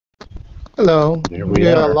Hello, Here we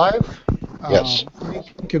are live. Yes.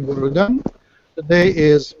 Thank you, Gurudan. Today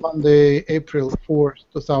is Monday, April 4th,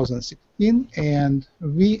 2016, and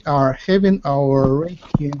we are having our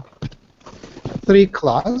Reiki 3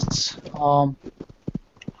 class.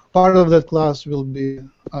 Part of that class will be,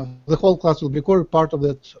 the whole class will be recorded, part of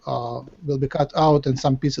it will be cut out, and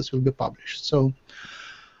some pieces will be published. So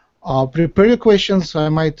prepare your questions. We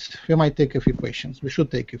might take a few questions. We should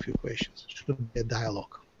take a few questions. It should be a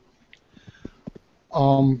dialogue.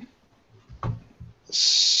 So,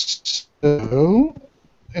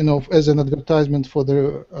 as an advertisement for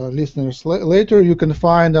the listeners later, you can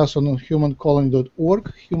find us on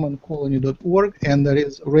humancolony.org, and there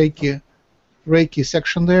is Reiki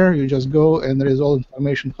section there. You just go, and there is all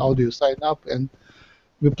information how do you sign up, and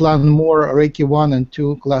we plan more Reiki 1 and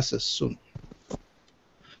 2 classes soon.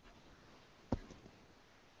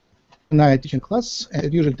 Night teaching class, and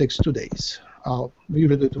it usually takes 2 days. We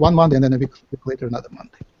usually do it one Monday, and then a week later another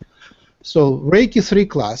Monday. So Reiki 3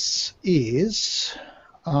 class is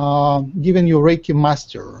giving you Reiki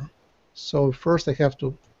Master. So first I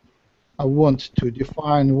want to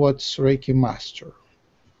define what's Reiki Master.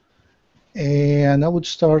 And I would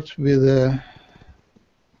start with a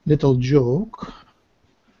little joke.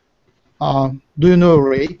 Do you know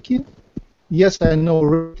Reiki? Yes, I know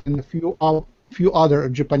Reiki and a few other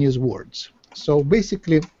Japanese words. So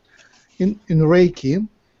basically, in Reiki,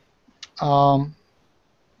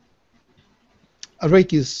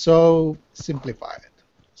 Reiki is so simplified,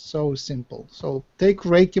 so simple. So take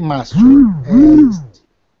Reiki Master as,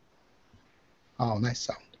 oh, nice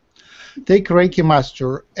sound. Take Reiki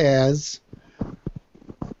Master as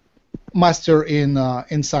master in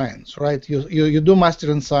science, right? You do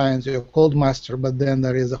master in science, you're called master, but then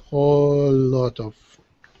there is a whole lot of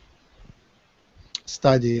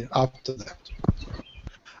study after that.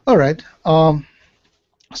 All right.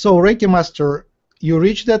 So Reiki Master, you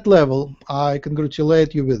reach that level. I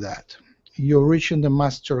congratulate you with that. You're reaching the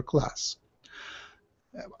master class.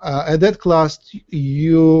 At that class,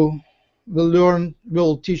 we'll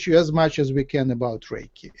teach you as much as we can about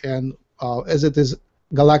Reiki. And as it is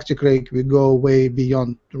Galactic Reiki, we go way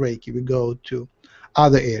beyond Reiki. We go to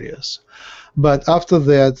other areas. But after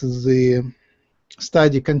that, the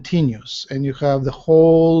study continues, and you have the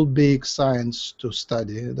whole big science to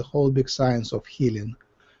study, the whole big science of healing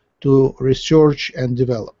to research and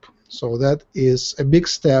develop. So that is a big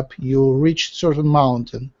step. You reach certain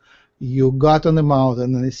mountain, you got on the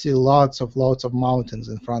mountain, and you see lots of mountains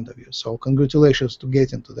in front of you. So congratulations to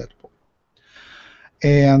getting to that point.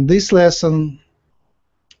 And this lesson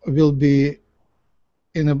will be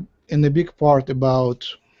in a big part about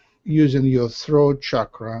using your throat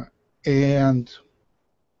chakra and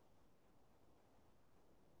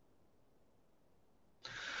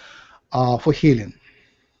for healing.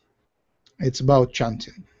 It's about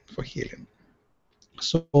chanting for healing.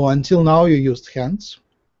 So until now you used hands,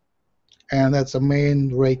 and that's a main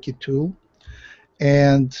Reiki tool.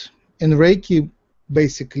 And in Reiki,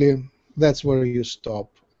 basically, that's where you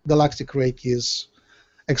stop. Galactic Reiki is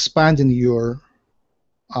expanding your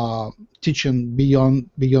teaching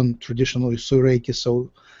beyond traditional Usui Reiki.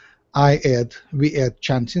 So we add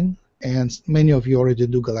chanting, and many of you already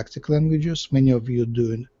do galactic languages. Many of you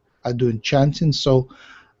are doing chanting. So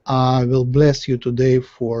I will bless you today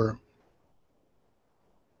for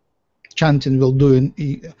chanting. We'll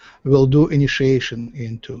do initiation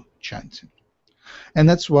into chanting, and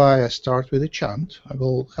that's why I start with a chant. I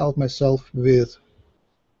will help myself with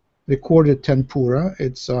recorded tanpura.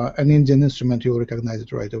 It's an Indian instrument. You'll recognize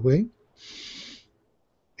it right away,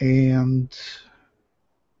 and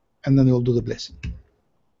then we'll do the blessing.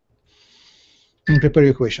 And prepare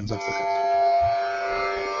your questions after that.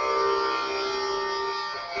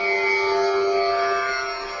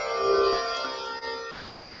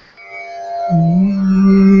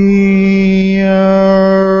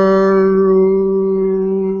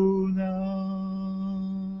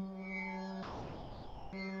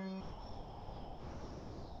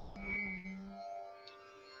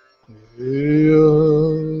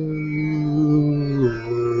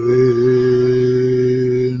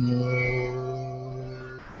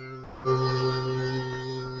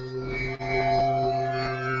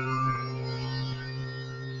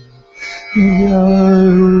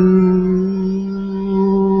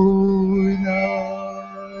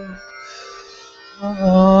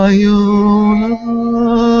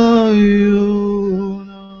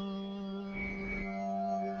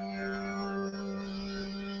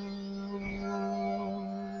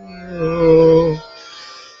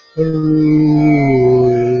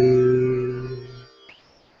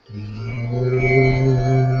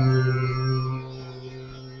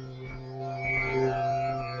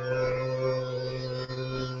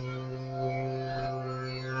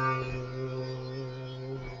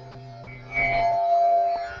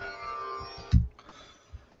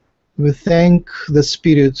 We thank the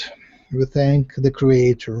Spirit, we thank the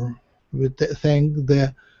Creator, we thank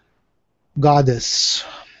the Goddess,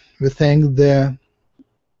 we thank the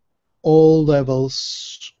all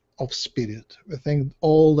levels of Spirit, we thank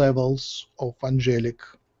all levels of angelic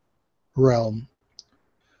realm.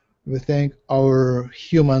 We thank our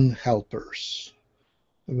human helpers.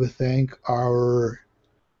 We thank our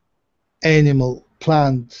animal,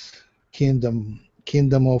 plant kingdom,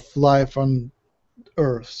 kingdom of life on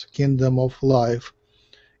earth, kingdom of life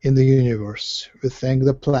in the universe. We thank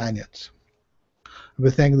the planet. We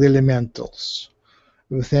thank the elementals.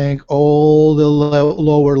 We thank all the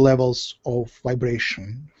lower levels of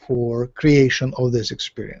vibration for creation of this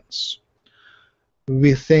experience.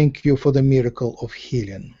 We thank you for the miracle of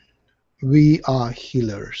healing. We are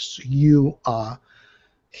healers. You are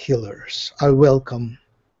healers. I welcome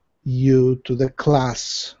you to the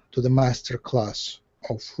class, to the master class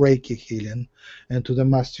of Reiki healing and to the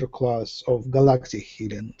master class of galactic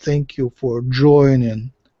healing. Thank you for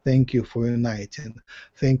joining. Thank you for uniting.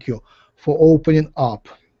 Thank you for opening up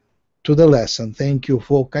to the lesson. Thank you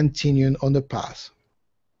for continuing on the path.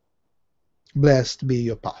 Blessed be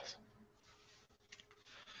your path.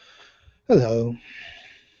 Hello.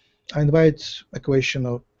 I invite a question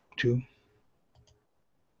or two.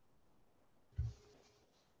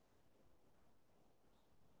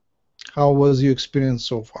 How was your experience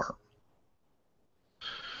so far?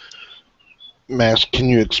 Max, can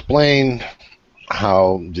you explain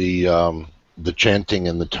how the chanting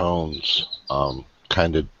and the tones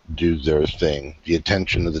kind of do their thing? The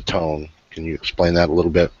attention to the tone. Can you explain that a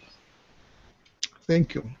little bit?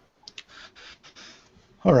 Thank you.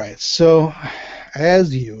 All right. So,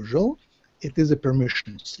 as usual, it is a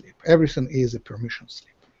permission slip. Everything is a permission slip.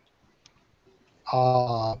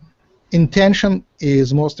 Intention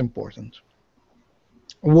is most important.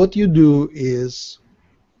 What you do is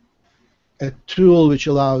a tool which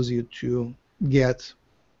allows you to get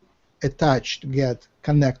attached, get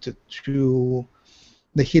connected to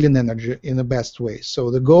the healing energy in the best way.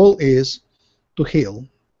 So the goal is to heal.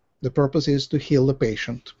 The purpose is to heal the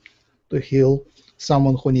patient, to heal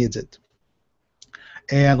someone who needs it.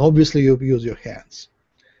 And obviously you use your hands.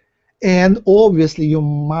 And obviously your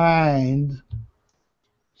mind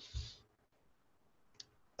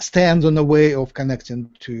stands on the way of connecting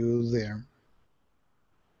to their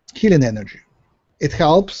healing energy. It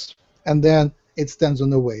helps, and then it stands on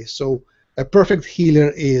the way. So a perfect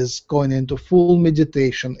healer is going into full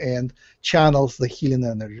meditation and channels the healing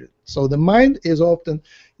energy. So the mind is often,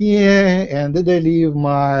 yeah, and did I leave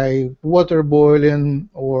my water boiling,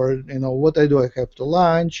 or what I do I have to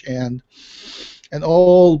lunch, and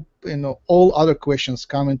all all other questions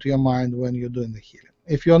come into your mind when you're doing the healing.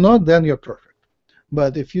 If you're not, then you're perfect.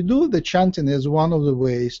 But if you do, the chanting is one of the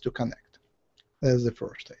ways to connect. That's the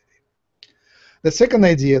first idea. The second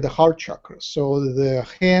idea, the heart chakra. So the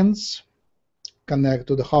hands connect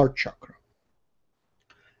to the heart chakra.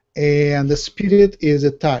 And the spirit is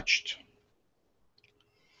attached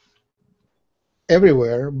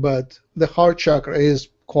everywhere, but the heart chakra is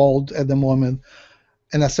called at the moment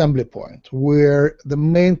an assembly point, where the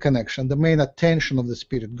main connection, the main attention of the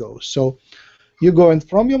spirit goes. So you're going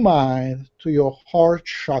from your mind to your heart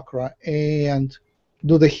chakra and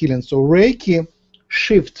do the healing. So Reiki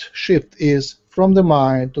shift is from the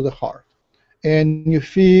mind to the heart. And you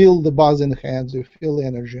feel the buzz in the hands, you feel the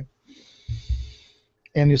energy,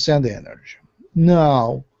 and you send the energy.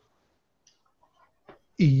 Now,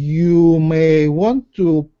 you may want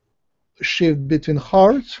to shift between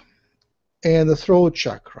heart and the throat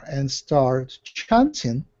chakra and start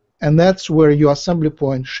chanting, and that's where your assembly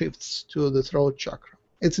point shifts to the throat chakra.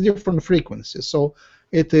 It's a different frequency, so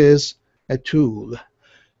it is a tool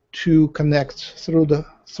to connect through the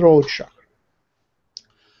throat chakra.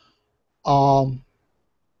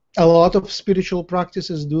 A lot of spiritual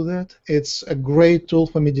practices do that. It's a great tool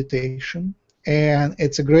for meditation, and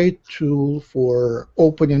it's a great tool for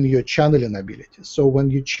opening your channeling abilities. So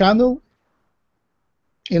when you channel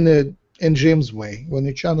in Jim's way, when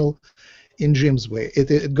you channel in Jim's way,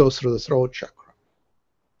 it goes through the throat chakra.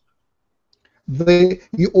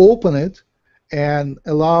 You open it and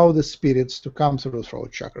allow the spirits to come through the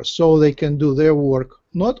throat chakra, so they can do their work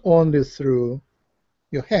not only through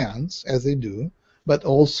your hands, as they do, but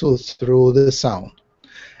also through the sound.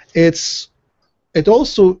 It's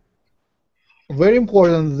also very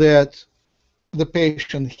important that the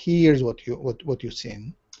patient hears what you're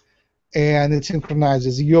saying, and it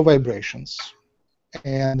synchronizes your vibrations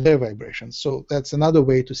and their vibrations. So that's another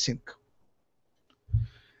way to sync.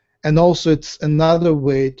 And also it's another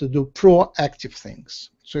way to do proactive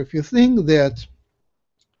things. So if you think that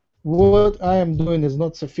what I am doing is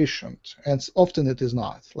not sufficient, and often it is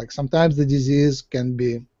not. Like sometimes the disease can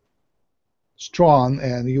be strong,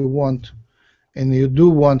 and you do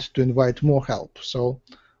want to invite more help. So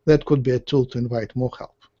that could be a tool to invite more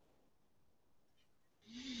help.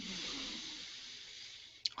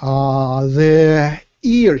 The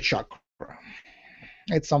ear chakra.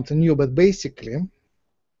 It's something new, but basically,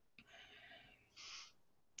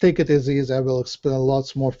 take it as is. I will explain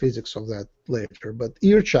lots more physics of that later. But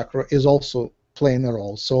ear chakra is also playing a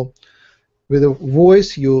role. So with a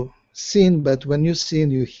voice, you sing, but when you sing,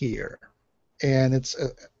 you hear. And it's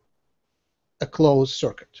a closed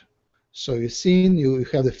circuit. So you sing, you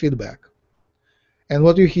have the feedback. And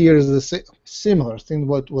what you hear is the similar thing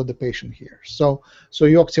what the patient hears. So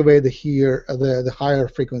you activate the higher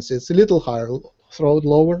frequency. It's a little higher, throat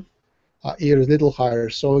lower, ear is a little higher.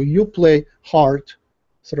 So you play heart,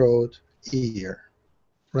 throat, ear,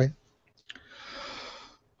 right?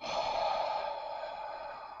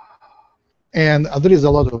 And there is a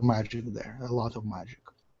lot of magic there, a lot of magic.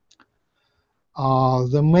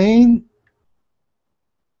 The main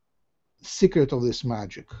secret of this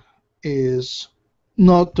magic is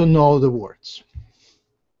not to know the words,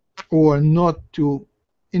 or not to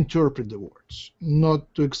interpret the words,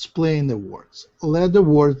 not to explain the words. Let the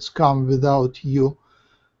words come without you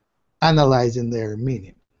analyzing their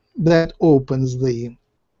meaning. That opens the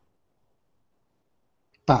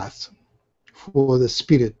path for the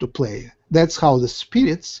spirit to play. That's how the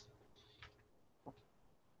spirits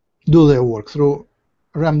do their work, through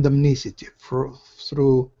randomnicity,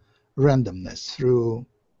 through randomness, through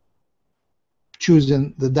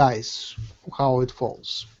choosing the dice, how it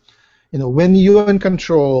falls. When you're in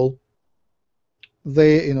control,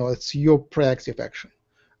 it's your proactive action.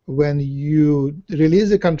 When you release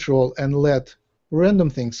the control and let random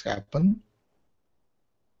things happen,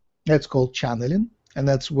 that's called channeling, and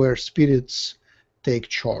that's where spirits take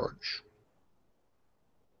charge.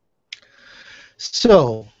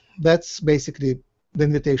 So that's basically the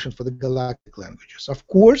invitation for the galactic languages. Of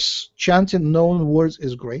course, chanting known words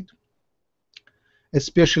is great,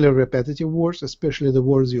 especially repetitive words, especially the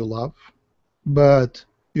words you love, but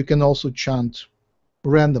you can also chant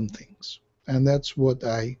random things, and that's what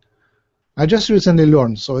I just recently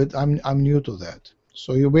learned. So I'm new to that.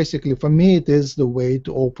 So you basically, for me, it is the way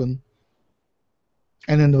to open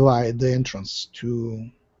and invite the entrance to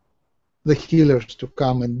the healers to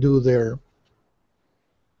come and do their,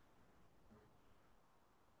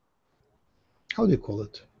 how do you call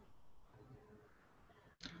it?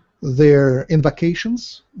 Their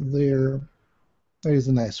invocations. There is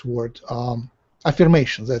a nice word.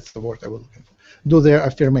 Affirmations. That's the word I was looking for. Do their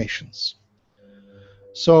affirmations.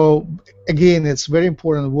 So again, it's very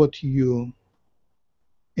important what you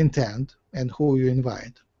intend and who you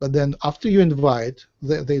invite. But then after you invite,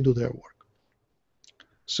 they do their work.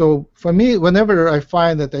 So for me, whenever I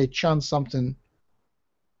find that I chant something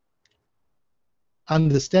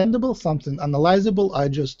understandable, something analyzable, I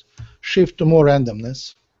just shift to more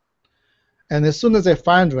randomness. And as soon as I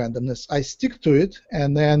find randomness, I stick to it,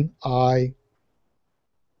 and then I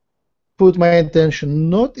put my attention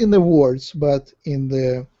not in the words, but in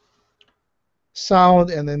the sound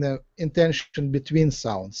and in the intention between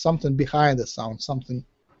sounds, something behind the sound, something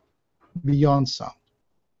beyond sound.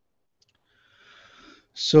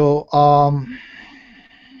 So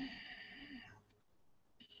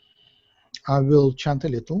I will chant a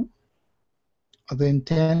little. The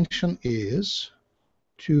intention is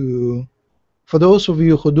to, for those of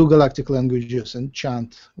you who do galactic languages and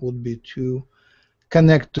chant, would be to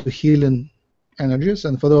connect to healing energies,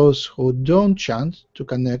 and for those who don't chant, to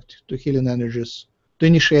connect to healing energies, to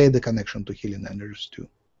initiate the connection to healing energies too.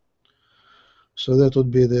 So that would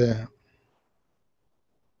be the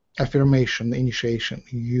affirmation, initiation,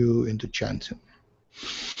 you into chanting.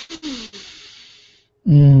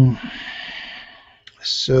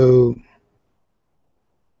 So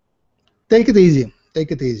take it easy.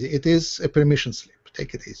 Take it easy. It is a permission slip.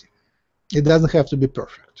 Take it easy. It doesn't have to be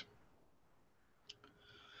perfect.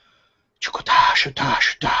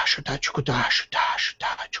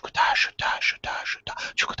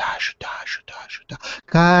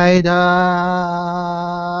 Kaida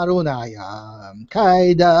runaya,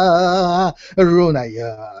 kaida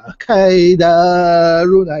runaya, kaida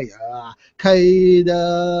runaya, kaida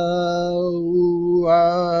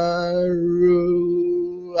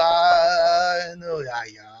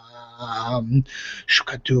runaya.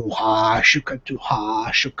 Shukatuha,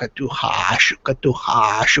 shukatuha, shukatuha,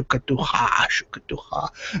 shukatuha, shukatuha, shukatuha.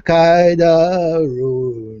 Kaida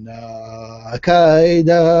runa,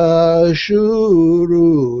 kaida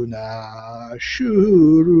shuruna,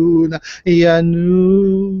 shuruna,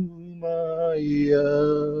 yanuma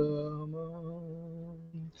yama,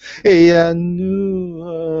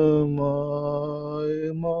 yanuma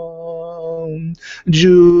yama,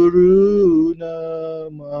 juruna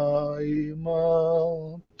maima,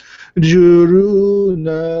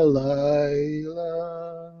 juruna laila,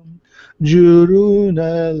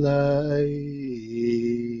 juruna laila,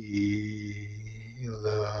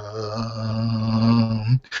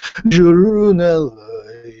 juruna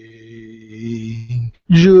lai,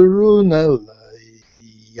 juruna lai,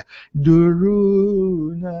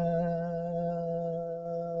 duruna.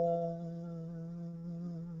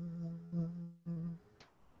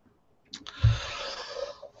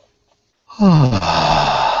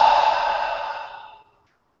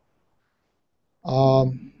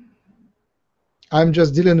 I'm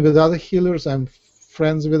just dealing with other healers. I'm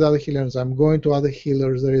friends with other healers. I'm going to other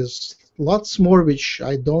healers. There is lots more which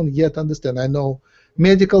I don't yet understand. I know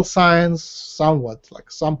medical science somewhat,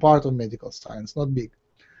 like some part of medical science, not big.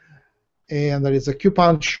 And there is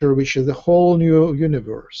acupuncture, which is a whole new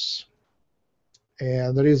universe.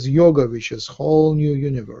 And there is yoga, which is a whole new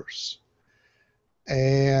universe.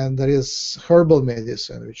 And there is herbal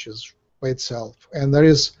medicine, which is by itself. And there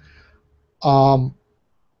is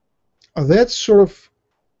that's sort of,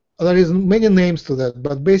 there is many names to that,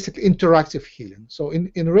 but basically interactive healing. So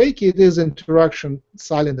in Reiki, it is interaction,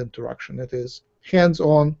 silent interaction. It is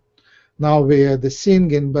hands-on. Now we are the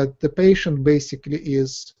singing, but the patient basically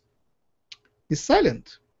is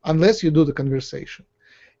silent unless you do the conversation.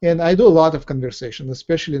 And I do a lot of conversation,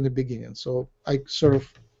 especially in the beginning. So I sort of,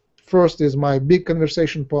 first is my big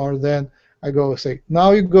conversation part, then I go say,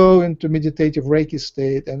 now you go into meditative Reiki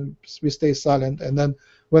state, and we stay silent, and then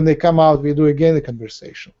when they come out, we do again the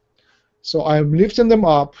conversation. So I'm lifting them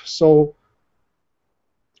up. So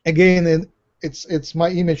again, it's my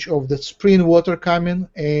image of the spring water coming,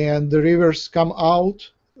 and the rivers come out,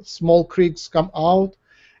 small creeks come out,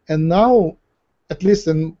 and now, at least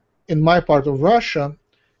in my part of Russia,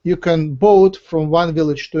 you can boat from one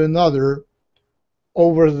village to another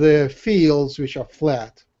over the fields which are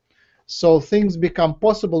flat. So things become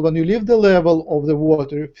possible when you leave the level of the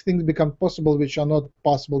water. Things become possible which are not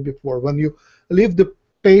possible before. When you lift the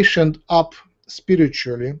patient up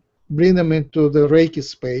spiritually, bring them into the Reiki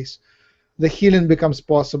space, the healing becomes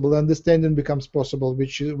possible, understanding becomes possible,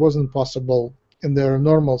 which wasn't possible in their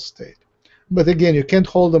normal state. But again, you can't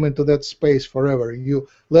hold them into that space forever. You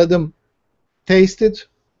let them taste it,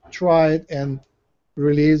 try it, and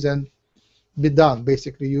release, and be done.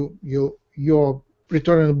 Basically, you're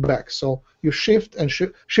returning back. So you shift and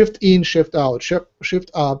shift in, shift out,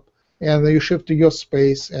 shift up, and then you shift to your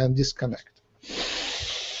space and disconnect.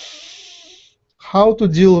 How to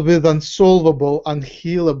deal with unsolvable,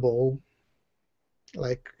 unhealable,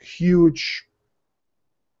 like huge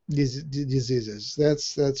diseases?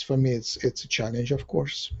 That's for me. It's a challenge, of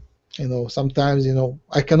course. Sometimes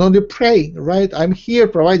I can only pray, right? I'm here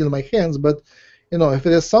providing my hands, but if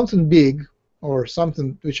it is something big or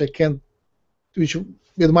something which I can't, which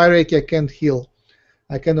with my Reiki I can't heal,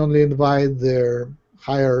 I can only invite their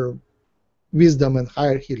higher wisdom and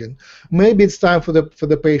higher healing. Maybe it's time for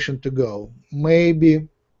the patient to go. Maybe,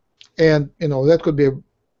 and that could be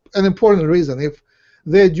an important reason. If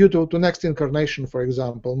they're due to next incarnation, for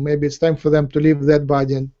example, maybe it's time for them to leave that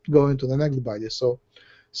body and go into the next body. So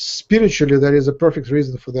spiritually, there is a perfect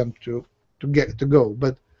reason for them to go.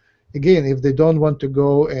 But again, if they don't want to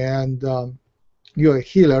go, and you're a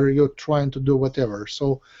healer, you're trying to do whatever.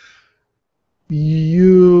 So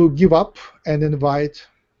you give up and invite,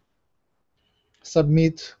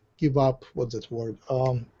 submit, give up, what's that word?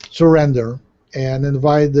 Surrender, and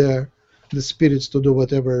invite the spirits to do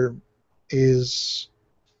whatever is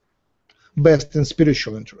best in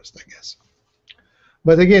spiritual interest, I guess.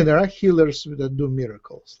 But again, there are healers that do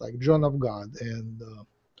miracles, like John of God and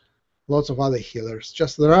lots of other healers.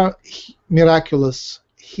 Just there are miraculous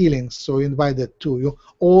healings, so invite that too. You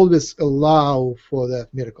always allow for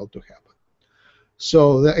that miracle to happen.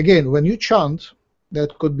 So again, when you chant,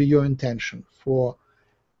 that could be your intention for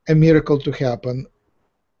a miracle to happen.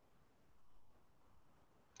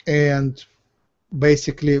 And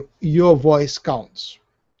basically, your voice counts.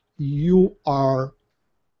 You are,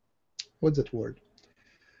 what's that word?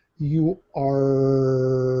 You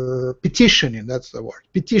are petitioning, that's the word,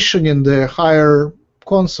 petitioning the higher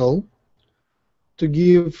council to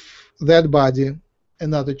give that body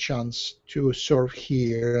another chance to serve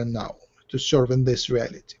here and now. to serve in this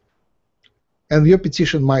reality. And your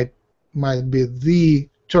petition might be the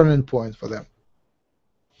turning point for them.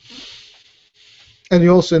 And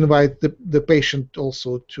you also invite the patient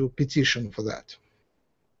also to petition for that.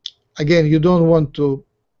 Again, you don't want to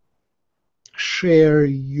share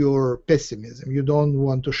your pessimism. You don't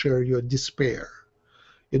want to share your despair.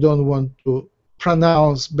 You don't want to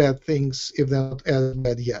pronounce bad things if they're not as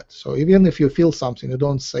bad yet. So even if you feel something, you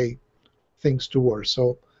don't say things too worse.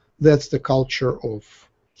 So that's the culture of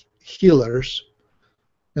healers.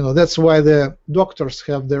 You know, that's why the doctors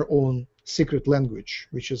have their own secret language,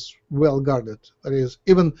 which is well guarded. That is,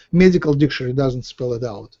 even medical dictionary doesn't spell it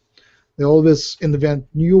out. They always invent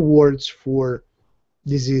new words for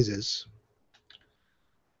diseases.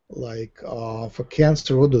 Like for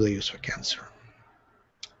cancer, what do they use for cancer?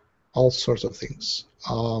 All sorts of things.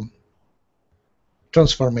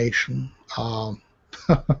 Transformation. I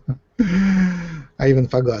even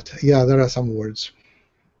forgot. Yeah, there are some words.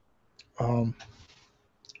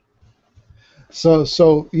 So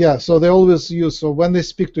they always use. So when they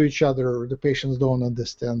speak to each other, the patients don't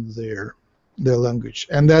understand their language,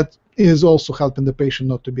 and that is also helping the patient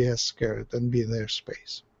not to be as scared and be in their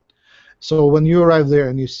space. So when you arrive there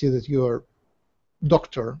and you see that you're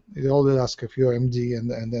doctor, they always ask if you're MD, and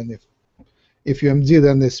then if you're MD,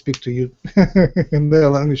 then they speak to you in their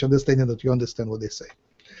language, understanding that you understand what they say.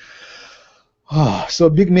 So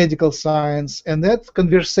big medical science, and that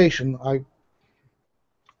conversation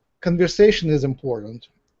is important,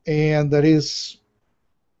 and there is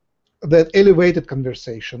that elevated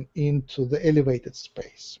conversation into the elevated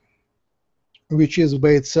space, which is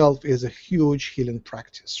by itself is a huge healing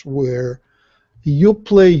practice, where you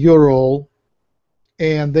play your role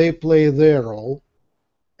and they play their role,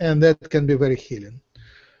 and that can be very healing.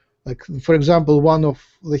 Like, for example, one of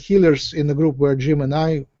the healers in the group where Jim and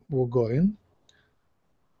I were going,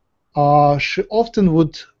 she often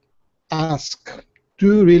would ask,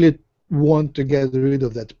 do you really want to get rid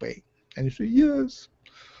of that pain? And you say, yes.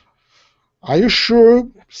 Are you sure?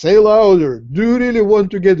 Say louder. Do you really want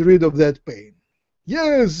to get rid of that pain?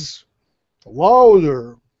 Yes.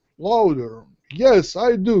 Louder. Louder. Yes,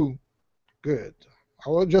 I do. Good.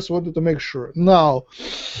 I just wanted to make sure. Now,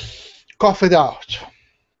 cough it out.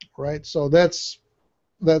 Right? So that's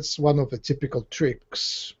one of the typical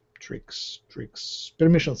tricks,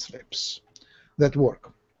 permission slips that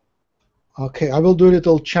work. Okay, I will do a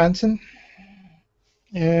little chanting,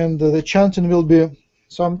 and the chanting will be,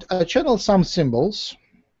 so I channel some symbols.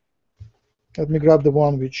 Let me grab the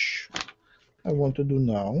one which I want to do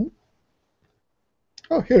now.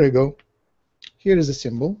 Oh, here we go. Here is a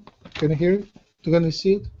symbol. Can you hear it? Can you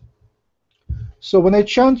see it? So when I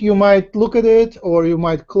chant, you might look at it, or you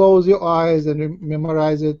might close your eyes and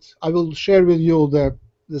memorize it. I will share with you the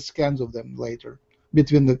scans of them later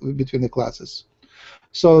between the classes.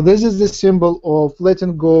 So this is the symbol of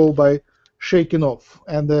letting go by shaking off,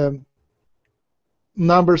 and the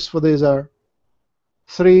numbers for these are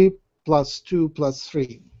 3 plus 2 plus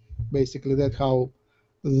 3. Basically, that's how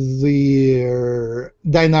the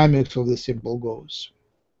dynamics of the symbol goes.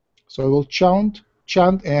 So I will chant,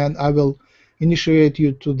 and I will initiate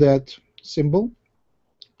you to that symbol.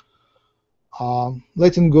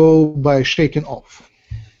 Letting go by shaking off.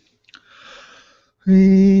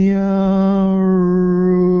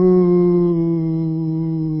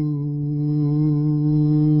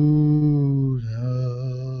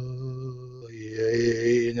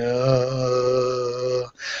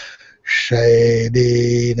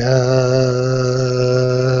 Shaydina,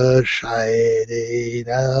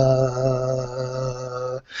 Shaydina,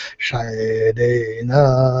 Shaydina,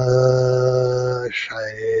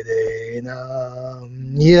 Shaydina,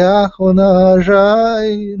 Yahuna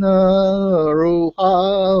Jaina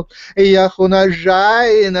Ruha, Yahuna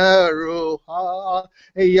Jaina Ruha,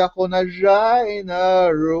 Yahuna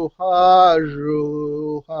Jaina Ruha,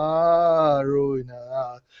 Ruha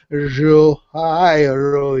Ruina. Juhai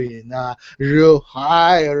Ruina,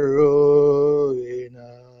 Juhai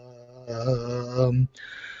Ruina.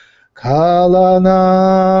 Kalana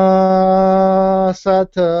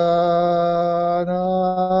Satana,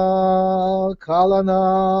 Kalana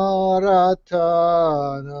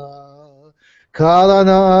Ratana,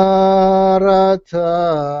 Kalana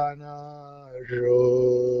Ratana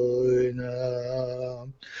Ruina,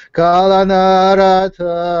 Kalana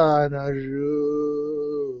Ratana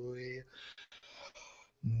Ruina.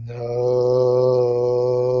 No.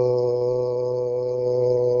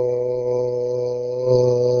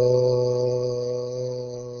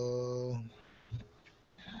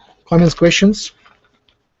 Comments, questions?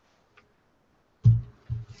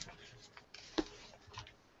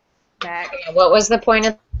 What was the point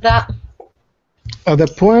of that? The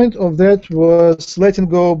point of that was letting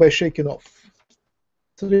go by shaking off.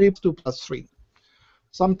 3 2 plus 3.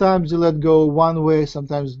 Sometimes you let go one way,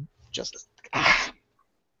 sometimes just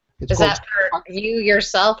It's Is called. that for you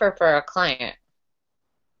yourself or for a client?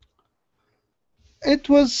 It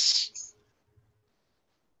was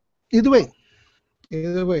either way.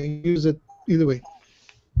 Either way, use it either way.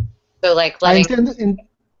 So like I letting intended in.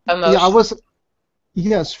 emotion. Yeah, I was.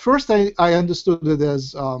 Yes, first I understood it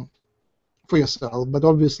as for yourself, but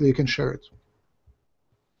obviously you can share it.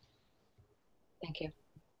 Thank you.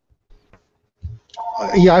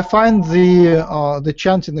 Yeah, I find the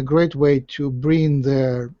chanting a great way to bring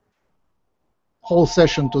the whole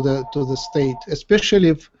session to the state, especially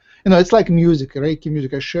if it's like music, Reiki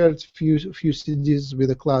music. I shared few CDs with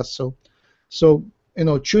the class, so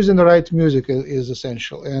choosing the right music is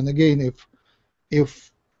essential. And again,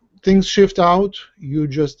 if things shift out, you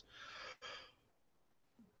just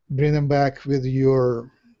bring them back with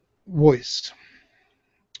your voice.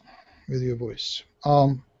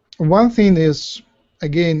 One thing is,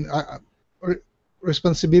 again,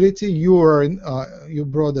 responsibility. You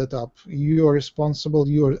brought that up. You are responsible.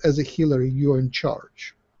 As a healer, you are in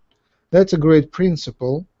charge. That's a great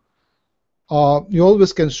principle. You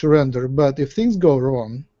always can surrender, but if things go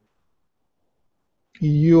wrong,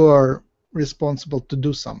 you are responsible to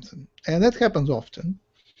do something, and that happens often.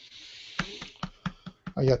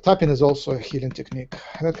 Yeah, tapping is also a healing technique.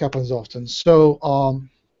 That happens often. So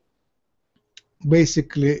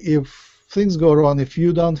basically, if things go wrong, if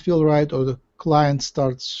you don't feel right, or the client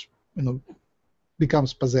starts,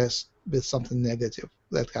 becomes possessed with something negative,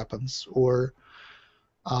 that happens, or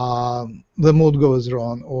the mood goes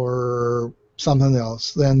wrong, or something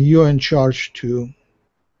else, then you're in charge to.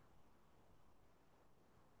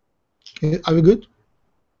 Are we good?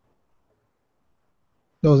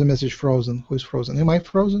 No, the message frozen. Who's frozen? Am I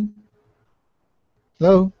frozen?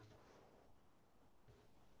 Hello?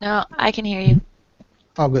 No, I can hear you.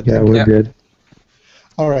 Oh, good. Yeah, we're good.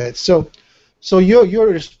 All right. So you're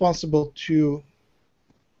responsible to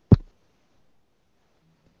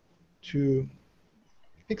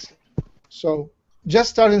fix it. So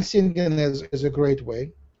just starting singing is a great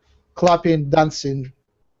way. Clapping, dancing.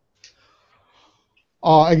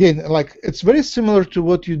 Again, like it's very similar to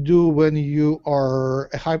what you do when you are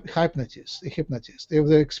a hypnotist. If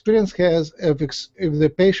the experience if the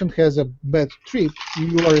patient has a bad trip,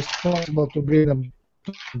 you are responsible to bring them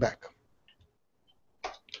back.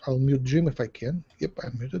 I'll mute Jim if I can. Yep,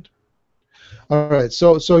 I'm muted. All right.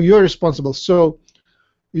 So you're responsible. So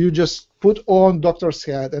you just put on doctor's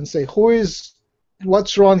hat and say,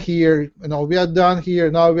 what's wrong here? We are done here.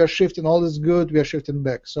 Now we are shifting. All is good. We are shifting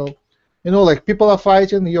back. So, like people are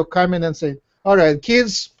fighting. You come in and say, all right,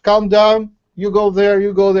 kids, calm down. You go there.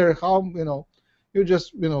 You go there. You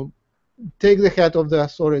just, take the hat of the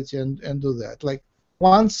authority and do that. Like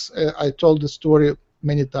once I told the story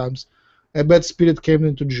many times, a bad spirit came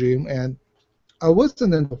into gym and I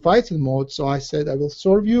wasn't in the fighting mode, so I said, I will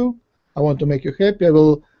serve you. I want to make you happy. I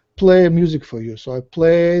will play music for you. So I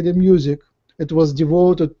played the music. It was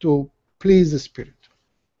devoted to please the spirit.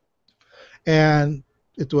 And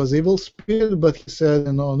it was evil spirit, but he said,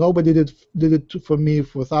 nobody did it for me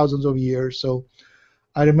for thousands of years. So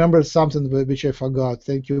I remembered something which I forgot.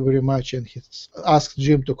 Thank you very much. And he asked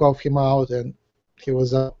Jim to cough him out, and he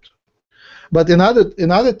was out. But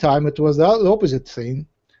another time, it was the opposite thing.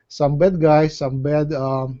 Some bad guys, some bad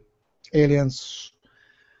aliens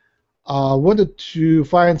wanted to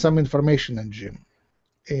find some information on Jim.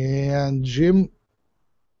 And Jim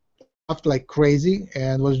laughed like crazy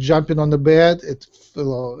and was jumping on the bed.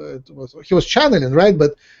 He was channeling, right?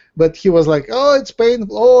 But he was like, oh, it's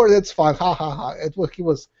painful. Oh, that's fun. Ha, ha, ha. He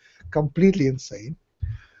was completely insane.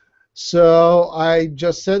 So I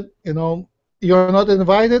just said, you're not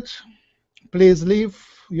invited. Please leave.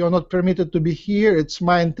 You're not permitted to be here. It's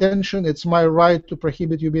my intention. It's my right to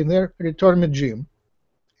prohibit you being there. Return me, Jim.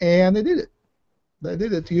 And they did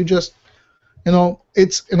it. You just,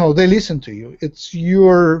 it's, they listen to you. It's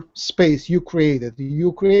your space. You created.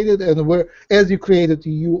 And as you created,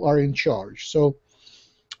 you are in charge. So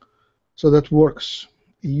that works.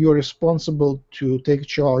 You're responsible to take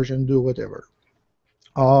charge and do whatever.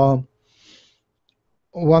 One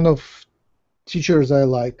of teachers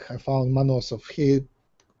I found Manosov. He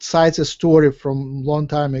cites a story from a long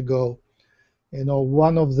time ago.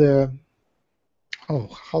 One of the,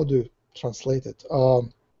 how do you translate it?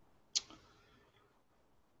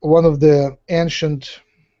 One of the ancient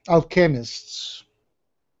alchemists.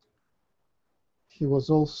 He was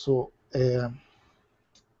also a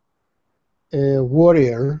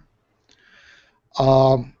warrior.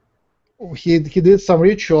 he did some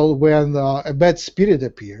ritual when a bad spirit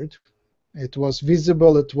appeared. It was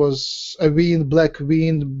visible. It was a black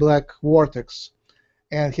vortex,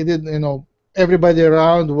 and he did. Everybody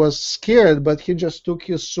around was scared, but he just took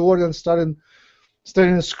his sword and started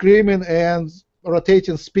screaming and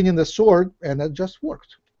rotating, spinning the sword, and it just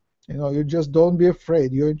worked. You just don't be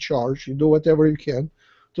afraid. You're in charge. You do whatever you can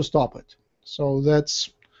to stop it. So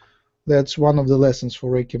that's one of the lessons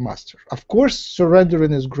for Reiki Master. Of course,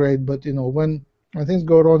 surrendering is great, but when things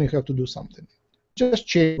go wrong, you have to do something. Just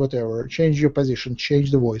change whatever, change your position,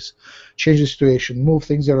 change the voice, change the situation, move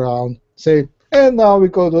things around, say, and now we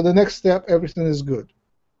go to the next step, everything is good.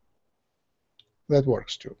 That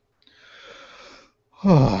works too.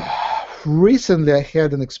 Recently I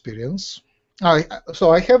had an experience.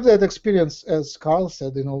 So I have that experience, as Carl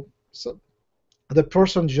said, so the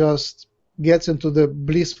person just gets into the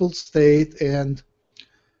blissful state, and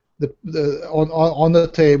on the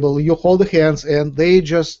table you hold the hands and they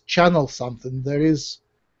just channel something. There is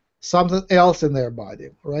something else in their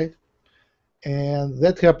body, right? And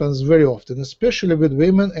that happens very often, especially with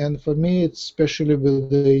women, and for me it's especially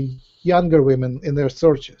with the younger women in their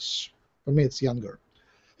 30s. For me it's younger.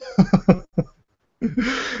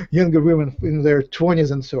 Younger women in their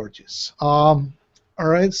 20s and 30s. All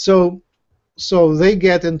right, so they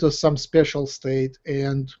get into some special state,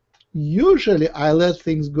 and usually I let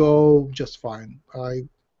things go just fine. I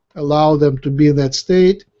allow them to be in that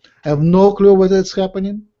state. I have no clue what is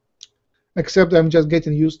happening, except I'm just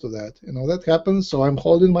getting used to that. That happens, so I'm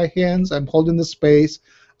holding my hands, I'm holding the space,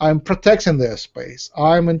 I'm protecting their space.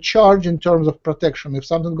 I'm in charge in terms of protection. If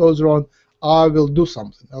something goes wrong, I will do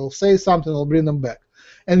something. I'll say something, I'll bring them back.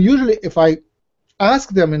 And usually if I ask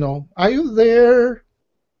them, are you there?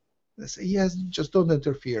 They say, yes, just don't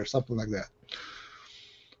interfere, something like that.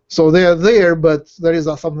 So they are there, but there is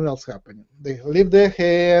something else happening. They lift their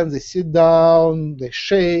hands, they sit down, they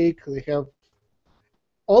shake, they have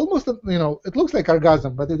almost, it looks like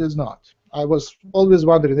orgasm, but it is not. I was always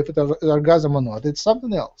wondering if it is orgasm or not. It's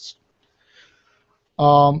something else.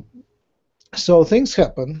 So things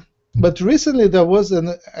happen. But recently there was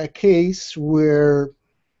a case where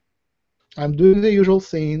I'm doing the usual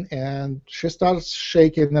thing, and she starts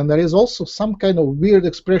shaking, and there is also some kind of weird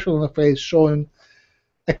expression on her face showing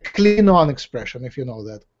a clean-on expression, if you know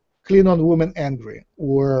that. Clean-on woman angry,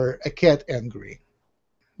 or a cat angry.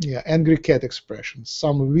 Yeah, angry cat expression.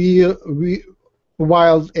 Some weird,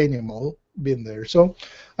 wild animal been there. So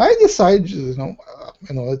I decide,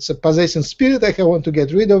 it's a possessing spirit. I want to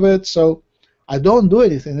get rid of it, so I don't do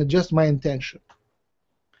anything. It's just my intention.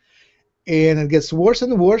 And it gets worse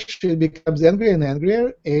and worse. She becomes angrier and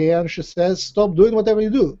angrier, and she says, stop doing whatever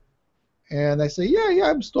you do. And I say, yeah,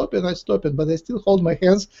 I'm stopping, but I still hold my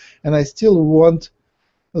hands, and I still want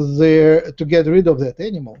to get rid of that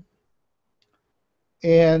animal.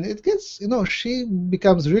 And it gets, she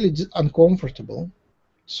becomes really uncomfortable.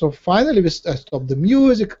 So finally I stopped the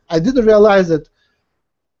music. I didn't realize that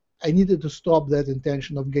I needed to stop that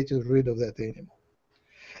intention of getting rid of that animal.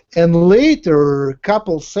 And later, a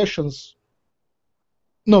couple sessions,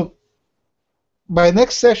 by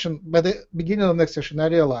the beginning of the next session, I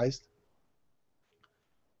realized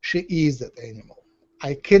she is that animal.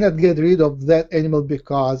 I cannot get rid of that animal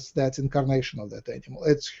because that's incarnation of that animal.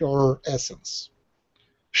 It's her essence.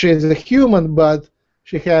 She is a human, but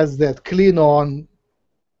she has that clean-on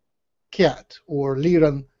cat or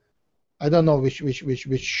Lyran. I don't know which of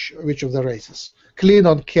the races.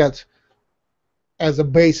 Clean-on cat as a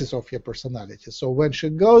basis of your personality. So when she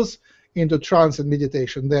goes into trance and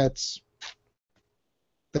meditation, that's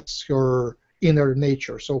her inner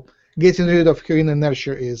nature. So getting rid of her inner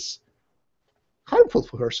nature is harmful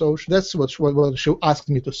for her. So that's what she asked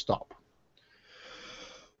me to stop.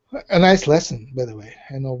 A nice lesson, by the way.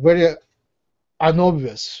 Very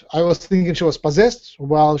unobvious. I was thinking she was possessed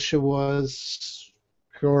while she was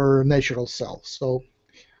her natural self. So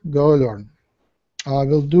go learn. I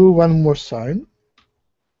will do one more sign.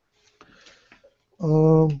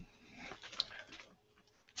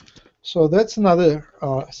 So that's another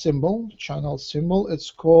symbol, channel symbol.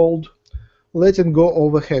 It's called letting go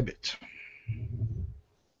of a habit.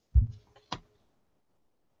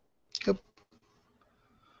 Yep.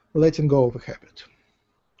 Letting go of a habit.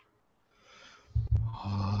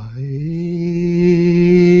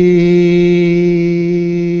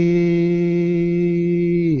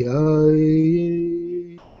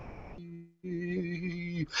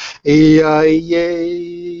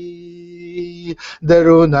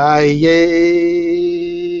 Darunaye,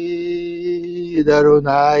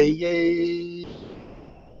 Darunaye,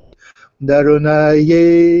 Darunaye,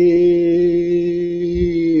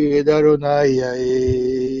 Darunaye,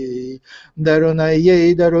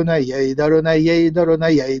 Darunayay, darunayay, darunayay,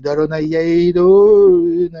 darunayay, darunayay,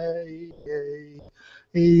 darunayay.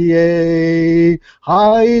 Yay,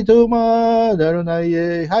 hi to ma,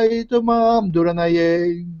 darunayay, hi to mam,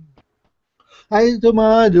 duranayay. Hi to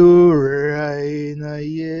ma, duranayay.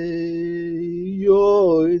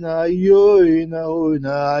 Yoina, yoina,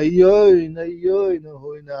 hoina, yoina, yoina,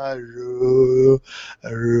 hoina,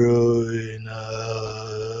 ruina.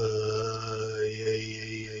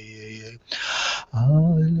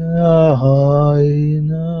 Aina,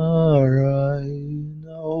 raina,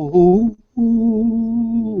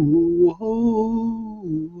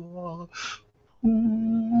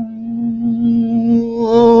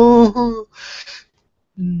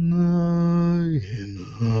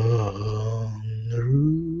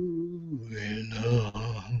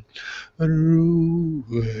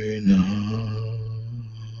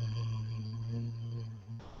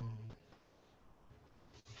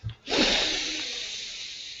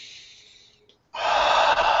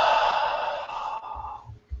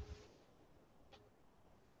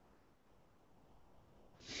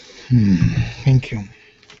 Thank you.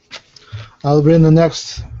 I'll bring the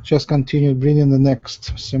next, just continue bringing the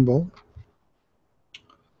next symbol,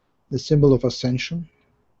 the symbol of ascension.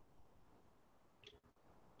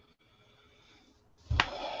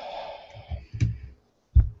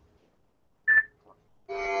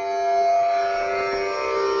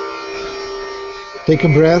 Take a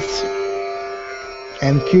breath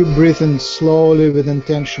and keep breathing slowly with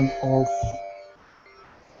intention of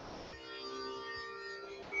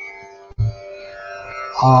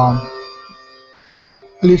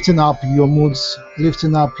lifting up your moods,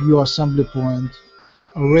 lifting up your assembly point,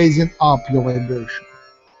 raising up your vibration.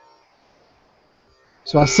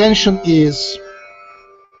 So ascension is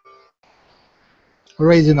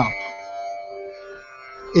raising up.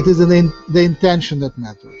 It is the intention that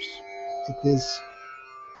matters. It is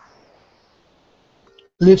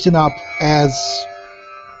lifting up as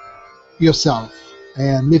yourself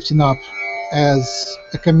and lifting up as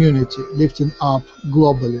a community, lifting up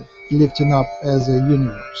globally, lifting up as a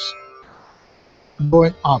universe.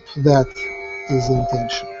 Going up, that is the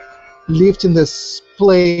intention. Lifting this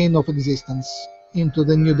plane of existence into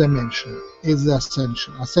the new dimension is the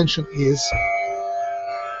ascension. Ascension is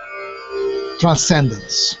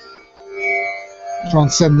transcendence.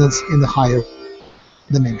 Transcendence in the higher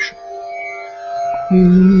dimension.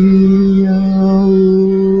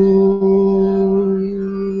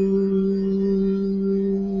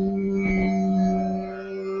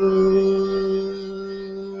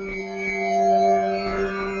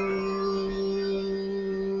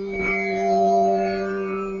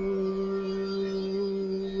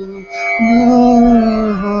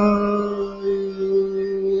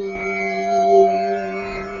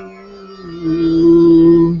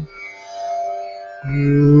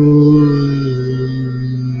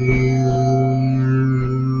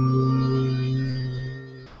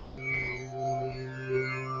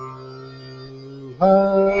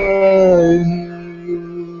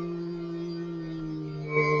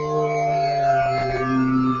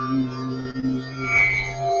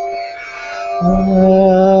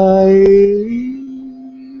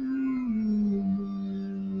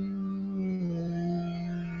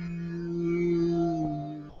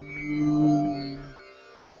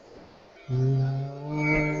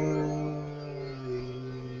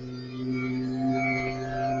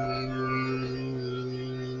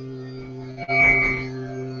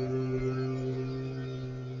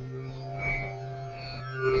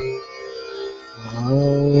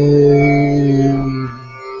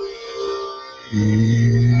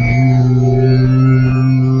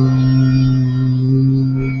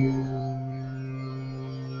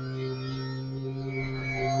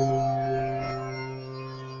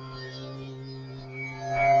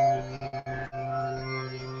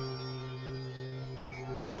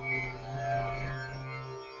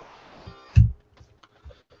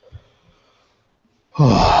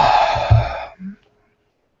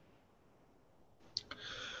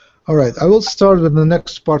 All right, I will start with the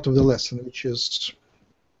next part of the lesson, which is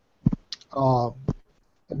a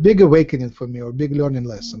big awakening for me, or big learning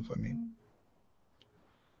lesson for me.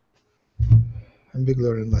 A big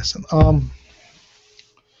learning lesson. All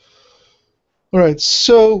right,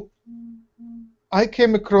 so I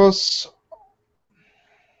came across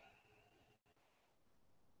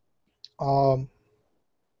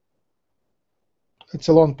it's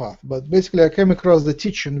a long path, but basically I came across the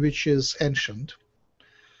teaching which is ancient.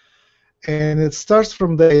 And it starts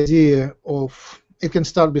from the idea of, it can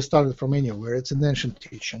be started from anywhere. It's an ancient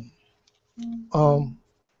teaching.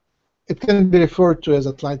 It can be referred to as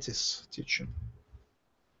Atlantis teaching.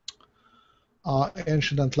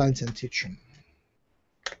 ancient Atlantean teaching.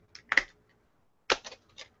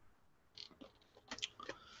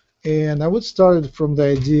 And I would start from the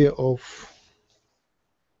idea of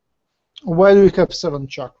why do we have 7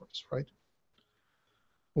 chakras, right?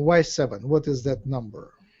 Why 7? What is that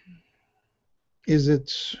number? Is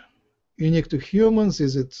it unique to humans?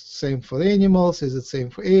 Is it same for animals? Is it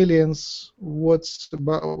same for aliens? What's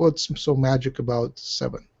so magic about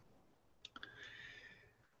 7?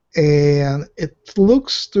 And it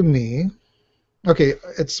looks to me, okay,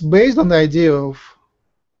 it's based on the idea of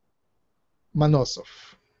Manosov.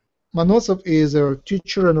 Manosov is a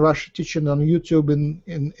teacher in Russia, teaching on YouTube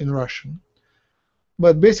in Russian.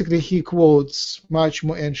 But basically he quotes much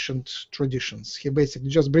more ancient traditions. He basically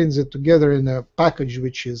just brings it together in a package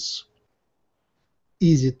which is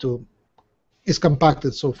easy to, is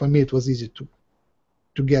compacted, so for me it was easy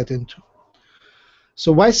to get into.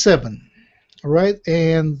 So why 7? Right?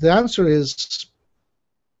 And the answer is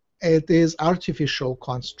it is artificial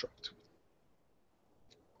construct.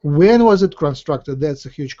 When was it constructed? That's a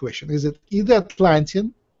huge question. Is it either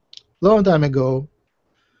Atlantean, long time ago,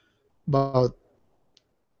 about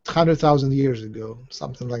 100,000 years ago,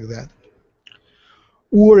 something like that,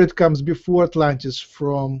 or it comes before Atlantis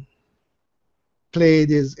from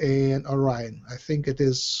Pleiades and Orion? I think it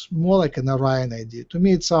is more like an Orion idea. To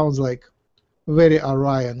me, it sounds like very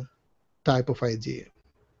Orion type of idea.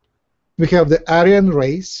 We have the Aryan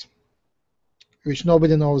race, which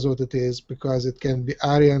nobody knows what it is because it can be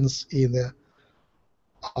Aryans in the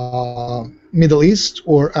Middle East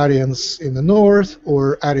or Aryans in the North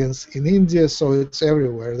or Aryans in India, so it's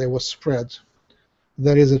everywhere. They was spread.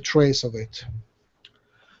 There is a trace of it.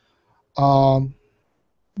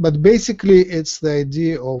 But basically it's the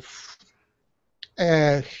idea of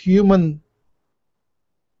a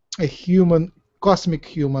cosmic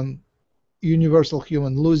human, universal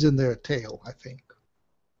human losing their tail, I think.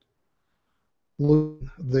 Losing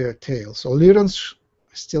their tail. So Lyrans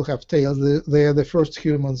still have tails. They are the first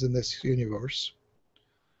humans in this universe.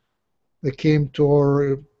 They came to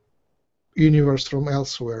our universe from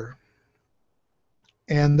elsewhere.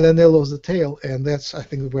 And then they lost the tail, and that's, I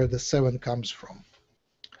think, where the 7 comes from.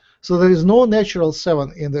 So there is no natural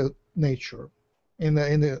 7 in the nature, on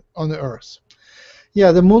the Earth.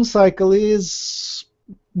 Yeah, the moon cycle is,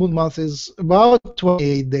 moon month is about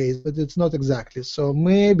 28 days, but it's not exactly. So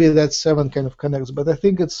maybe that 7 kind of connects, but I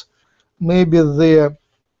think it's maybe the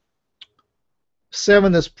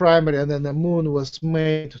 7 is primary, and then the moon was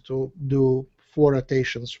made to do 4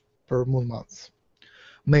 rotations per moon month,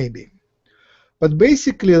 maybe. But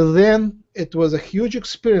basically then it was a huge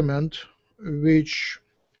experiment which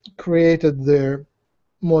created the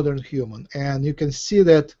modern human, and you can see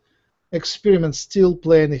that experiments still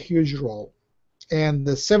playing a huge role. And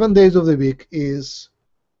the 7 days of the week is,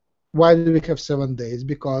 why do we have 7 days?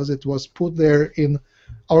 Because it was put there in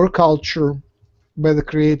our culture by the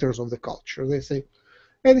creators of the culture. They say,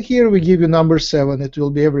 and here we give you number 7, it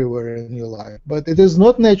will be everywhere in your life. But it is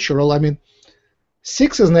not natural. I mean,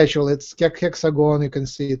 6 is natural, it's hexagon, you can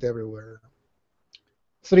see it everywhere.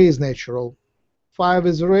 3 is natural. 5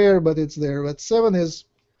 is rare, but it's there. But 7 is,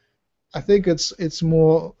 I think it's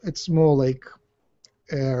more like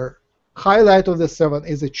highlight of the 7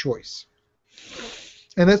 is a choice.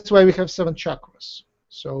 And that's why we have 7 chakras.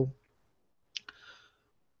 So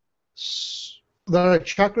there are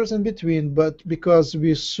chakras in between, but because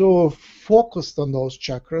we're so focused on those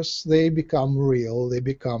chakras, they become real, they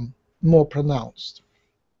become more pronounced.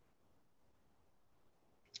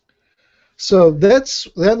 So that's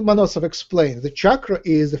then Manosov explained. The chakra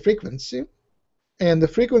is the frequency, and the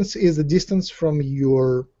frequency is the distance from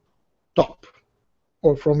your top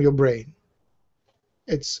or from your brain.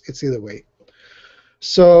 It's either way.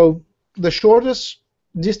 So the shortest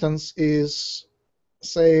distance is,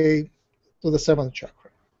 say, to the 7th chakra,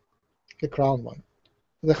 the crown one.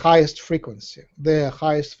 The highest frequency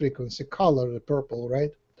color, the purple,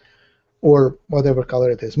 right? Or whatever color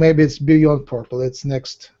it is. Maybe it's beyond purple. It's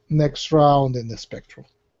next round in the spectrum.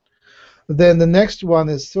 Then the next one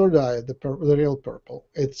is third eye, the real purple.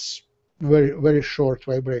 It's very short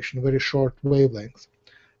vibration, very short wavelength.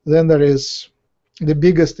 Then there is, the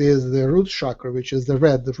biggest is the root chakra, which is the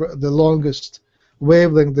red, the longest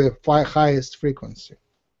wavelength, the highest frequency.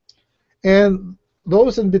 And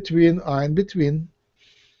those in between are in between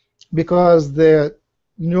because the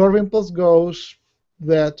nerve impulse goes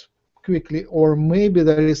that quickly, or maybe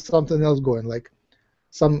there is something else going, like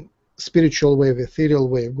some spiritual wave, ethereal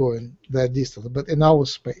wave going that distance, but in our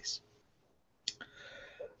space.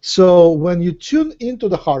 So when you tune into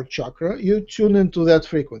the heart chakra, you tune into that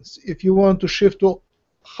frequency. If you want to shift to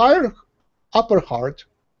higher upper heart,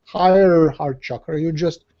 higher heart chakra. You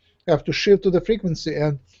just have to shift to the frequency,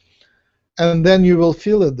 and then you will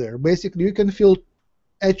feel it there. Basically, you can feel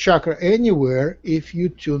a chakra anywhere if you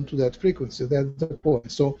tune to that frequency. That's the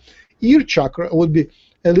point. So ear chakra would be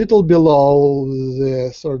a little below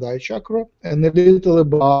the third eye chakra and a little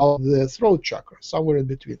above the throat chakra, somewhere in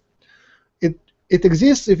between. It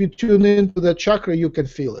exists. If you tune into that chakra, you can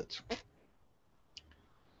feel it.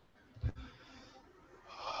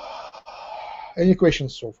 Any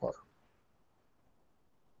questions so far?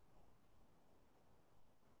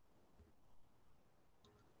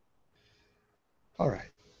 All right.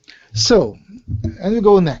 So, and we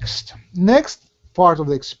go next. Next part of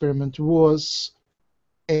the experiment was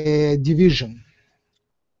a division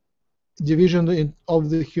of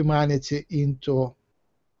the humanity into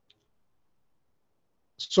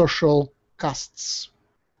social castes.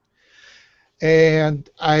 And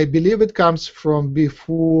I believe it comes from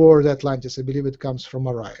before the Atlantis. I believe it comes from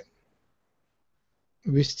Orion.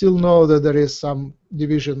 We still know that there is some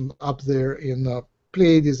division up there in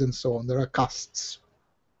Pleiades and so on. There are castes.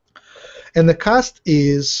 And the caste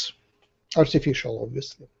is artificial,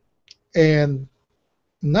 obviously. And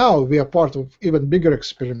now we are part of even bigger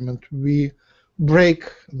experiment. We break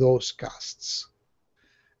those castes.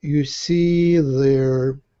 You see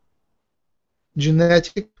their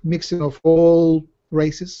genetic mixing of all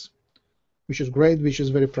races, which is great, which is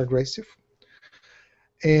very progressive.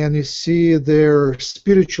 And you see their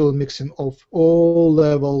spiritual mixing of all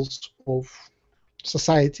levels of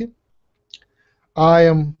society.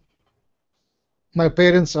 My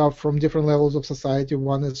parents are from different levels of society.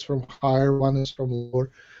 One is from higher, one is from lower.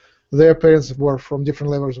 Their parents were from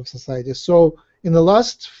different levels of society. So in the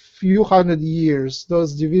last few hundred years,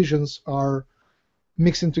 those divisions are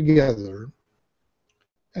mixing together,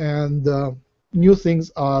 and new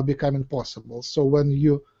things are becoming possible. So when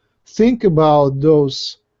you think about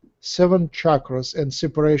those 7 chakras and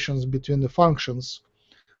separations between the functions,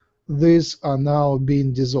 these are now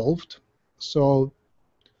being dissolved. So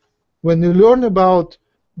when you learn about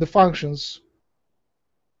the functions,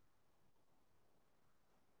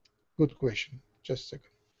 good question, just a second.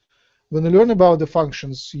 When you learn about the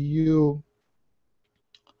functions, you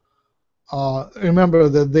remember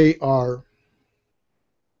that they are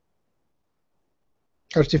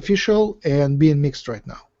artificial and being mixed right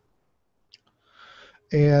now.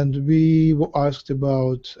 And we were asked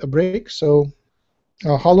about a break, so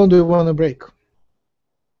how long do you want to break?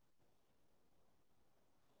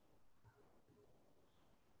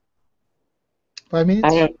 Five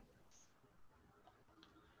minutes?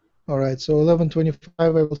 All right, so 11:25, I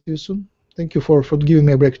will see you soon. Thank you for giving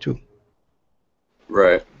me a break too.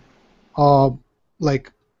 Right.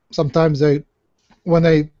 Like sometimes when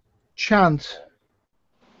I chant,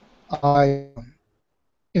 I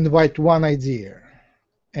invite one idea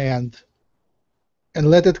and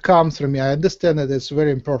let it come through me. I understand that it's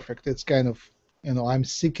very imperfect. It's kind of, I'm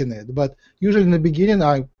seeking it. But usually in the beginning,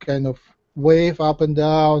 I kind of wave up and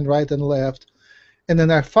down, right and left. And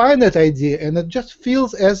then I find that idea, and it just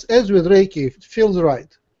feels, as with Reiki, it feels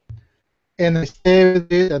right. And I stay with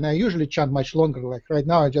it, and I usually chant much longer. Like right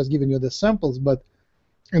now, I'm just giving you the samples,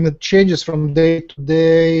 and it changes from day to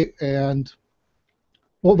day. And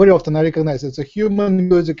well, very often I recognize it's a human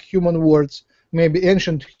music, human words, maybe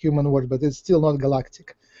ancient human words, but it's still not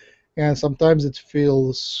galactic. And sometimes it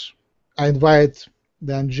feels, I invite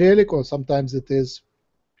the angelic, or sometimes it is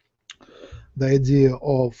the idea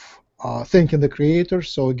of thanking the creator.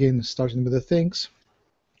 So again, starting with the things.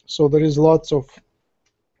 So there is lots of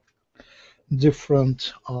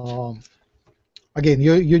different, again,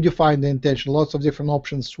 you define the intention, lots of different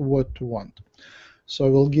options what to want. So I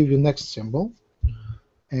will give you next symbol.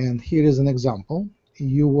 And here is an example.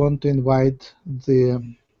 You want to invite the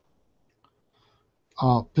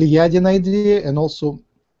Pleiadian idea, and also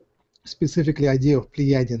specifically idea of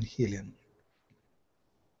Pleiadian healing.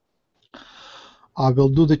 I will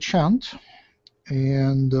do the chant,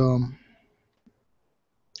 and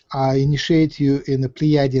I initiate you in a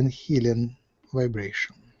Pleiadian healing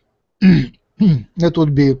vibration. That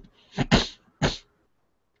would be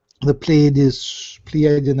the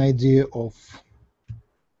Pleiadian idea of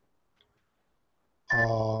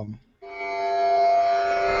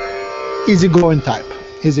easygoing type,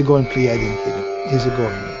 easygoing Pleiadian healing,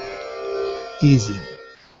 easygoing, easy.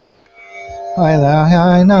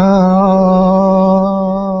 I know,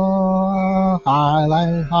 I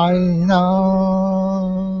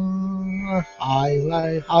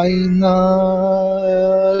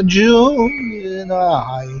know, June,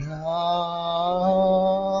 I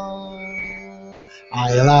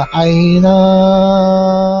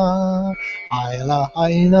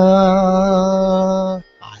know,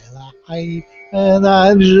 and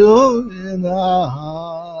I join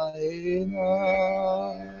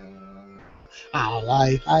I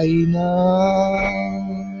like I know.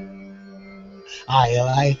 I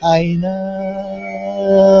like I know.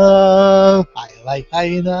 I like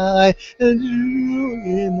I know. And you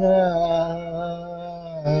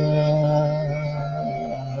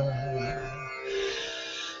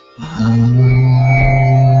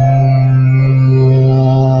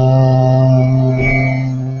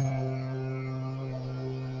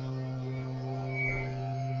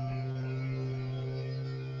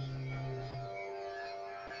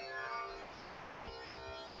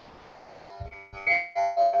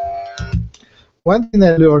One thing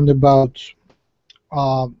I learned about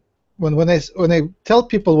when I tell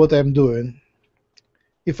people what I'm doing,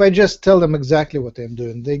 if I just tell them exactly what I'm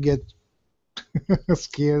doing, they get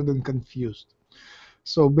scared and confused.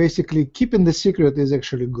 So basically, keeping the secret is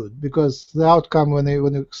actually good, because the outcome when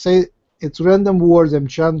you say it's random words, I'm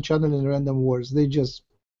channeling random words, they just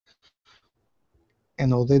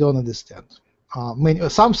they don't understand.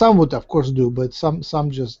 Some would of course do, but some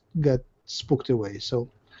just get spooked away. So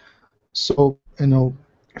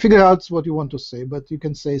figure out what you want to say, but you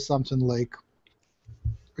can say something like,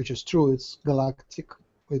 which is true, it's galactic,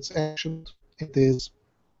 it's ancient, it is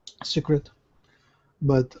secret,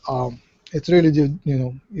 but it's really,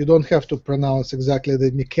 you don't have to pronounce exactly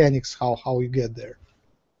the mechanics how you get there.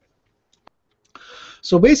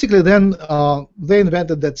 So basically then they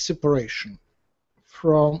invented that separation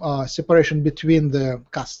between the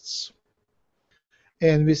castes,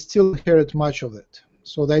 and we still inherit much of it.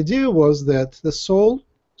 So the idea was that the soul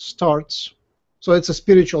starts, so it's a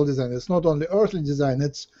spiritual design, it's not only earthly design,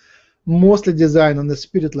 it's mostly designed on the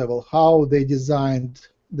spirit level, how they designed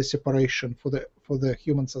the separation for the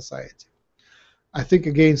human society. I think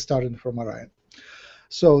again starting from Orion.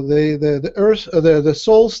 So the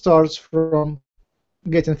soul starts from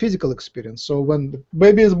getting physical experience. So when the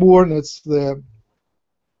baby is born, it's the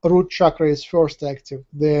root chakra is first active.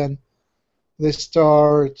 Then they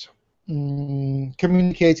start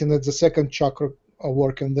communicating at the second chakra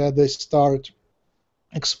work, and then they start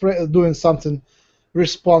doing something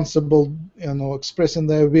responsible, expressing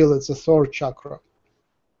their will. It's a third chakra,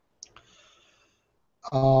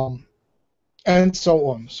 and so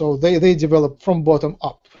on. So they develop from bottom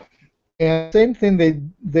up. And same thing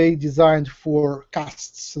they designed for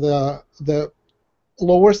castes. The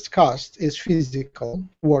lowest caste is physical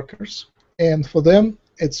workers, and for them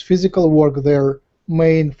it's physical work. Their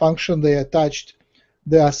main function, they attached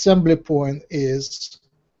the assembly point is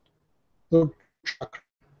the chakra,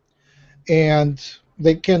 and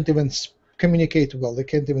they can't even communicate well, they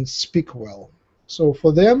can't even speak well. So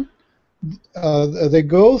for them, they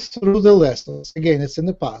go through the lessons. Again, it's in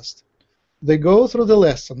the past. They go through the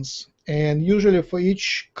lessons, and usually for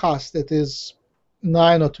each caste it is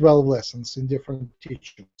 9 or 12 lessons in different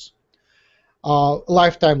teachings,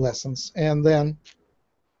 lifetime lessons. And then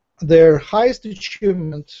their highest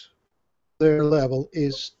achievement, their level,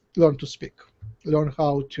 is learn to speak, learn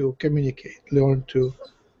how to communicate, learn to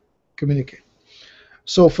communicate.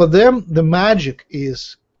 So for them, the magic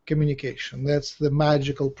is communication. That's the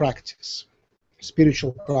magical practice.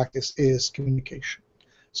 Spiritual practice is communication.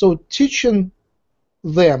 So teaching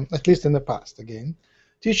them, at least in the past again,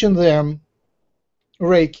 teaching them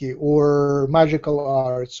Reiki or magical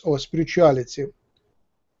arts or spirituality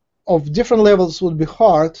of different levels would be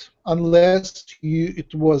hard unless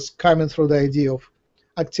it was coming through the idea of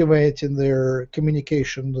activating their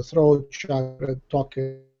communication, the throat chakra,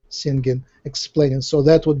 talking, singing, explaining. So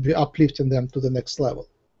that would be uplifting them to the next level.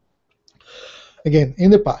 Again,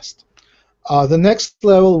 in the past. The next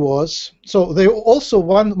level was, so they also,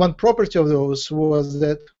 one property of those was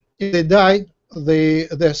that if they die,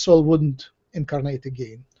 their soul wouldn't incarnate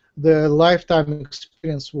again. The lifetime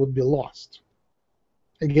experience would be lost.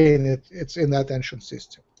 Again, it's in that ancient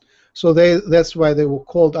system. So that's why they were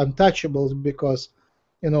called untouchables, because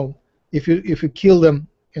if you kill them,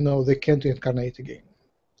 they can't incarnate again.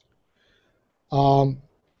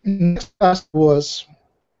 Next task was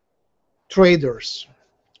traders.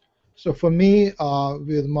 So for me,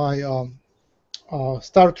 with my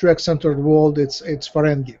Star Trek centered world, it's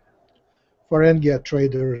Ferengi. Ferengi are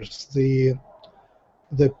traders, the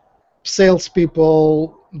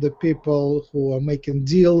salespeople, the people who are making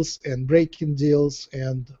deals and breaking deals,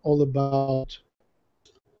 and all about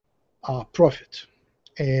profit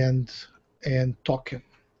and token.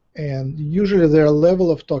 And usually their level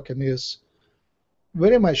of token is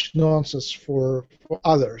very much nonsense for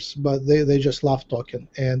others, but they just love token,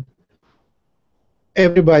 and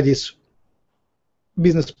everybody's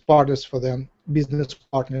business partners for them business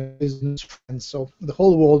partners, business friends. So the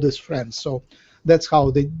whole world is friends. So that's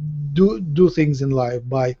how they do things in life,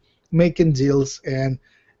 by making deals and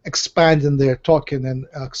expanding their token and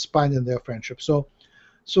expanding their friendship. So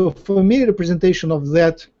for me, representation of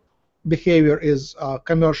that behavior is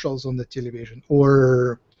commercials on the television,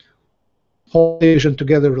 or whole television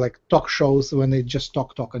together, like talk shows when they just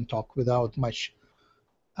talk and talk without much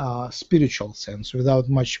spiritual sense, without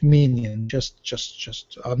much meaning,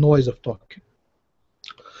 just a noise of talking.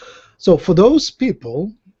 So for those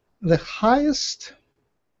people, the highest,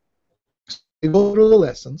 they go through the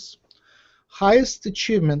lessons, highest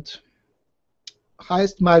achievement,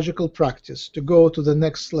 highest magical practice to go to the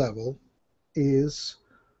next level is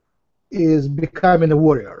becoming a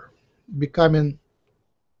warrior, becoming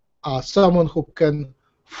someone who can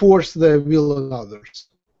force their will on others,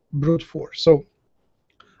 brute force. So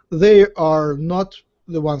they are not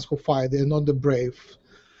the ones who fight. They're not the brave.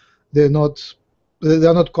 They're not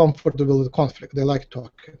comfortable with conflict. They like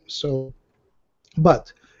talking. So,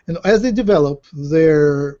 but as they develop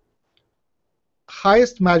their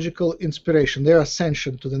highest magical inspiration, their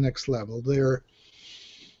ascension to the next level, their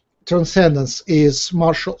transcendence is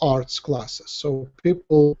martial arts classes. So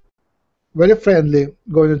people very friendly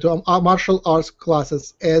going into martial arts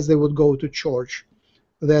classes as they would go to church.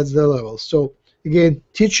 That's the level. So again,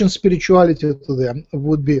 teaching spirituality to them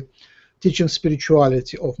would be teaching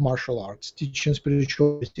spirituality of martial arts, teaching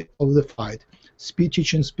spirituality of the fight,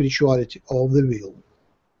 teaching spirituality of the will.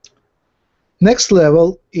 Next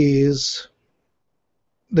level is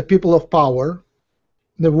the people of power,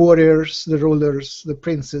 the warriors, the rulers, the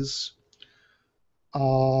princes,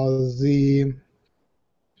 the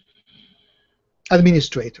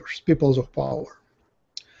administrators, peoples of power.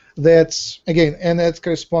 That's again, and that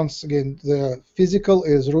corresponds again. The physical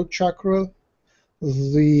is root chakra,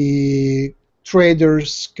 the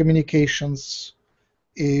traders, communications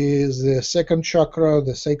is the second chakra,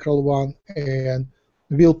 the sacral one, and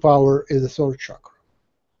willpower is the third chakra.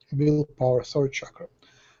 Willpower, third chakra.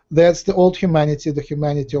 That's the old humanity, the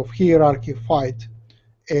humanity of hierarchy, fight,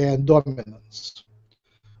 and dominance.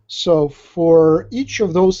 So for each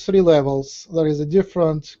of those three levels, there is a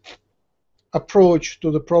different approach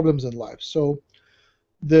to the problems in life. So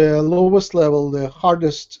the lowest level, the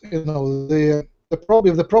hardest, if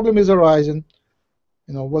the problem is arising,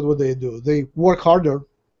 what would they do? They work harder,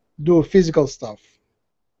 do physical stuff.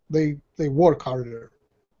 They work harder.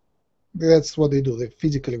 That's what they do. They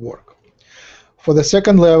physically work. For the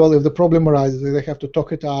second level, if the problem arises, they have to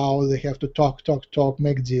talk it out. They have to talk,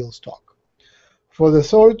 make deals, talk. For the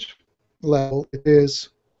third level, it is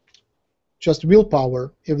just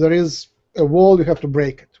willpower. If there is a wall, you have to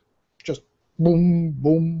break it. Just boom,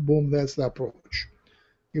 boom, boom. That's the approach.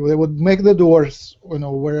 If they would make the doors,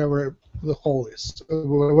 wherever the hole is,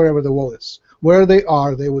 wherever the wall is, where they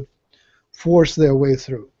are, they would force their way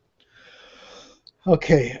through.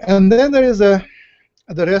 Okay, and then there is the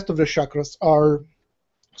rest of the chakras are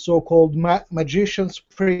so-called magicians,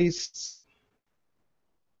 priests,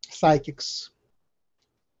 psychics,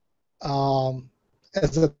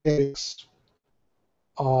 esoterics,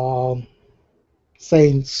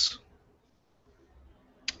 saints.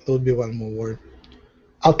 There would be one more word.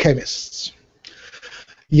 Alchemists.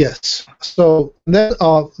 Yes. So then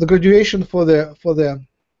the graduation for the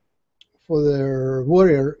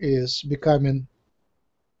warrior is becoming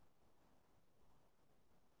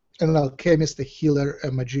an alchemist, a healer,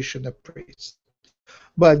 a magician, a priest.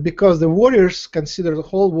 But because the warriors consider the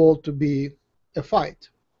whole world to be a fight,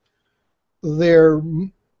 their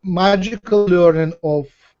magical learning of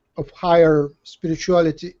higher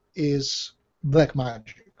spirituality is black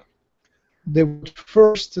magic. They would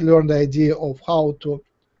first learn the idea of how to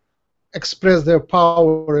express their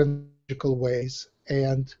power in magical ways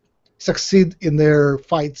and succeed in their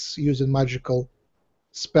fights using magical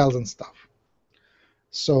spells and stuff.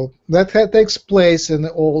 So that takes place in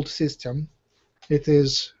the old system. It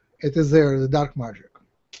is there, the dark magic.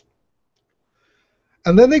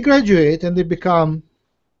 And then they graduate and they become,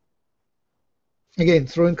 again,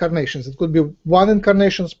 through incarnations. It could be one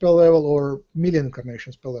incarnation per level or million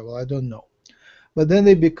incarnations per level, I don't know. But then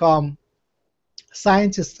they become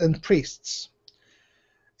scientists and priests.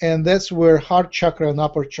 And that's where heart chakra and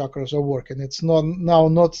upper chakras are working. It's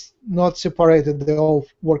not separated. They're all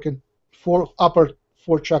working, upper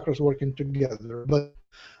four chakras working together. But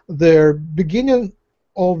their beginning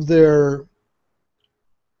of their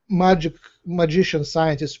magician,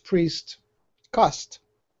 scientist, priest caste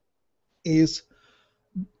is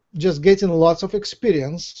just getting lots of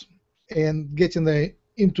experience and getting the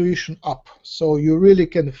intuition up. So you really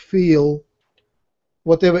can feel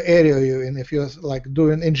whatever area you're in. If you're like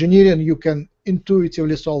doing engineering, you can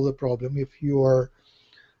intuitively solve the problem. If you are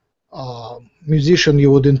musician,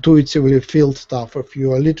 you would intuitively feel stuff. If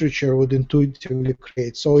you are literature, you would intuitively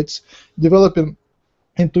create. So it's developing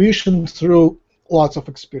intuition through lots of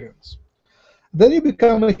experience. Then you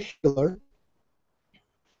become a healer.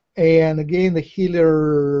 And again, the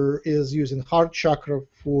healer is using heart chakra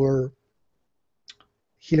for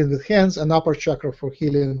healing with hands, and upper chakra for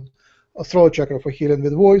healing, throat chakra for healing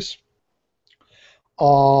with voice,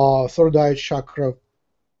 third eye chakra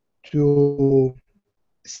to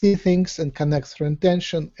see things and connect through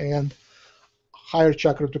intention, and higher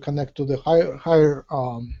chakra to connect to the higher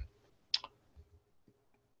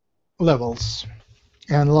levels,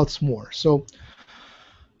 and lots more. So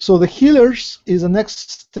the healers is the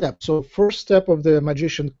next step. So first step of the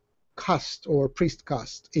magician caste or priest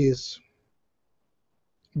caste is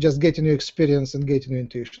just getting your experience and getting your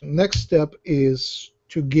intuition. Next step is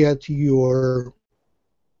to get your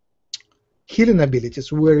healing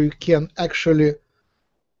abilities, where you can actually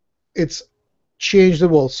change the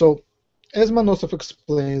world. So as Manosov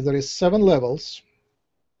explained, there is 7 levels,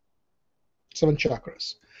 7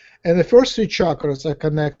 chakras, and the first 3 chakras are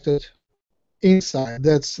connected inside.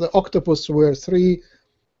 That's the octopus, where 3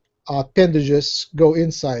 appendages go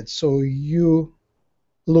inside. So you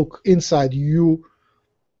look inside you.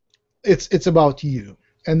 It's about you.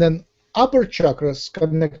 And then upper chakras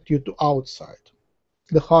connect you to outside.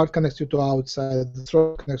 The heart connects you to outside. The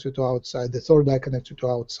throat connects you to outside. The third eye connects you to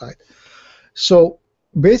outside. So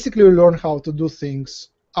basically, you learn how to do things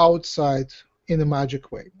outside in a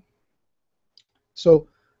magic way. So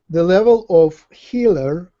the level of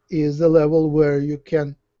healer is the level where you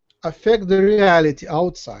can affect the reality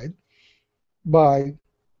outside by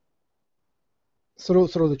through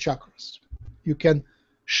the chakras. You can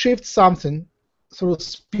shift something through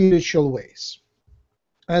spiritual ways.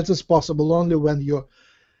 That is possible only when your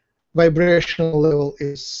vibrational level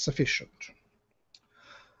is sufficient.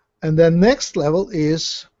 And then next level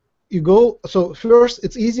is you go. So first,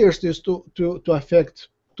 it's easiest is to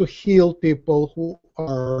heal people who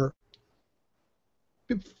are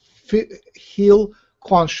heal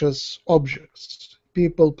conscious objects,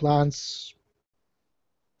 people, plants,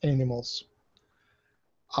 animals.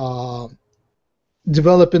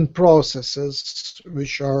 Developing processes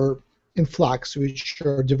which are in flux, which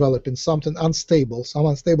are developing something unstable, some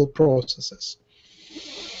unstable processes.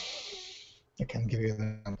 I can give you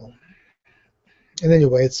an example. And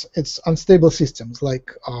anyway, it's unstable systems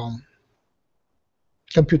like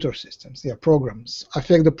computer systems, programs.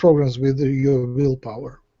 Affect the programs with your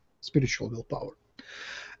willpower, spiritual willpower.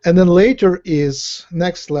 And then later is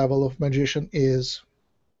next level of magician is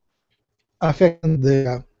affecting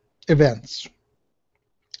the events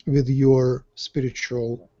with your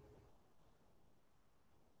spiritual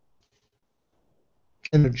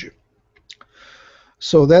energy.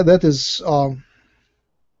 So that is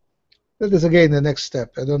again the next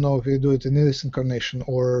step. I don't know if you do it in this incarnation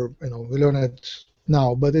or we learn it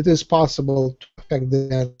now, but it is possible to affect the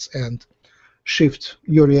events and shift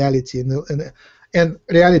your reality and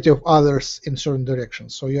reality of others in certain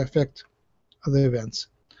directions. So you affect the events,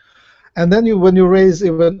 and then when you raise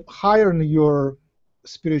even higher in your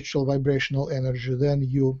spiritual vibrational energy, then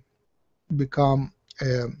you become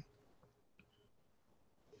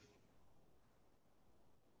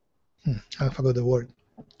I forgot the word.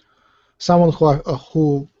 Someone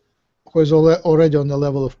who is already on the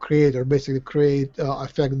level of creator, basically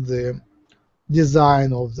affect the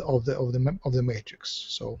design of the matrix.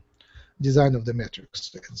 So design of the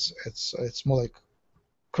matrix. It's more like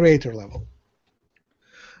creator level.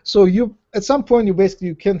 So you at some point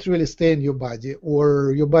you can't really stay in your body,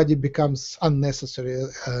 or your body becomes unnecessary,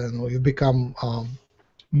 and you become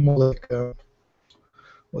more like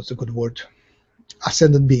what's a good word?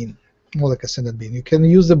 Ascended being, more like ascended being. You can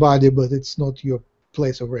use the body, but it's not your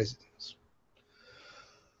place of residence.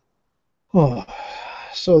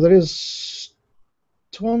 So there is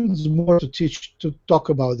tons more to talk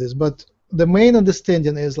about this, but the main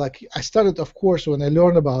understanding is like I started, of course, when I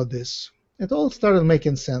learned about this. It all started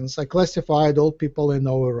making sense. I classified all people I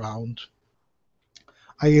know around.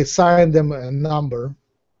 I assigned them a number.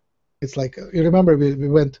 It's like, you remember we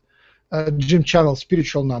went Jim Channel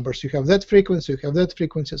spiritual numbers. You have that frequency, you have that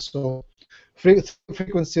frequency. So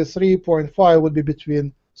frequency 3.5 would be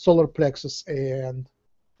between solar plexus and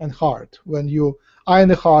heart. When you are in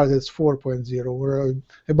the heart, it's 4.0. Where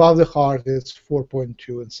above the heart, it's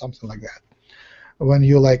 4.2 and something like that. When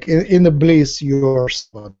you like in the bliss, you're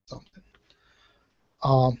something.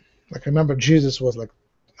 Like remember, Jesus was like,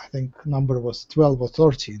 I think number was 12 or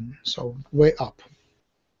 13, so way up.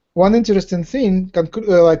 One interesting thing,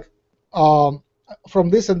 from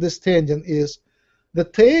this understanding is the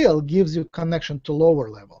tail gives you connection to lower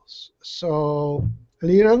levels. So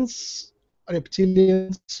Lyrans,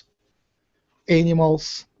 reptilians,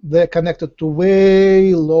 animals, they're connected to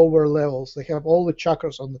way lower levels. They have all the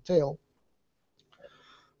chakras on the tail,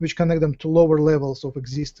 which connect them to lower levels of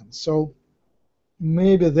existence. So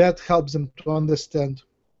maybe that helps them to understand,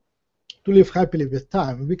 to live happily with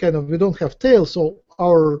time. We don't have tails, so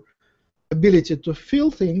our ability to feel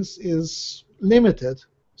things is limited.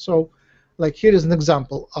 So, like here is an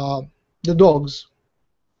example: the dogs.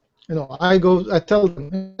 I tell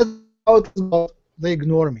them, "Let's go out," they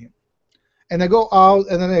ignore me. And I go out,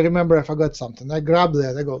 and then I remember I forgot something. I grab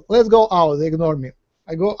that. I go, "Let's go out." They ignore me.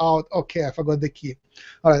 I go out. Okay, I forgot the key.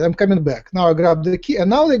 All right, I'm coming back. Now I grab the key, and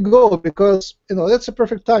now they go because that's a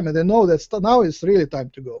perfect time, and they know that now it's really time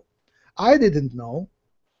to go. I didn't know,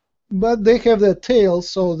 but they have their tails,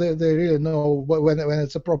 so they really know when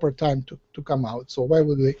it's a proper time to come out. So why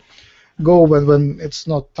would they go when it's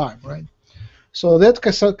not time, right? So that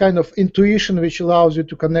kind of intuition which allows you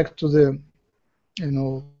to connect to the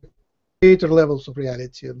greater levels of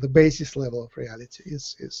reality, the basis level of reality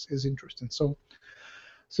is interesting. So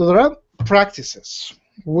there are practices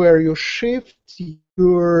where you shift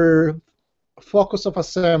your focus of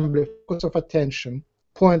assembly, focus of attention,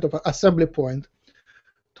 point of assembly point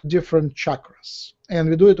to different chakras. And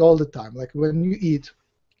we do it all the time. Like when you eat,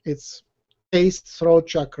 it's taste, throat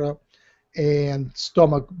chakra, and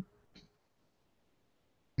stomach,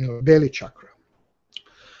 belly chakra.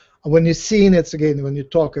 When you're seeing, it's again, when you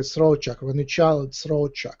talk, it's throat chakra. When you chow, it's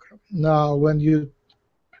throat chakra. Now, when you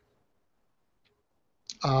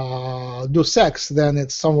do sex, then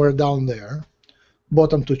it's somewhere down there.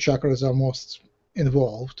 Bottom two chakras are most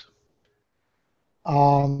involved.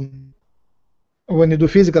 When you do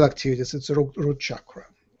physical activities, it's root chakra.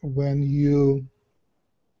 When you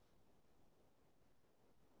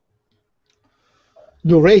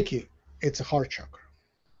do Reiki, it's a heart chakra.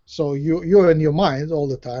 So you're in your mind all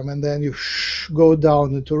the time, and then you go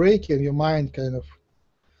down into Reiki, and your mind kind of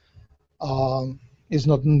is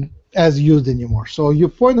not as used anymore. So your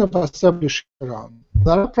point of assembly shift around.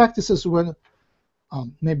 There are practices when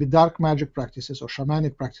maybe dark magic practices or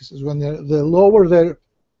shamanic practices when they lower their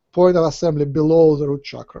point of assembly below the root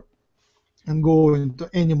chakra and go into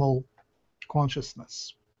animal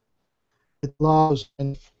consciousness. It allows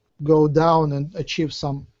them to go down and achieve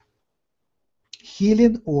some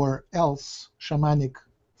healing or else shamanic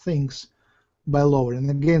things by lowering.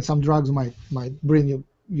 And again, some drugs might bring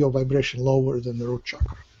your vibration lower than the root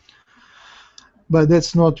chakra. But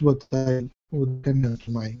that's not what I would recommend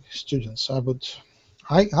to my students. I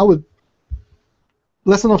would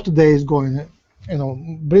lesson of today is going,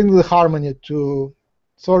 bring the harmony to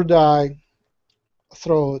third eye,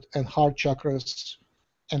 throat, and heart chakras,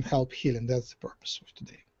 and help healing. That's the purpose of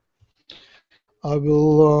today. I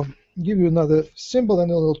will give you another symbol, and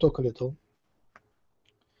then we'll talk a little.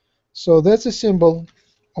 So that's a symbol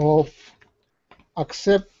of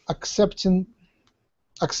acceptance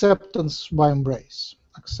by embrace.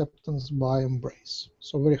 Acceptance by embrace.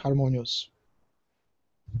 So very harmonious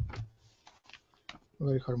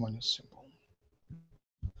symbol.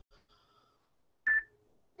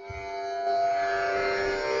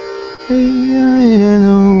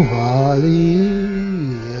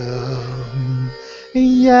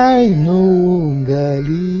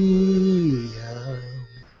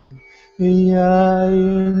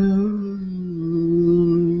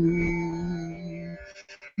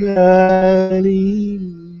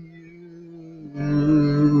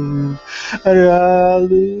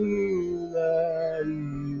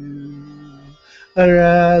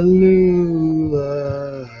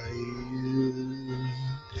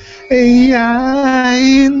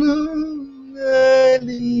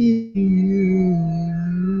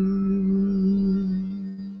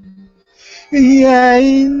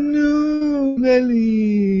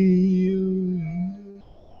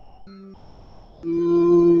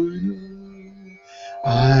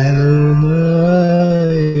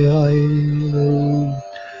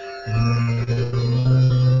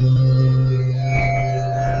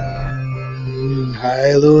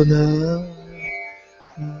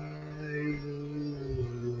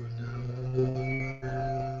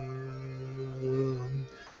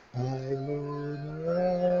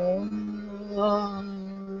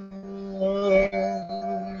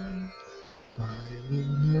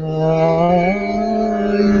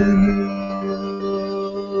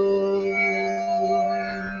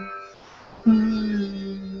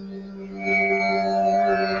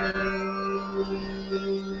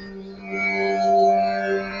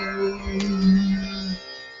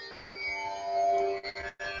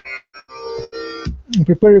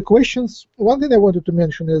 prepare your questions. One thing I wanted to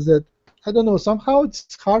mention is that, I don't know, somehow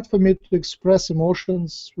it's hard for me to express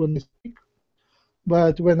emotions when I speak,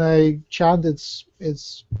 but when I chant, it's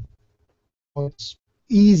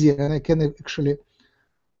easier, and I can actually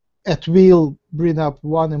at will bring up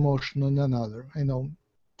one emotion and another.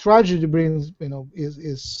 Tragedy brings,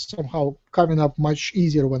 is somehow coming up much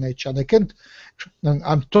easier when I chant. I can't.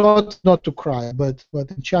 I'm taught not to cry, but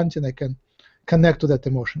in chanting I can connect to that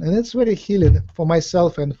emotion, and it's very healing for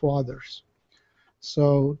myself and for others.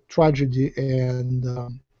 So tragedy and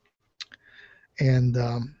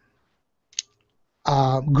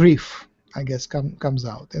grief, I guess, comes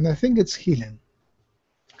out, and I think it's healing.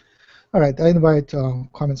 All right, I invite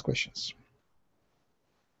comments, questions.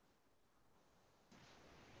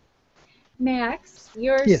 Max,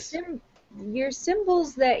 your Yes. your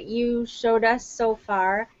symbols that you showed us so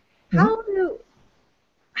far,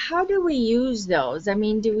 how do we use those? I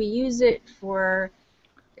mean, do we use it for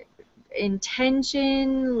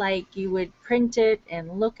intention, like you would print it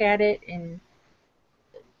and look at it and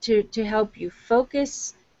to help you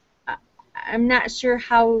focus? I'm not sure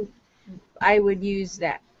how I would use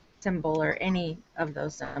that symbol or any of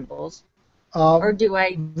those symbols. Or do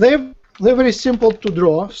I? They're very simple to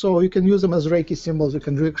draw, so you can use them as Reiki symbols. You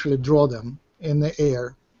can actually draw them in the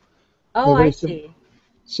air. Oh, I see.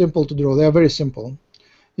 Simple to draw. They're very simple.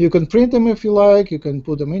 You can print them if you like. You can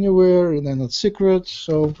put them anywhere, and they're not secret.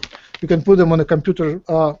 So you can put them on a computer.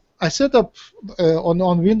 I set up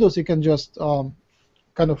on Windows. You can just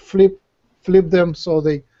kind of flip them so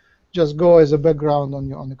they just go as a background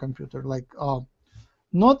on the computer, like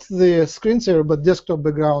not the screensaver, but desktop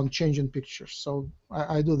background changing pictures. So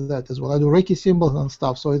I do that as well. I do Reiki symbols and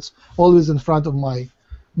stuff, so it's always in front of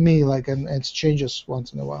me, like, and it changes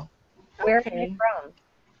once in a while. Where are they from?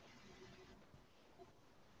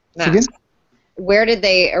 Again? Where did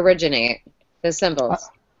they originate, the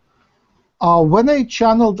symbols? When I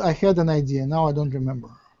channeled, I had an idea. Now I don't remember.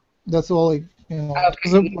 That's all,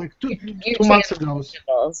 like two months ago.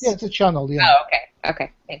 Yeah, it's a channel. Yeah. Oh, okay.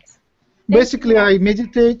 Okay, thanks. Basically, I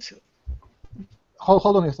meditate.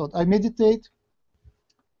 Hold on a thought. I meditate,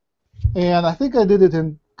 and I think I did it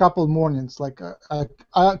in a couple mornings. Like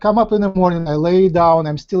I come up in the morning, I lay down,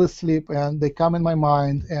 I'm still asleep, and they come in my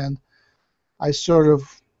mind, and I sort of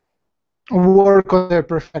work on their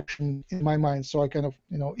perfection in my mind. So I kind of,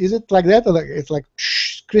 is it like that, or like it's like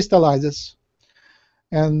crystallizes?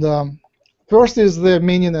 And first is the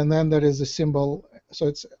meaning, and then there is a symbol. So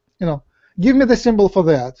it's, give me the symbol for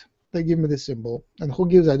that. They give me the symbol, and who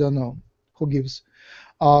gives, I don't know. Who gives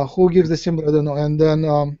the symbol, I don't know.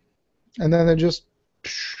 And then I just,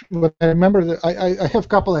 when I remember that, I have a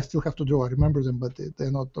couple I still have to draw. I remember them, but they're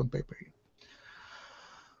not on paper yet.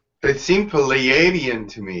 They seem Pleiadian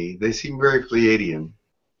to me. They seem very Pleiadian.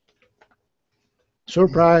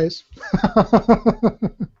 Surprise!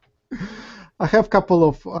 I have a couple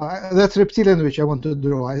of that's Reptilian, which I want to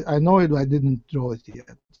draw. I know it, but I didn't draw it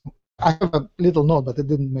yet. I have a little note, but I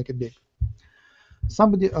didn't make it big.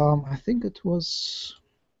 Somebody, I think it was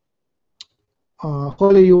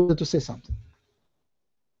Holly, you wanted to say something.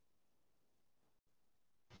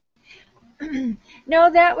 No,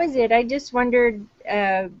 that was it. I just wondered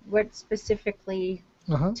what specifically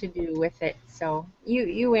to do with it. So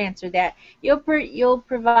you answered that. You'll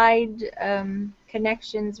provide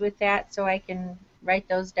connections with that, so I can write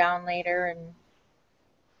those down later and.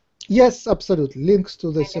 Yes, absolutely. Links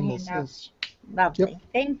to the symbols. Yes. Lovely. Yep.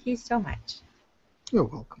 Thank you so much. You're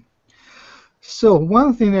welcome. So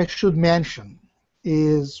one thing I should mention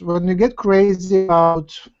is when you get crazy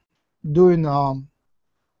about doing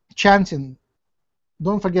chanting,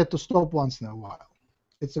 don't forget to stop once in a while.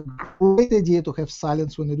 It's a great idea to have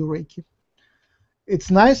silence when you do Reiki.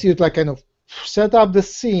 It's nice you like kind of set up the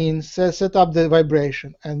scene, set up the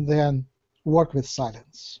vibration, and then work with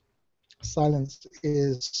silence. Silence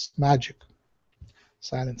is magic.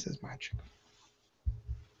 Silence is magic.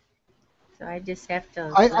 So I just have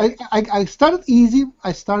to. I started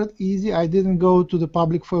easy. I didn't go to the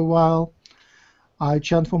public for a while. I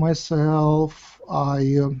chant for myself.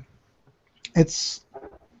 I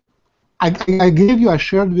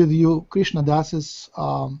shared with you Krishna Das's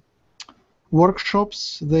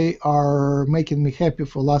workshops. They are making me happy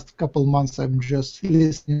for the last couple of months. I'm just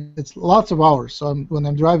listening. It's lots of hours. So when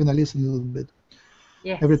I'm driving, I listen a little bit.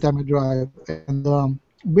 Yes. Every time I drive. And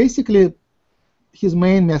basically, his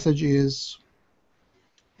main message is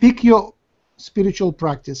pick your spiritual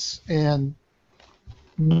practice and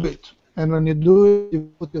do it. And when you do it,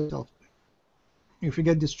 you put yourself to it. If you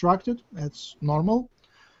get distracted, that's normal.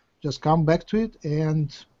 Just come back to it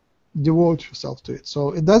and devote yourself to it.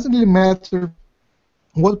 So it doesn't really matter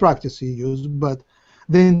what practice you use, but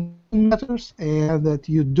the intention matters, and that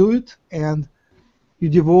you do it, and you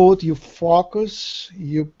devote, you focus,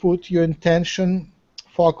 you put your intention,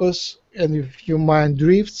 focus, and if your mind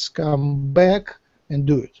drifts, come back and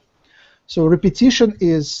do it. So repetition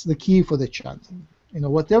is the key for the chanting. You know,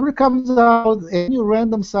 whatever comes out, any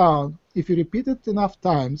random sound, if you repeat it enough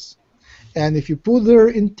times, and if you put their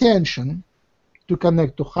intention to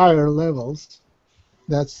connect to higher levels,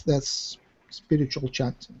 that's spiritual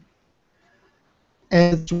chanting.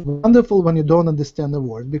 And it's wonderful when you don't understand the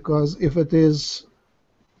word, because if it is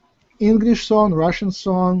English song, Russian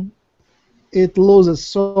song, it loses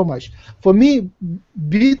so much. For me,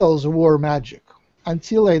 Beatles were magic.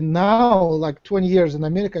 Until I now, like 20 years in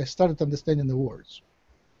America, I started understanding the words.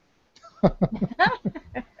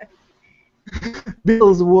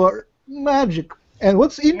 Beatles were magic. And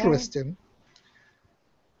what's interesting,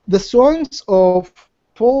 the songs of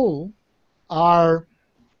Paul are,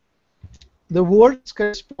 the words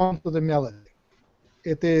correspond to the melody.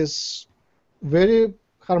 It is very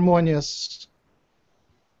harmonious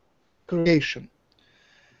creation.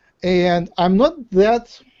 And I'm not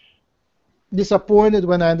that disappointed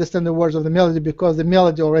when I understand the words of the melody, because the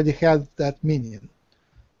melody already had that meaning.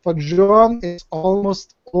 For John, it's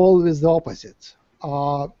almost always the opposite.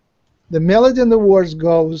 The melody and the words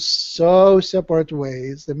go so separate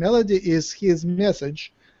ways. The melody is his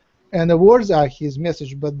message, and the words are his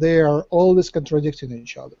message, but they are always contradicting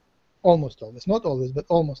each other. Almost always. Not always, but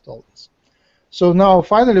almost always. So now,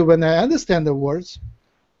 finally, when I understand the words,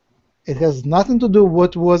 it has nothing to do with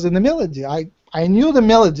what was in the melody. I knew the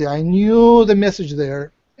melody, I knew the message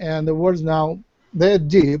there, and the words now, they're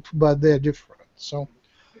deep, but they're different. So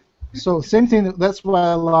same thing, that's why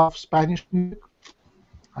I love Spanish music.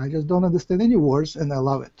 I just don't understand any words, and I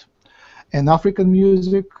love it. And African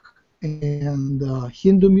music, and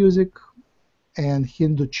Hindu music, and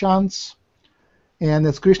Hindu chants. And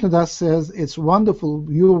as Krishnadas says, it's wonderful,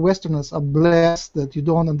 you Westerners are blessed that you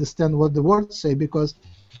don't understand what the words say, because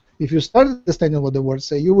if you start understanding what the words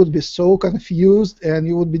say, you would be so confused and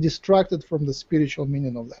you would be distracted from the spiritual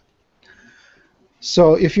meaning of that.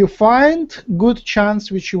 So if you find good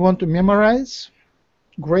chants which you want to memorize,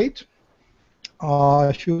 great.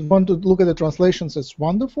 If you want to look at the translations, it's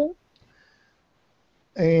wonderful.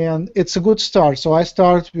 And it's a good start. So I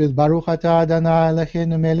start with Baruch Atah Adonai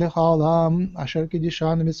Eloheinu melech haolam asher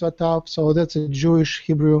kiddushanu mitzvotav. So that's a Jewish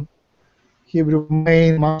Hebrew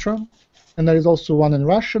main mantra. And there is also one in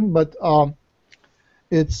Russian, but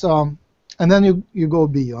it's and then you go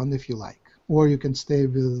beyond if you like, or you can stay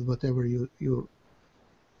with whatever you.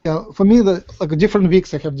 Yeah, for me, like different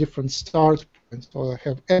weeks, I have different start points, or I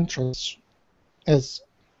have entrance. As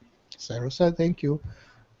Sarah said, thank you.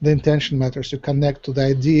 The intention matters. You connect to the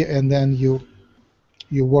idea, and then you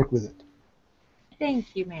work with it.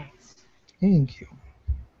 Thank you, Max. Thank you.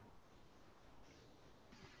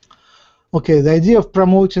 Okay, the idea of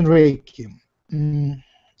promoting Reiki.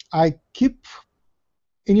 I keep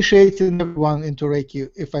initiating everyone into Reiki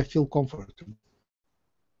if I feel comfortable.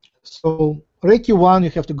 So Reiki 1,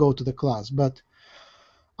 you have to go to the class, but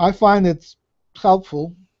I find it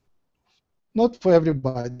helpful, not for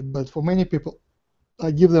everybody, but for many people.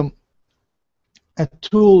 I give them a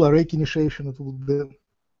tool, a Reiki initiation. It will be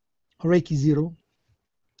Reiki 0.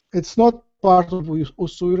 It's not part of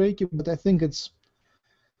Usui Reiki, but I think it's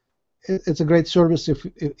a great service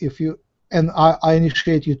if you, and I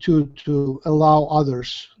initiate you to allow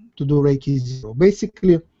others to do Reiki 0.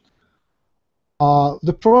 Basically,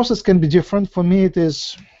 the process can be different. For me, it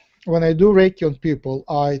is when I do Reiki on people,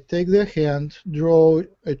 I take their hand, draw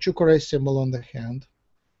a chukure symbol on the hand,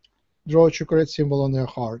 draw a chukure symbol on their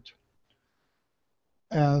heart,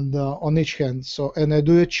 and on each hand. So, and I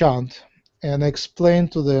do a chant, and I explain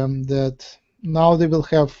to them that now they will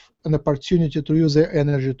have an opportunity to use their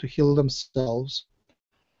energy to heal themselves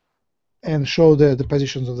and show the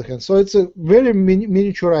positions of the hand. So it's a very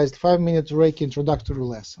miniaturized 5-minute Reiki introductory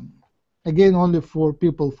lesson. Again, only for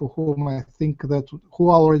people for whom I think that,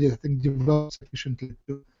 who already I think developed sufficiently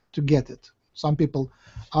to get it. Some people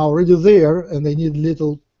are already there and they need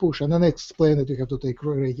little push. And then I explain that you have to take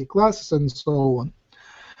Reiki classes and so on.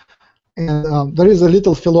 And there is a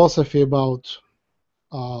little philosophy about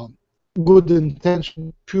good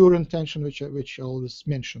intention, pure intention, which I always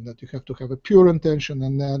mention, that you have to have a pure intention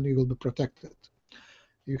and then you will be protected.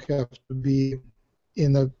 You have to be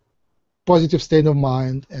in a positive state of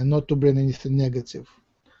mind and not to bring anything negative.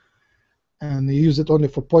 And you use it only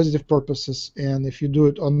for positive purposes, and if you do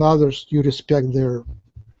it on others, you respect their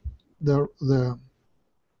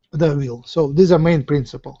will. So these are main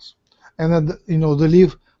principles. And then,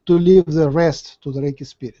 to leave the rest to the Reiki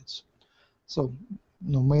spirits. So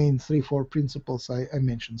main 3-4 principles I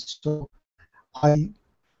mentioned. So I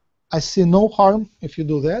see no harm if you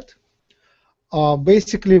do that.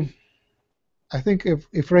 Basically, I think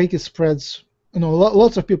if Reiki spreads,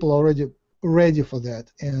 lots of people are already ready for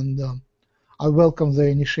that, and I welcome their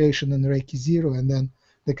initiation in Reiki 0, and then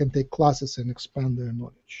they can take classes and expand their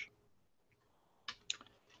knowledge.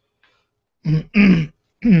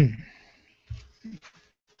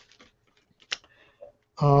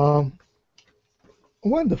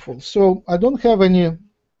 Wonderful. So I don't have any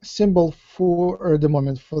symbol for the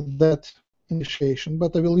moment for that initiation,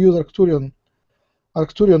 but I will use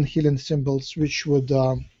Arcturian healing symbols, which would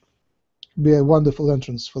be a wonderful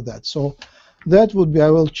entrance for that. So that would be, I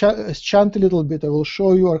will chant a little bit. I will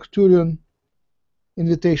show you Arcturian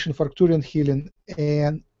invitation for Arcturian healing,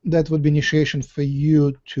 and that would be initiation for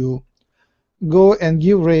you to go and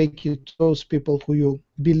give Reiki to those people who you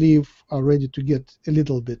believe are ready to get a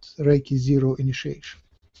little bit Reiki 0 initiation.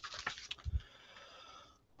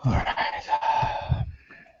 All right.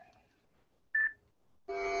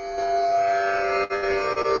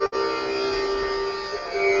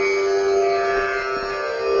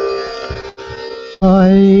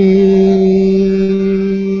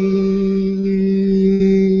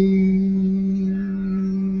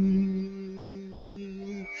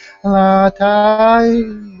 La tai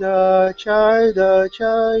da chai da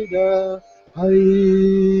hai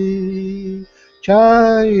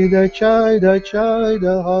chai da hai chai da chai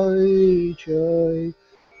da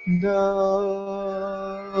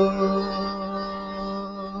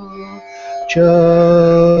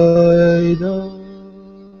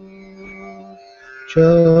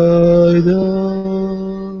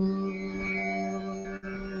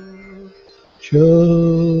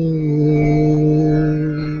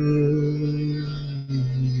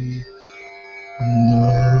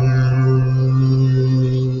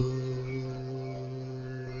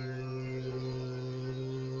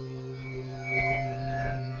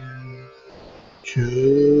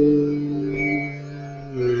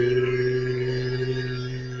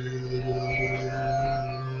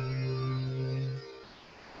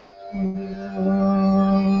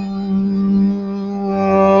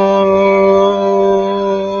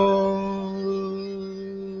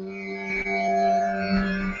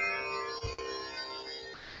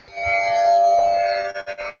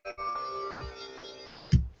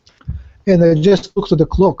And I just looked at the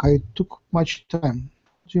clock. I took much time.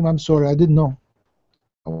 Jim, I'm sorry. I didn't know.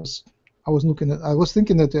 I was looking at. I was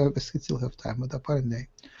thinking that I still have time, but apparently I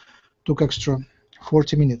took extra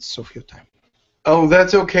 40 minutes of your time. Oh,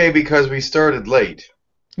 that's okay because we started late.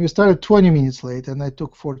 We started 20 minutes late, and I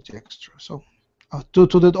took 40 extra. So on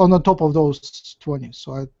the top of those 20.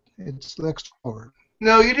 So it's extra hour.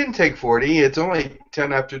 No, you didn't take 40. It's only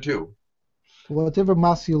 10 after 2. Whatever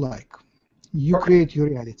math you like. You Okay. create your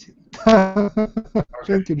reality.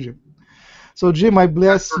 Thank you, Jim. So, Jim, I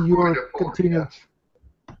bless your continued.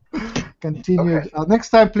 Okay. Next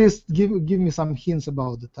time, please give me some hints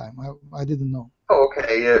about the time. I didn't know. Oh,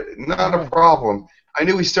 okay. Not a problem. I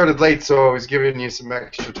knew we started late, so I was giving you some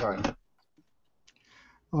extra time.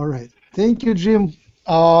 All right. Thank you, Jim.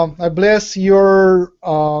 I bless your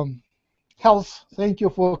health. Thank you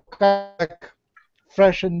for coming back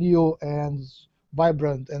fresh and new and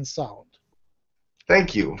vibrant and sound.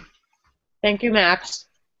 Thank you. Thank you, Max.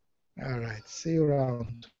 All right. See you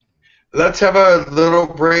around. Let's have a little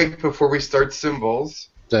break before we start symbols.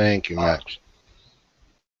 Thank you, Max.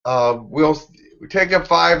 We'll take a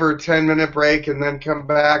 5 or 10 minute break and then come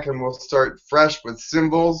back and we'll start fresh with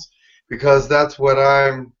symbols because that's what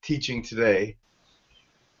I'm teaching today.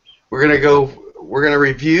 We're gonna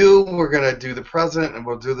review, we're gonna do the present, and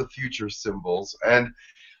we'll do the future symbols. And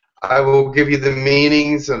I will give you the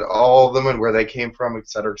meanings and all of them and where they came from,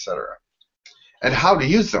 etc., etc. And how to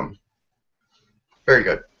use them. Very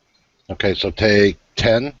good. Okay, so take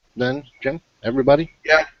 10 then, Jim? Everybody?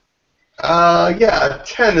 Yeah. Yeah,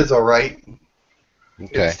 10 is all right.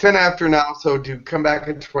 Okay. It's 10 after now, so come back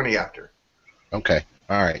at 20 after. Okay.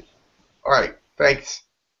 All right. All right. Thanks.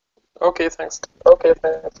 Okay, thanks.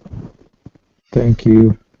 Thank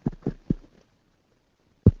you.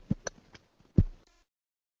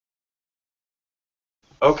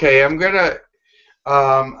 Okay, I'm gonna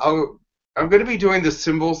be doing the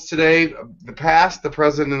symbols today, the past, the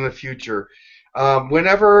present, and the future.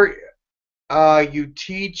 Whenever you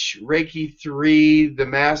teach Reiki 3, the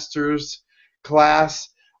Masters class,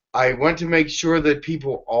 I want to make sure that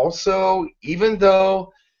people also, even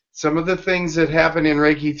though some of the things that happen in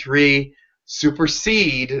Reiki 3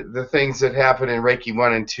 supersede the things that happen in Reiki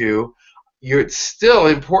 1 and 2, it's still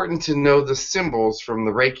important to know the symbols from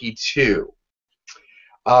the Reiki 2.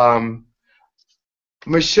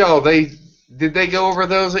 Michelle, did they go over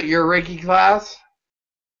those at your Reiki class?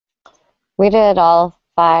 We did all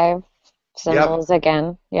 5 Yep. symbols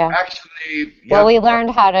again. Yeah. Actually, Well, we yep. learned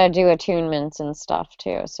how to do attunements and stuff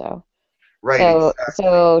too. So, Right. so, Exactly.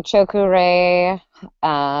 so Chokurei,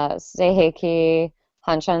 Seiheki,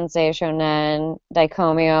 Hanshanse Shonen,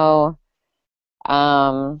 Daikomyo,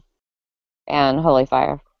 and Holy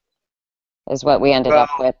Fire is what we ended up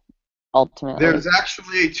with ultimately. There's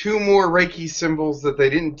actually 2 more Reiki symbols that they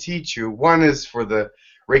didn't teach you. One is for the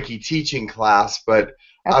Reiki teaching class, but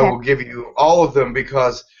I Okay. will give you all of them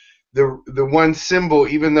because the one symbol,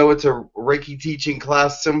 even though it's a Reiki teaching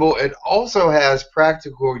class symbol, it also has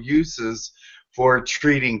practical uses for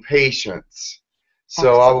treating patients.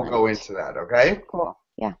 So I will go into that, okay? Cool.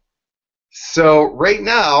 Yeah. So right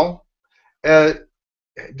now,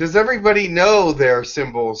 does everybody know their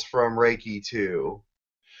symbols from Reiki 2?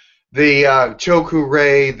 The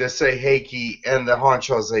Chokurei, the Seiheki, and the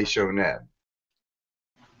Hanshanse Shonen.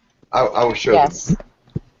 I will show them.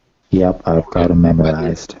 Yep, I've got them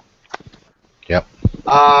memorized. Yep.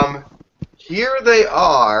 Here they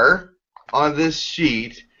are on this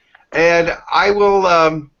sheet, and I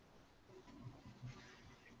will.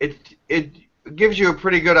 It gives you a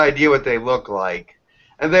pretty good idea what they look like,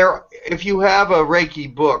 and if you have a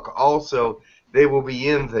Reiki book, also they will be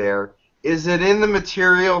in there. Is it in the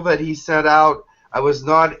material that he sent out? I was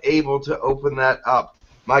not able to open that up.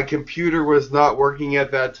 My computer was not working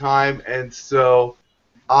at that time, and so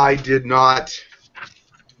I did not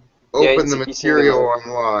open the material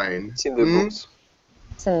online. It's in the books.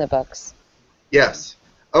 It's in the books. Yes.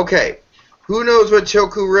 Okay. Who knows what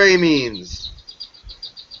Chokurei means?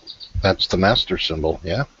 That's the master symbol,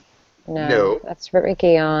 yeah? No. That's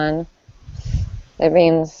Rikion. It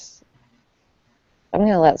means... I'm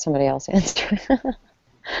going to let somebody else answer.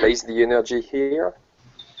 Place the energy here.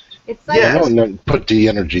 It's like Yes. No, and then put the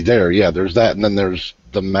energy there. Yeah, there's that, and then there's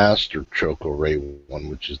the master Chokurei one,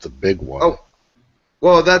 which is the big one. Oh.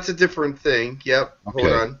 Well, that's a different thing. Yep. Okay.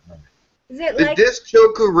 Hold on. Is it like This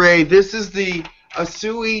Chokurei, this is the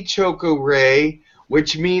Asui Chokurei,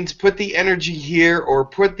 which means put the energy here or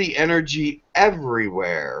put the energy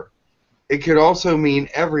everywhere. It could also mean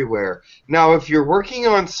everywhere. Now, if you're working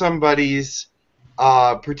on somebody's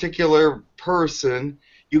particular person,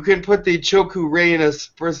 you can put the Chokurei in a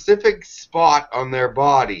specific spot on their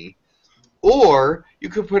body, or you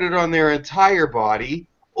could put it on their entire body,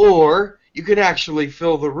 or you can actually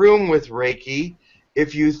fill the room with Reiki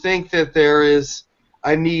if you think that there is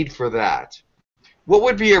a need for that. What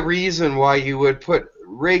would be a reason why you would put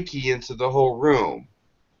Reiki into the whole room?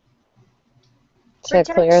 To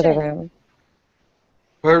clear the Protection. room.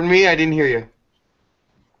 Pardon me? I didn't hear you.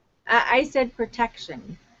 I said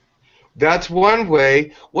protection. That's one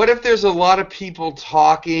way. What if there's a lot of people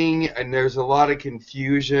talking and there's a lot of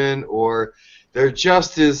confusion, or there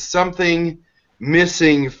just is something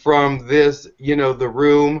missing from this, the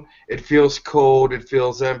room? It feels cold, it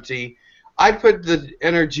feels empty. I put the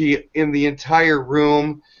energy in the entire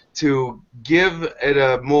room to give it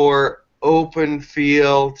a more open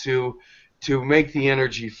feel, to make the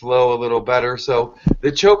energy flow a little better. So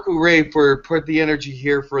the Chokurei for put the energy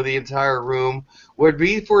here for the entire room would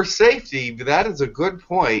be for safety. That is a good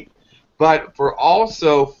point. But for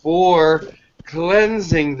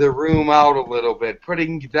cleansing the room out a little bit,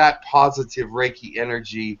 putting that positive Reiki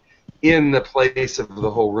energy in the place of the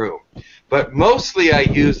whole room. But mostly I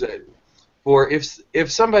use it for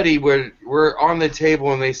if somebody were on the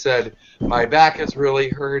table and they said, my back is really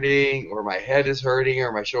hurting, or my head is hurting,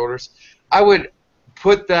 or my shoulders, I would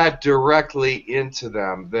put that directly into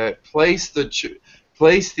them. That place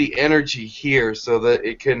the energy here so that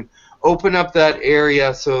it can open up that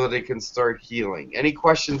area so that it can start healing. Any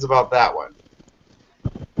questions about that one?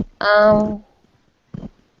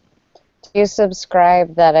 Do you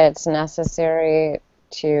subscribe that it's necessary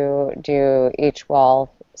to do each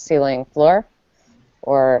wall, ceiling, floor,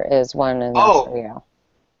 or is one enough for you?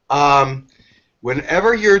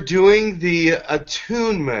 Whenever you're doing the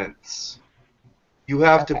attunements, you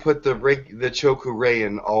have to put the Chokurei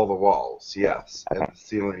in all the walls, yes, and the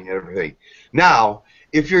ceiling and everything. Now,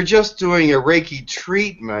 if you're just doing a Reiki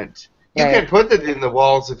treatment, you can put it in the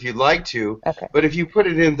walls if you'd like to, but if you put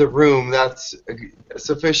it in the room, that's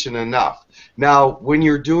sufficient enough. Now, when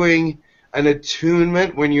you're doing an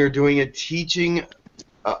attunement, when you're doing a teaching,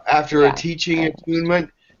 after a teaching attunement,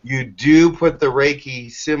 you do put the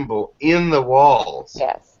Reiki symbol in the walls.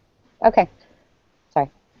 Yes. Okay. Sorry.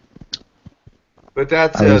 But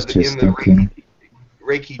that's I was in just the thinking.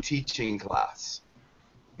 Reiki teaching class.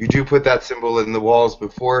 You do put that symbol in the walls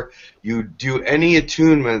before you do any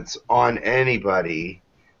attunements on anybody.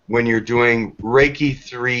 when you're doing Reiki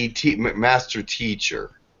 3 Master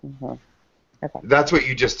Teacher. Mm-hmm. Okay. That's what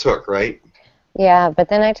you just took, right? Yeah, but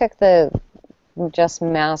then I took the just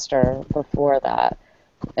Master before that.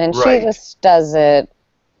 And Right. she just does it.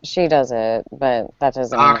 She does it, but that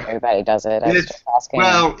doesn't mean Okay. everybody does it. I was just asking.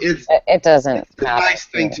 Well, it's It doesn't it's a matter. nice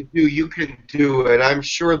thing to do. You can do it. I'm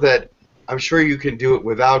sure you can do it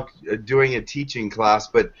without doing a teaching class,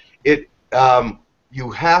 but it you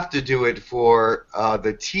have to do it for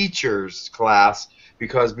the teacher's class,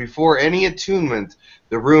 because before any attunement,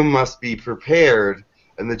 the room must be prepared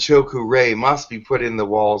and the Choku Ray must be put in the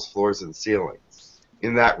walls, floors, and ceilings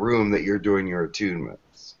in that room that you're doing your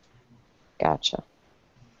attunements. Gotcha.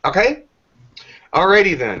 Okay?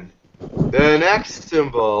 Alrighty then. The next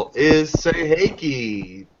symbol is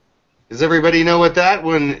Seiheki. Does everybody know what that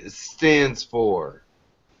one stands for?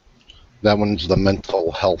 That one's the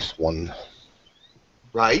mental health one.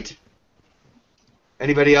 Right?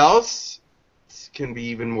 Anybody else? This can be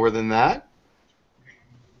even more than that.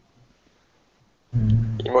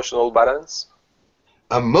 Emotional balance.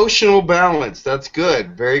 Emotional balance. That's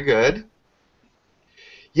good. Very good.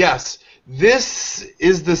 Yes, this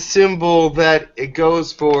is the symbol that it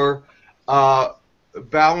goes for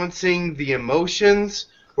balancing the emotions,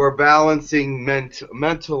 or balancing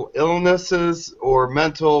mental illnesses or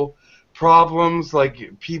mental problems,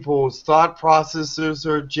 like people's thought processes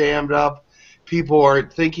are jammed up, people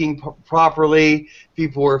aren't thinking properly,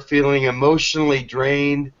 people are feeling emotionally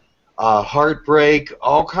drained, heartbreak,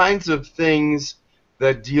 all kinds of things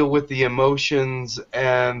that deal with the emotions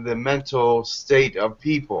and the mental state of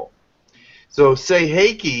people. So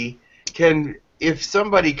Seiheki can, if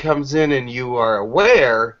somebody comes in and you are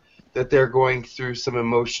aware that they're going through some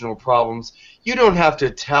emotional problems, you don't have to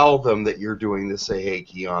tell them that you're doing the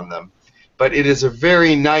Seiheki on them. But it is a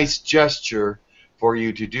very nice gesture for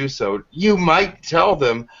you to do so. You might tell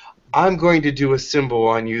them, I'm going to do a symbol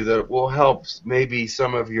on you that will help maybe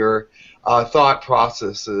some of your thought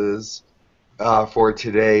processes for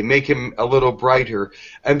today, make him a little brighter.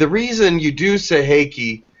 And the reason you do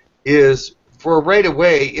Seiheki is for right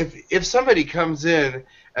away, if somebody comes in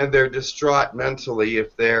and they're distraught mentally,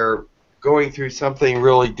 if they're going through something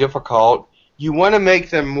really difficult, you want to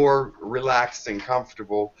make them more relaxed and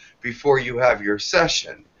comfortable before you have your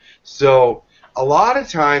session. So a lot of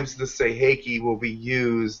times the Seiheki will be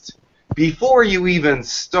used before you even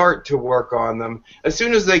start to work on them. As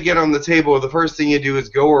soon as they get on the table, the first thing you do is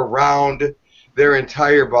go around their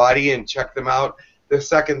entire body and check them out. The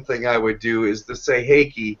second thing I would do is the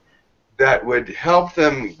Seiheki that would help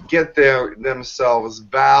them get themselves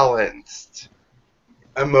balanced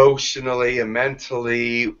emotionally and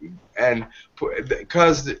mentally, and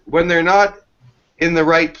because when they're not in the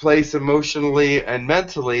right place emotionally and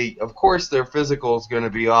mentally, of course their physical is going to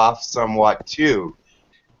be off somewhat too.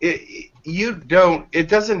 It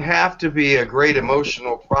doesn't have to be a great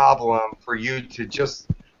emotional problem for you to just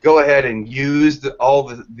go ahead and use all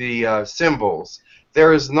the symbols.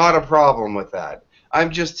 There is not a problem with that.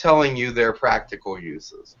 I'm just telling you their practical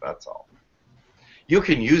uses, that's all. You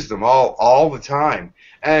can use them all the time.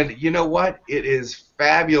 And you know what? It is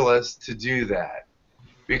fabulous to do that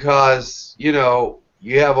because, you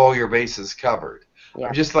have all your bases covered. Yeah.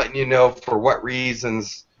 I'm just letting you know for what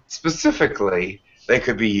reasons specifically they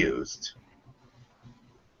could be used.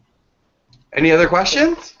 Any other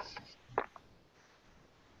questions?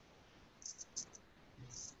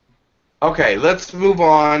 Okay, let's move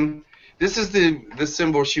on. This is the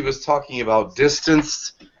symbol she was talking about,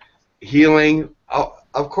 distance healing.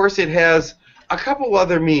 Of course, it has a couple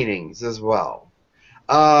other meanings as well.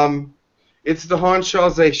 It's the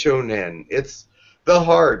Hanshaze Shonen. It's the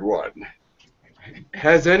hard one.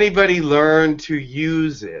 Has anybody learned to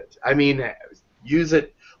use it? I mean, use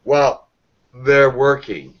it while they're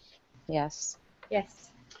working. Yes.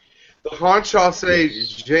 Yes. The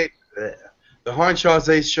Hanshaze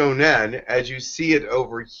Shonen, as you see it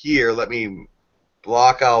over here, let me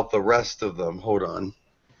block out the rest of them. Hold on.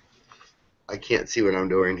 I can't see what I'm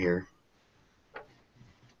doing here.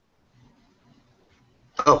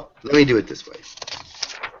 Oh, let me do it this way.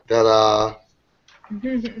 Ta-da!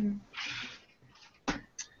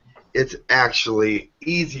 It's actually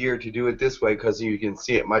easier to do it this way because you can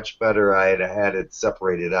see it much better. I had it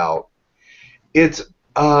separated out. It's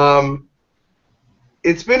been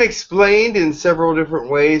explained in several different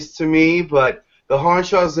ways to me, but the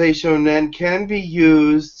Hanshaze Shonen can be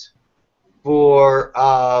used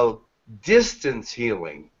for distance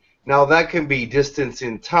healing. Now that can be distance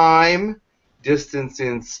in time, distance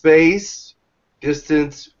in space,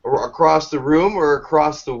 distance across the room or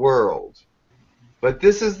across the world. But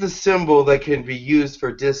this is the symbol that can be used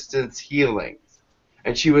for distance healing.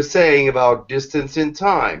 And she was saying about distance in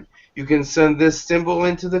time. You can send this symbol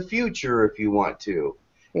into the future if you want to,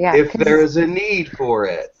 Yeah, if 'cause there is a need for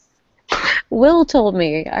it. Will told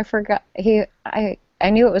me. I forgot. I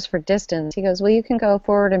knew it was for distance. He goes, well, you can go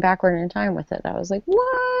forward and backward in time with it. I was like,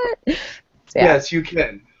 what? Yeah. Yes, you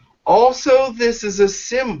can. Also, this is a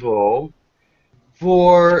symbol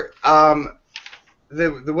for,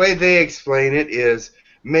 the way they explain it is,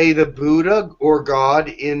 may the Buddha or God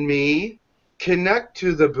in me connect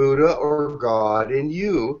to the Buddha or God in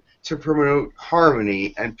you to promote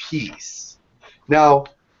harmony and peace. Now,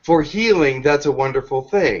 for healing, that's a wonderful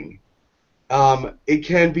thing. It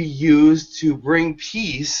can be used to bring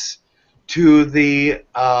peace to the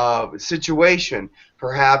situation.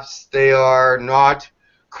 Perhaps they are not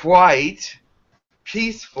quite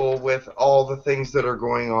peaceful with all the things that are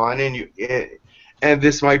going on, and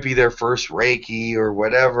this might be their first Reiki or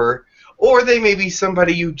whatever, or they may be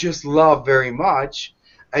somebody you just love very much,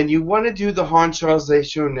 and you want to do the Hanshaze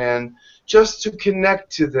Shonen just to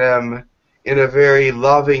connect to them in a very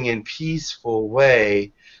loving and peaceful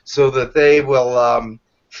way, so that they will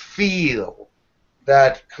feel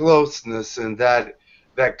that closeness and that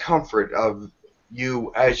comfort of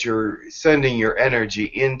you as you're sending your energy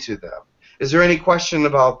into them. Is there any question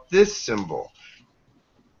about this symbol?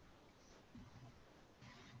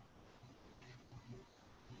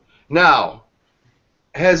 Now,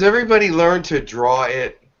 has everybody learned to draw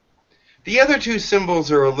it? The other two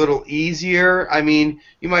symbols are a little easier. I mean,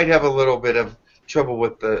 you might have a little bit of trouble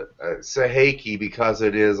with the Saheki because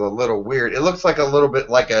it is a little weird. It looks like a little bit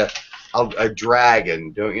like a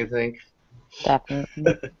dragon, don't you think?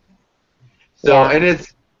 Definitely. So, yeah.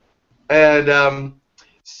 and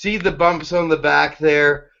see the bumps on the back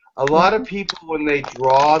there? A lot of people, when they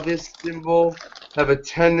draw this symbol, have a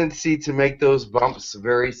tendency to make those bumps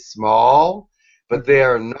very small, but they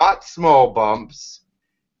are not small bumps.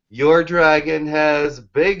 Your dragon has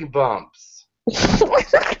big bumps.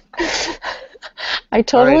 I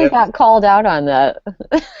totally got called out on that.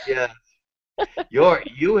 Yeah.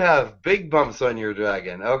 You have big bumps on your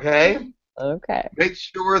dragon, okay? Okay. Make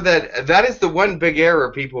sure that is the one big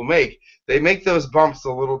error people make. They make those bumps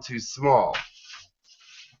a little too small.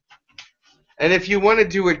 And if you want to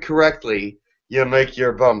do it correctly, you make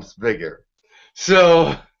your bumps bigger.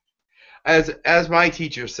 So, as my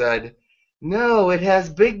teacher said, no, it has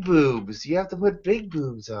big boobs. You have to put big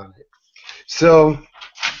boobs on it. So,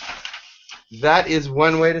 that is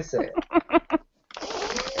one way to say it.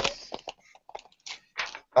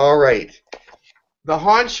 All right. The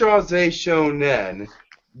Hanshaze Shonen,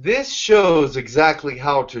 this shows exactly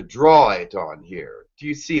how to draw it on here. Do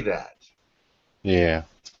you see that? Yeah,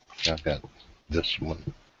 I've got this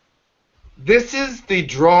one. This is the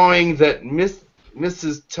drawing that Mrs.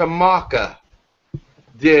 Tamaka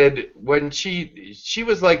did when she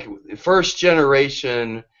was like first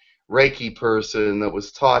generation Reiki person that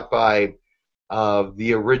was taught by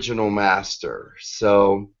the original master.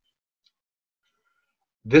 So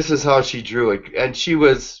this is how she drew it, and she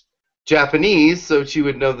was Japanese, so she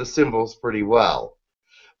would know the symbols pretty well.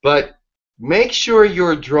 But make sure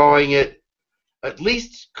you're drawing it at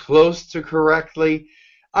least close to correctly.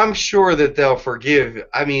 I'm sure that they'll forgive.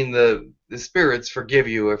 I mean, the spirits forgive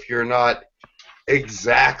you if you're not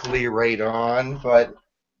exactly right on, but...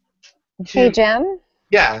 Hey, Jim?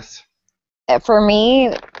 Yes. For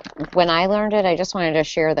me, when I learned it, I just wanted to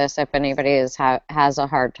share this if anybody has a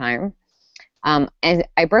hard time. And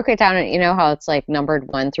I broke it down, and you know how it's like numbered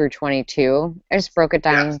 1 through 22? I just broke it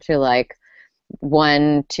down to like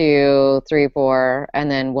 1, 2, 3, 4, and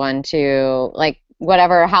then 1, 2, like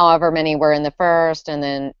whatever, however many were in the first, and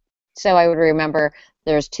then so I would remember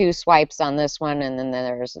there's 2 swipes on this one, and then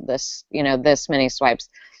there's this, you know, this many swipes.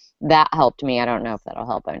 That helped me. I don't know if that'll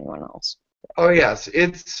help anyone else. Oh yes,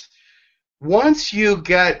 it's once you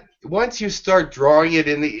start drawing it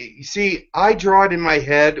in the, you see, I draw it in my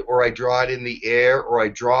head, or I draw it in the air, or I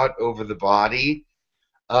draw it over the body.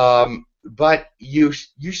 But you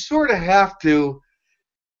sort of have to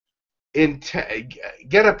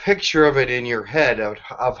get a picture of it in your head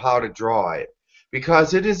of how to draw it,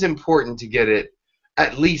 because it is important to get it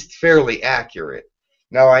at least fairly accurate.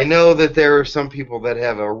 Now, I know that there are some people that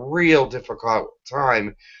have a real difficult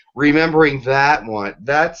time remembering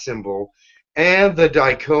that symbol, and the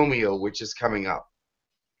dicomio, which is coming up.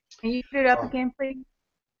 Can you put it up again, please?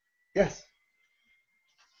 Yes.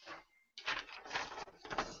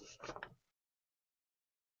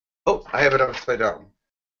 Oh, I have it upside down.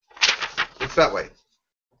 It's that way.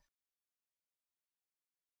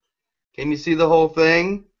 Can you see the whole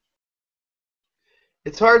thing?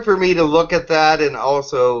 It's hard for me to look at that and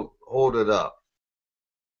also hold it up.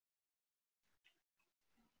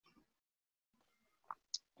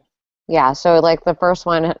 Yeah, so like the first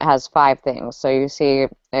one has 5 things. So you see,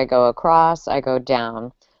 I go across, I go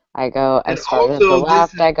down, I And started at the also, this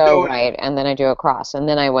left, is I go showing. right, and then I do across, and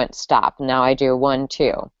then I went stop. Now I do 1,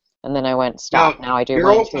 2, and then I went stop. Now, Now I do you're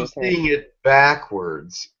 1, also 2, 3. seeing it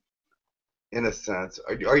backwards, in a sense.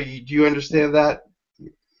 Are you? Do you understand that?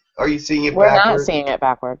 Are you seeing it We're not backwards? seeing it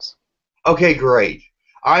backwards. Okay, great.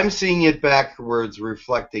 I'm seeing it backwards,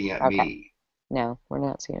 reflecting at Okay. me. No, we're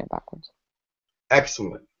not seeing it backwards.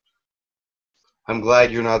 Excellent. I'm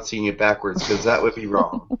glad you're not seeing it backwards, because that would be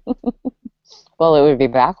wrong. Well, it would be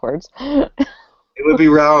backwards. It would be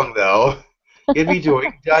wrong, though. You'd be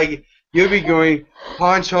doing, you'd be going,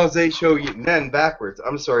 Han Chance show you, then backwards.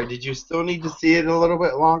 I'm sorry, did you still need to see it a little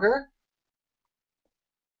bit longer?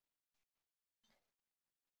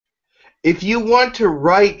 If you want to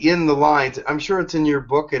write in the lines, I'm sure it's in your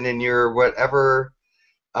book and in your whatever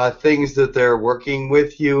things that they're working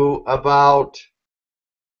with you about,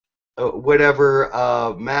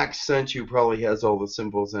 whatever Max sent you probably has all the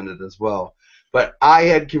symbols in it as well. But I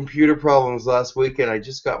had computer problems last week, and I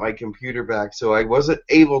just got my computer back, so I wasn't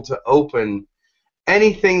able to open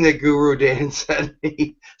anything that Guru Dan sent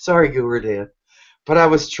me. Sorry, Guru Dan. But I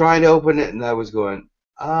was trying to open it, and I was going,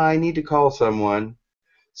 I need to call someone.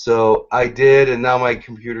 So I did, and now my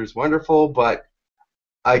computer's wonderful, but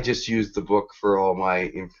I just used the book for all my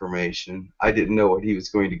information. I didn't know what he was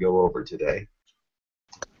going to go over today.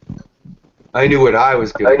 I knew what I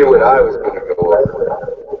was going to go over.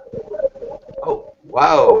 Oh,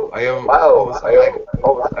 wow. I'm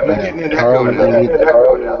getting an echo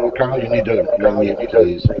now. Carl, you need to unmute,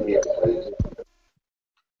 please.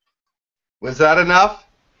 Was that enough?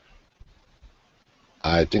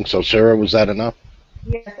 I think so. Sarah, was that enough?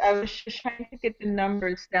 Yes, I was just trying to get the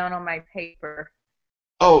numbers down on my paper.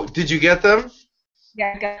 Oh, did you get them?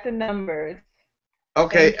 Yeah, I got the numbers.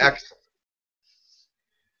 Okay, excellent.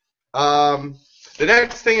 The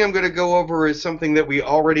next thing I'm going to go over is something that we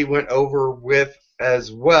already went over with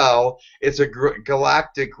as well. It's a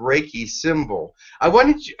Galactic Reiki symbol. I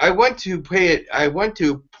want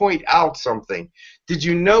to point out something. Did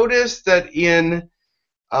you notice that in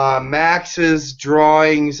Max's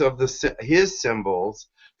drawings of his symbols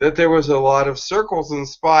that there was a lot of circles and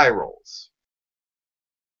spirals?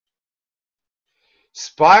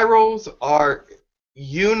 Spirals are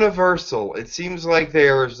universal. It seems like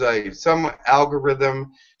there's some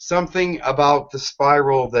algorithm, something about the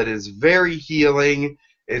spiral that is very healing.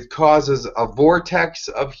 It causes a vortex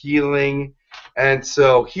of healing. And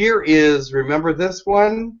so here is, remember this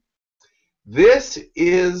one? This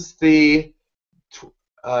is the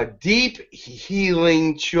deep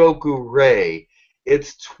healing Choku Ray.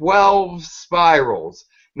 It's 12 spirals.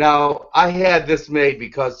 Now, I had this made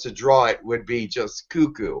because to draw it would be just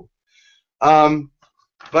cuckoo.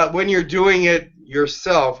 But when you're doing it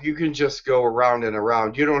yourself, you can just go around and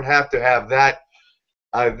around. You don't have to have that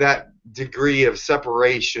degree of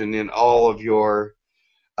separation in all of your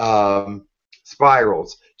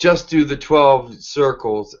spirals. Just do the 12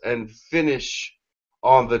 circles and finish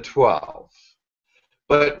on the 12.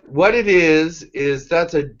 But what it is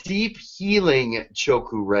that's a deep healing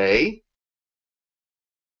Choku Ray.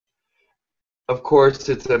 Of course,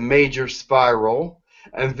 it's a major spiral.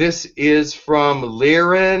 And this is from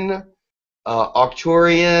Lyran,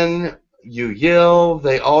 Arcturian, Yahyel.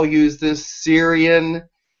 They all use this. Sirian.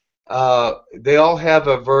 They all have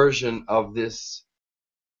a version of this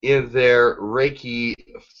in their Reiki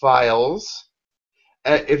files.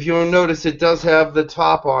 If you'll notice, it does have the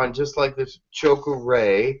top on, just like the Choku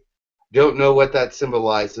Ray. Don't know what that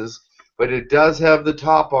symbolizes, but it does have the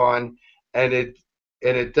top on, and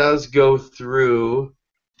it does go through.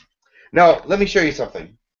 Now, let me show you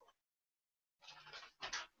something.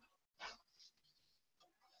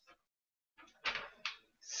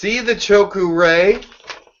 See the Choku Ray?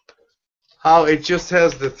 How it just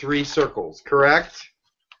has the 3 circles, correct?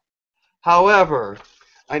 However,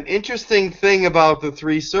 an interesting thing about the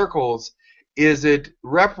 3 circles is it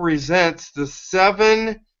represents the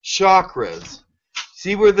 7 chakras.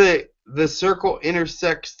 See where the circle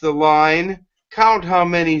intersects the line? Count how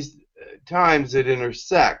many times it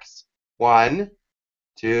intersects. 1,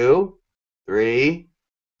 2, 3,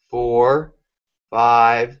 4,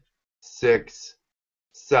 5, 6,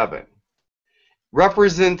 7.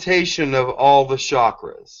 Representation of all the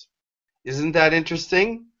chakras. Isn't that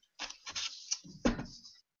interesting?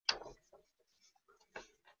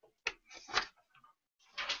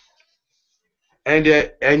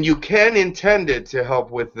 And you can intend it to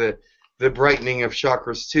help with the brightening of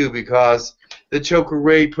chakras too, because the Choku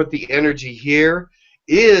Ray put the energy here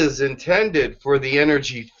is intended for the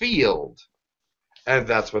energy field. And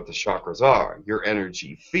that's what the chakras are, your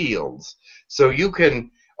energy fields. So you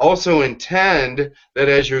can also intend that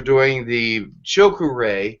as you're doing the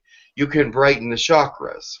chokurei, you can brighten the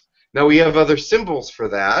chakras. Now we have other symbols for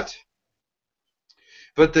that,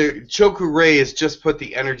 but the chokurei is just put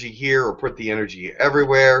the energy here or put the energy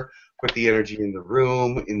everywhere, put the energy in the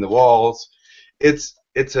room, in the walls. It's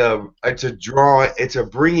a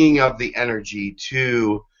bringing of the energy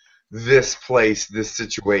to this place, this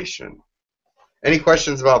situation. Any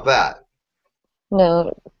questions about that?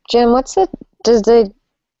 No. Jim,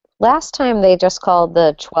 last time they just called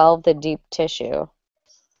the 12 the deep tissue.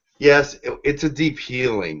 Yes, it's a deep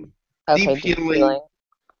healing. Okay,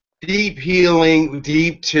 Deep healing,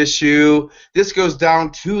 deep tissue. This goes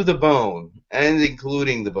down to the bone and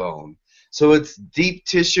including the bone. So it's deep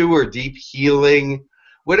tissue or deep healing,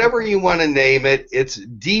 whatever you want to name it. It's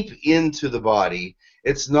deep into the body.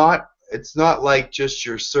 It's not like just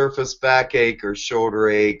your surface backache or shoulder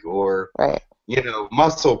ache or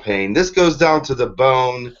muscle pain. This goes down to the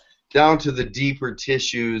bone, down to the deeper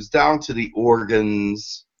tissues, down to the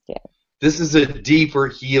organs. Yeah. This is a deeper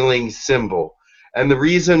healing symbol. And the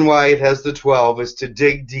reason why it has the 12 is to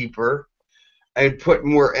dig deeper and put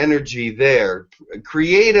more energy there.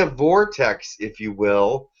 Create a vortex, if you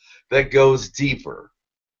will, that goes deeper.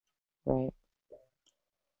 Right.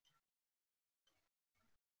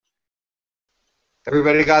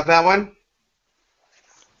 Everybody got that one?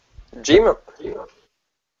 Jim?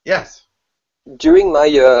 Yes. During my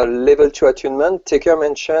level 2 attunement, Taker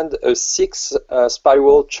mentioned a 6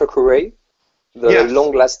 spiral chokurei, the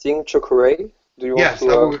long-lasting chokurei. Do you want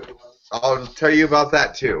to? I'll tell you about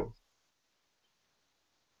that too.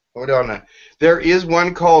 Hold on. There is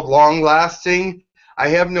one called long-lasting. I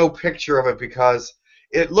have no picture of it because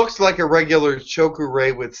it looks like a regular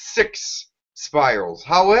chokurei with 6 spirals.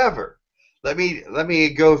 However, let me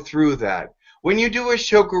go through that. When you do a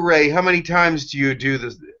chokurei, how many times do you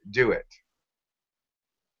do it?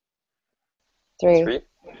 3.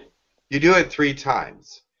 You do it 3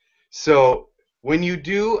 times. So when you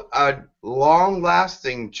do a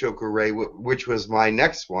long-lasting chokurei, which was my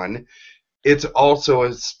next one, it's also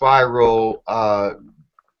a spiral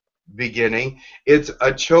beginning. It's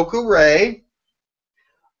a chokurei,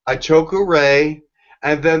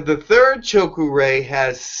 and then the third chokurei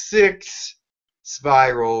has 6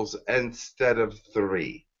 spirals instead of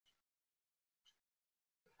 3.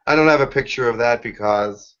 I don't have a picture of that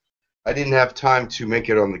because I didn't have time to make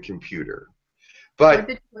it on the computer. But what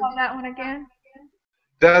did you call that one again?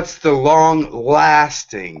 That's the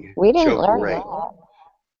long-lasting We didn't chokurei.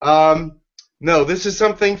 learn that. No, this is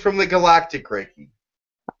something from the Galactic Reiki.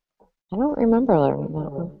 I don't remember learning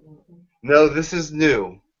that one. No, this is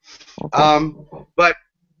new. Okay. But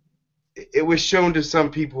it was shown to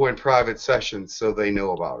some people in private sessions, so they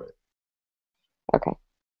know about it. Okay.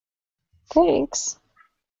 Thanks.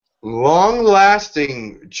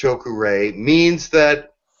 Long-lasting chokurei means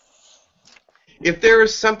that if there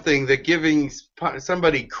is something that giving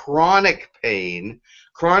somebody chronic pain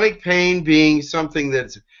being something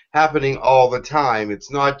that's happening all the time,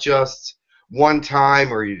 it's not just one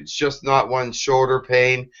time or it's just not one shoulder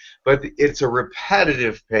pain, but it's a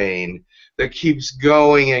repetitive pain that keeps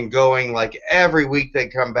going and going. Like every week they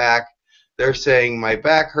come back, they're saying, my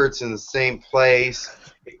back hurts in the same place.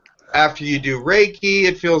 After you do Reiki,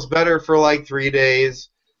 it feels better for like 3 days,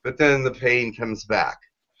 but then the pain comes back.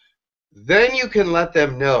 Then you can let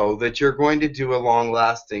them know that you're going to do a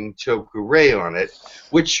long-lasting chokurei on it,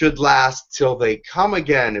 which should last till they come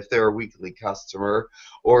again if they're a weekly customer,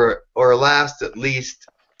 or last at least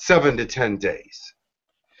 7 to 10 days.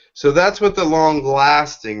 So that's what the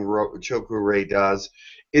long-lasting chokurei does.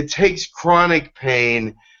 It takes chronic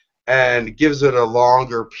pain and gives it a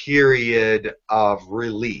longer period of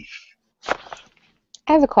relief.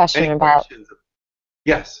 I have a question about...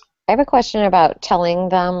 Yes. I have a question about telling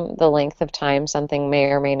them the length of time something may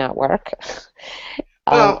or may not work.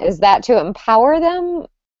 Is that to empower them,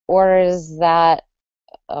 or is that...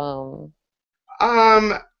 I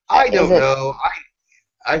don't know.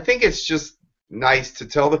 I think it's just nice to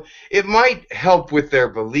tell them. It might help with their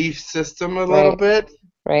belief system a little bit.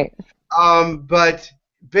 Right. But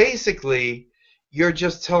basically, you're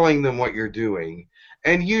just telling them what you're doing.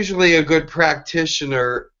 And usually a good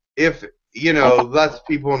practitioner, if, lets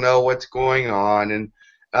people know what's going on and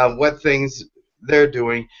what things they're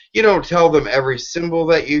doing. You don't tell them every symbol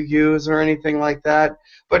that you use or anything like that.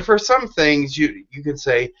 But for some things, you can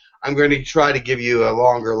say, I'm going to try to give you a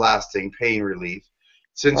longer lasting pain relief.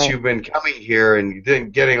 Since you've been coming here and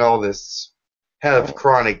getting all this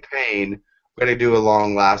chronic pain, I'm going to do a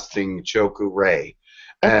long lasting chokurei.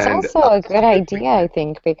 It's And also a good idea, I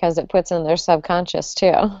think, because it puts in their subconscious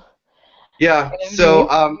too. yeah, You know what I so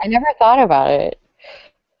mean? I never thought about it.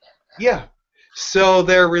 yeah, so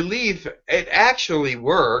their relief, it actually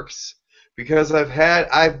works because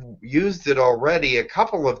I've used it already a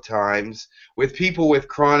couple of times with people with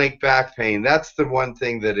chronic back pain. That's the one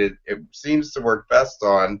thing that it seems to work best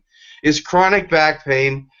on is chronic back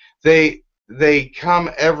pain. They come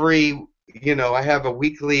every, I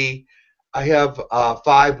have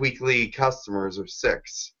 5 weekly customers or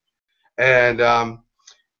 6. And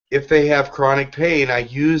if they have chronic pain, I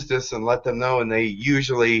use this and let them know, and they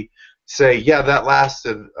usually say, yeah, that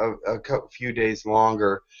lasted a few days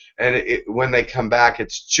longer. And when they come back,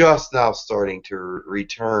 it's just now starting to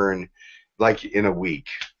return, like in a week.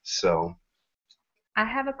 So. I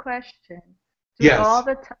have a question. Yes.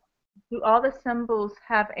 Do all the symbols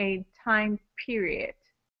have a time period?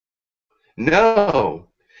 No.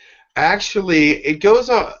 Actually, it goes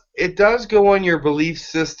on. It does go on your belief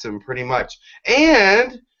system pretty much,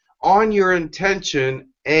 and on your intention,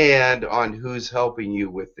 and on who's helping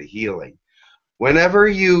you with the healing. Whenever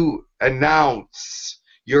you announce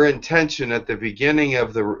your intention at the beginning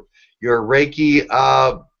of your Reiki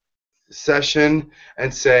session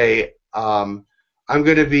and say, I'm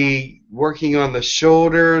going to be working on the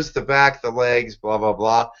shoulders, the back, the legs, blah, blah,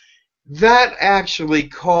 blah, that actually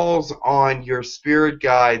calls on your spirit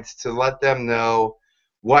guides to let them know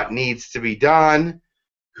what needs to be done,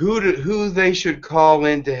 who they should call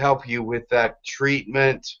in to help you with that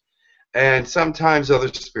treatment, and sometimes other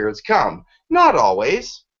spirits come. Not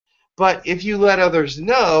always, but if you let others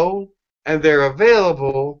know and they're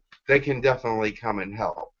available, they can definitely come and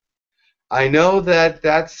help. I know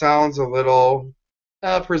that sounds a little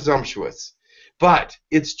presumptuous, but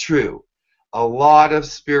it's true. A lot of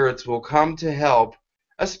spirits will come to help,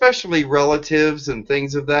 especially relatives and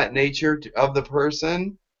things of that nature of the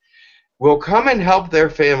person, will come and help their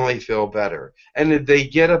family feel better. And they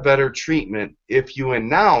get a better treatment if you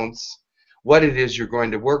announce what it is you're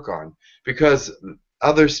going to work on, because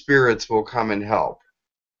other spirits will come and help.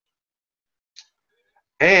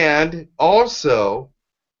 And also,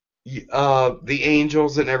 the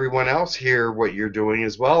angels and everyone else hear what you're doing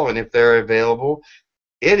as well, and if they're available,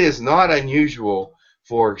 it is not unusual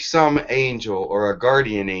for some angel or a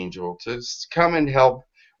guardian angel to come and help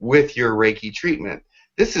with your Reiki treatment.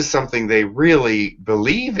 This is something they really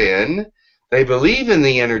believe in. They believe in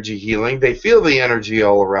the energy healing. They feel the energy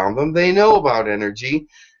all around them. They know about energy,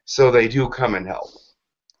 so they do come and help.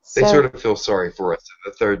 They sort of feel sorry for us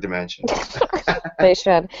in the third dimension. They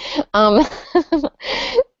should.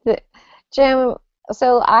 Jim,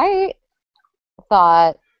 so I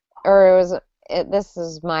thought, this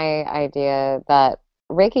is my idea, that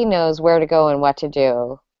Reiki knows where to go and what to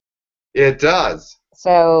do. It does.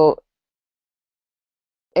 So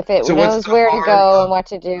if it knows where to go and what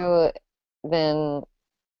to do, then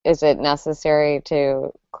is it necessary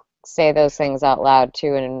to say those things out loud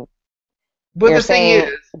too? But the thing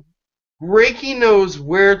is, Reiki knows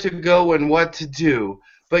where to go and what to do,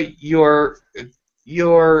 but your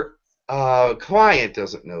client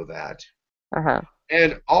doesn't know that. Uh-huh.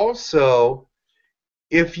 And also,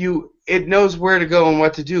 it knows where to go and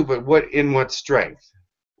what to do, but what strength?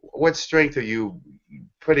 What strength are you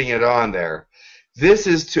putting it on there? This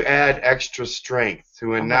is to add extra strength,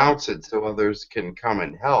 to announce it so others can come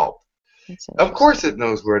and help. Of course it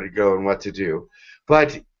knows where to go and what to do,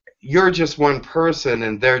 but you're just one person,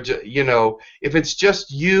 and they're if it's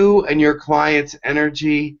just you and your client's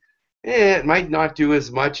energy, it might not do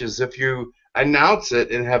as much as if you announce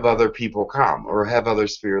it and have other people come or have other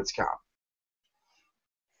spirits come.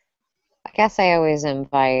 I guess I always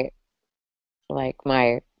invite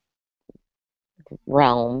my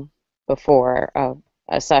realm before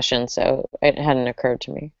a session, so it hadn't occurred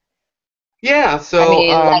to me. Yeah, so I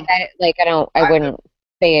mean, I wouldn't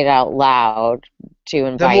say it out loud to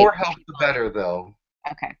invite. The more help, the better, though.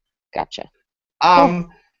 Okay, gotcha.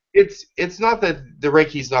 It's not that the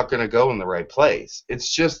Reiki's not going to go in the right place.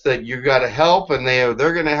 It's just that you got to help, and they're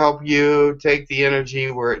going to help you take the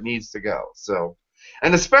energy where it needs to go. So,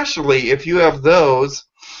 and especially if you have those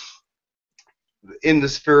in the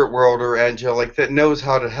spirit world or angelic that knows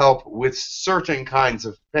how to help with certain kinds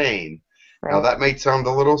of pain. Right. Now that may sound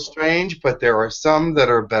a little strange, but there are some that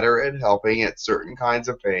are better at helping at certain kinds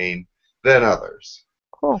of pain than others.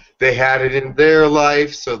 Cool. They had it in their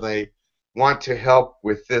life, so they want to help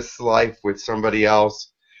with this life with somebody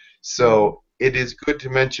else. So it is good to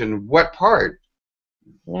mention what part,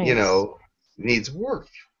 needs work.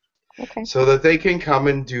 Okay. So that they can come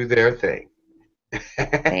and do their thing.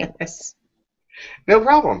 Thanks. No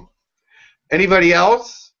problem. Anybody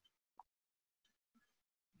else?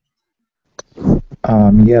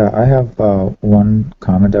 Yeah, I have one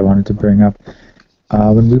comment I wanted to bring up.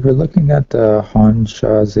 When we were looking at the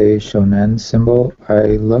Honshaze Shonen symbol,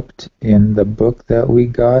 I looked in the book that we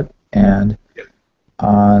got, and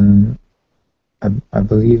on, I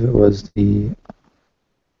believe it was on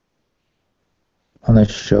the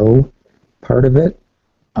show part of it,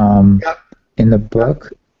 in the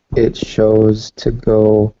book, it shows to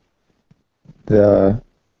go the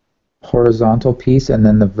horizontal piece and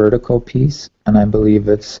then the vertical piece, and I believe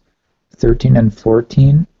it's 13 and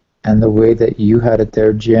 14. And the way that you had it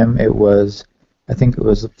there, Jim, I think it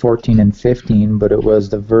was 14 and 15, but it was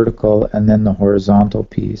the vertical and then the horizontal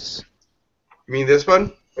piece. You mean this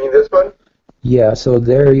one? Yeah, so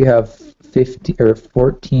there you have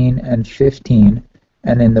 14 and 15,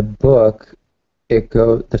 and in the book,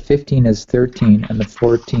 the 15 is 13 and the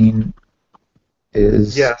 14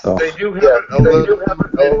 is... Yes, they do have a little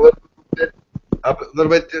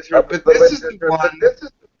bit different, but this is the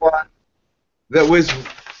one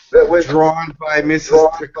that was drawn by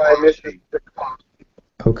Mrs. Takashi.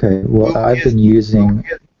 Okay, well, I've been using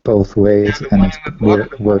both ways, and it's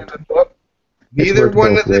worked. Neither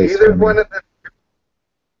one of them.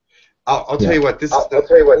 I'll tell you what. This is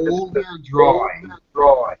the older drawing.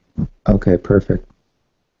 Okay, perfect.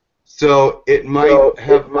 So it might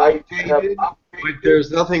have updated, but there's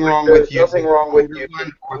nothing wrong with using the older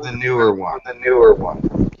one or the newer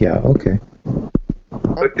one. Yeah. Okay.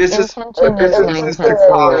 But this is Intention is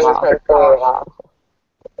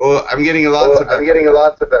Oh, I'm getting lots of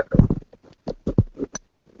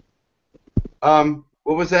echo.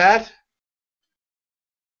 What was that?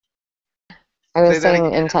 I was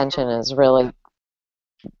saying intention is really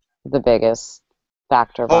the biggest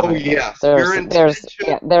factor. Oh yes,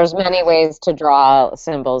 there's many ways to draw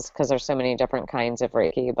symbols because there's so many different kinds of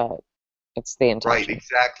Reiki, but it's the intention. Right,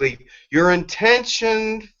 exactly. Your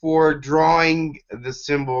intention for drawing the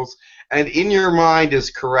symbols and in your mind as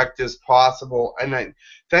correct as possible. And I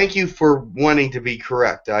thank you for wanting to be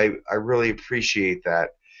correct. I really appreciate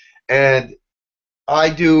that. And I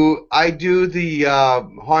do the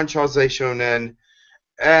Honshaze Shonen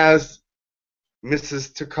as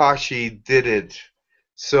Mrs. Takashi did it.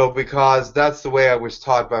 So because that's the way I was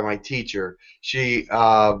taught by my teacher. She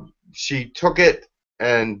took it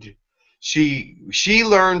and she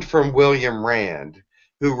learned from William Rand,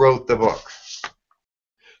 who wrote the book.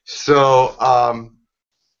 So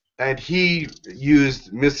and he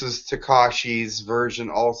used Mrs. Takashi's version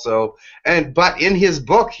also, but in his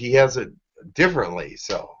book he has it differently,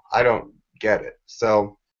 so I don't get it.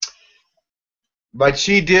 So, but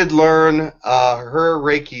she did learn her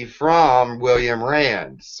Reiki from William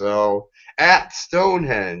Rand, so at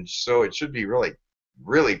Stonehenge. So it should be really,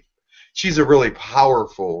 really. She's a really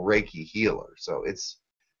powerful Reiki healer, so it's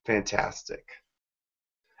fantastic.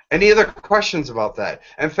 Any other questions about that?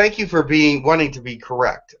 And thank you for wanting to be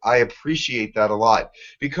correct. I appreciate that a lot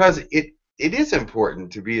because it is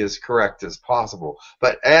important to be as correct as possible.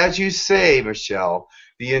 But as you say, Michelle,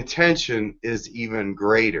 the intention is even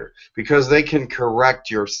greater because they can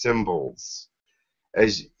correct your symbols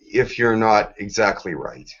as if you're not exactly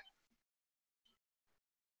right.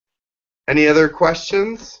 Any other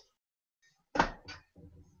questions?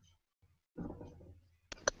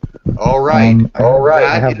 All right.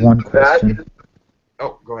 I have one question.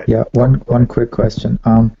 Oh, go ahead. Yeah, one quick question.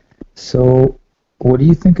 So what do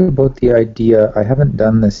you think about the idea, I haven't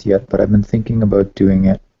done this yet, but I've been thinking about doing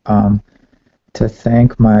it, to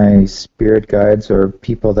thank my spirit guides or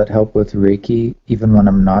people that help with Reiki, even when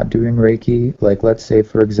I'm not doing Reiki? Like, let's say,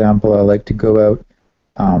 for example, I like to go out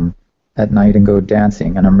at night and go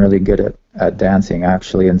dancing, and I'm really good at dancing,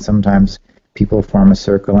 actually, and sometimes people form a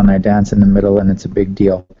circle and I dance in the middle and it's a big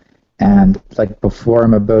deal. And like before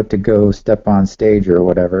I'm about to go step on stage or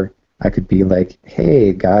whatever, I could be like,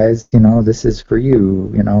 hey guys, this is for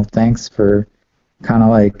you, thanks for kind of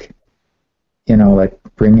like, like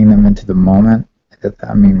bringing them into the moment.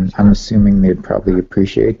 I mean, I'm assuming they'd probably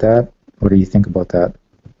appreciate that. What do you think about that?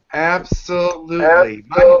 Absolutely.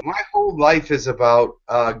 My whole life is about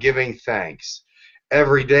giving thanks.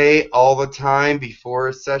 Every day, all the time, before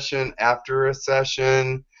a session, after a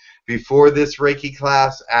session, before this Reiki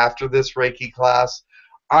class, after this Reiki class,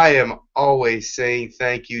 I am always saying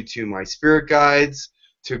thank you to my spirit guides,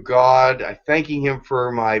 to God. I'm thanking Him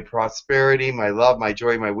for my prosperity, my love, my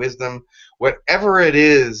joy, my wisdom. Whatever it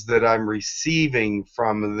is that I'm receiving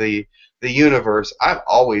from the universe, I'm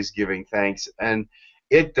always giving thanks, and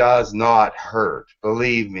it does not hurt,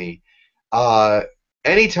 believe me.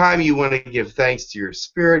 Anytime you want to give thanks to your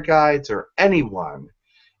spirit guides or anyone,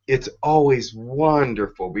 it's always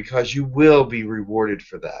wonderful because you will be rewarded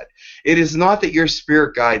for that. It is not that your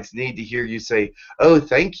spirit guides need to hear you say, oh,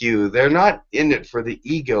 thank you. They're not in it for the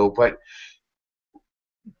ego, but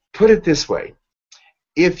put it this way.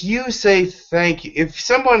 If you say thank you, if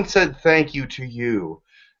someone said thank you to you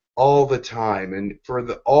all the time and for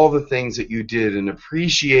all the things that you did and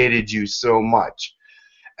appreciated you so much,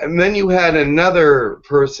 and then you had another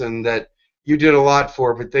person that you did a lot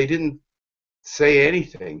for, but they didn't say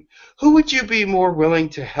anything, who would you be more willing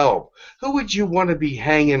to help? Who would you want to be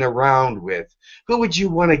hanging around with? Who would you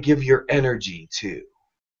want to give your energy to?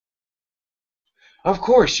 Of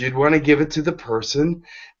course, you'd want to give it to the person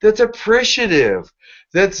that's appreciative,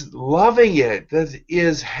 that's loving it, that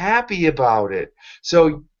is happy about it.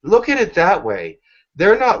 So look at it that way.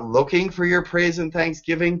 They're not looking for your praise and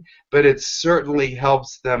thanksgiving, but it certainly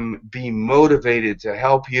helps them be motivated to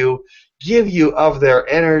help you, give you of their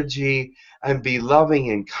energy, and be loving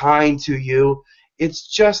and kind to you. It's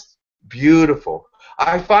just beautiful.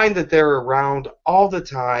 I find that they're around all the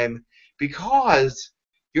time because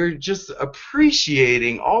you're just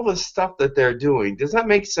appreciating all the stuff that they're doing. Does that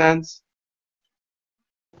make sense?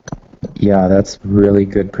 Yeah, that's really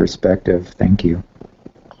good perspective. Thank you.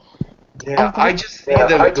 Yeah, I just see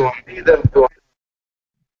them going.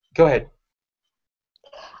 Go ahead.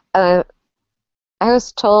 I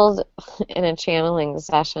was told in a channeling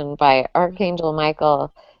session by Archangel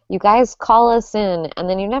Michael, you guys call us in and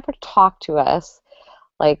then you never talk to us.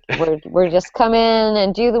 Like, we're just come in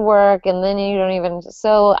and do the work, and then you don't even...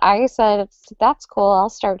 So I said, that's cool,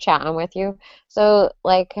 I'll start chatting with you. So,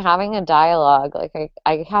 like, having a dialogue, like,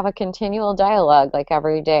 I have a continual dialogue, like,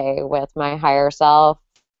 every day with my higher self,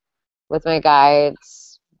 with my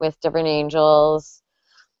guides, with different angels.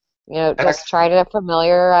 You know, just try to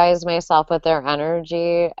familiarize myself with their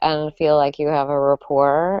energy and feel like you have a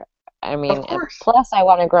rapport. I mean, plus I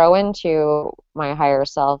want to grow into my higher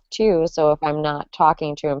self too, so if I'm not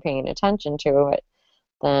talking to and paying attention to it,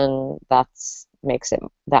 then that makes it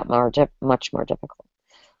that much more difficult.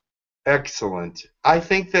 Excellent. I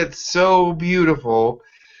think that's so beautiful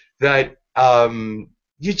that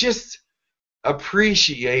you just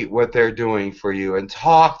appreciate what they're doing for you and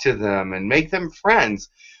talk to them and make them friends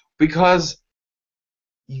because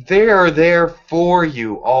they are there for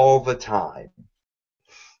you all the time.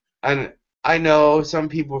 And I know some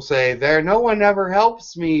people say, no one ever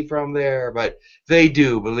helps me from there, but they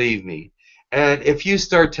do, believe me. And if you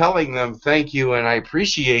start telling them, thank you and I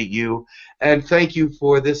appreciate you, and thank you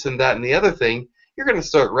for this and that and the other thing, you're going to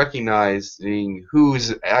start recognizing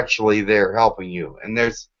who's actually there helping you. And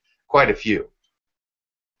there's quite a few.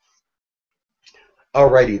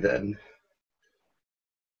 Alrighty then.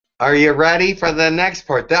 Are you ready for the next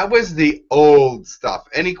part? That was the old stuff.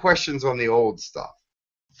 Any questions on the old stuff?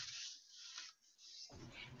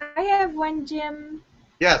 I have one, Jim.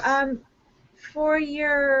 Yes. For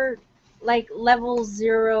your level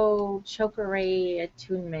 0 chakra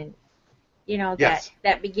attunement, you know, yes.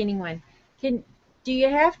 that beginning one. Do you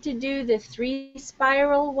have to do the 3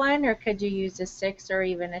 spiral one, or could you use a 6 or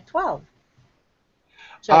even a 12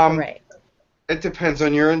 chakra? It depends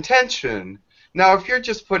on your intention. Now, if you're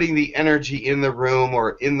just putting the energy in the room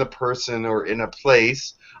or in the person or in a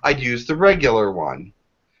place, I'd use the regular one.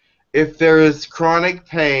 If there is chronic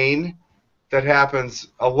pain that happens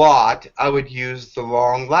a lot, I would use the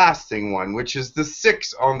long-lasting one, which is the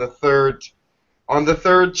 6 on the third. On the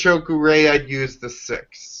third chakra, I'd use the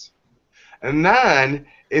 6. And then,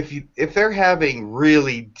 if they're having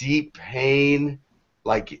really deep pain,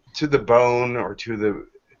 like to the bone or to the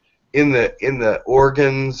in the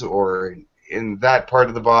organs or in that part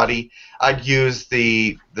of the body, I'd use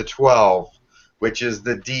the 12. Which is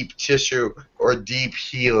the deep tissue or deep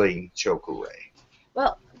healing chakra.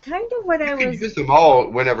 Well, kind of what I was... You can use them all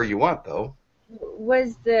whenever you want, though.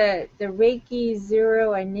 Was the Reiki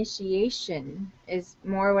 0 initiation is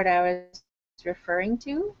more what I was referring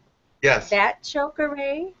to? Yes. That chakra,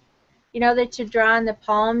 you know, that you draw on the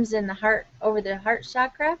palms and the heart, over the heart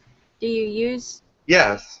chakra? Do you use...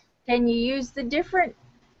 Yes. Can you use the different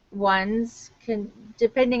ones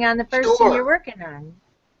depending on the person you're working on?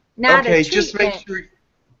 Not okay, a just make sure.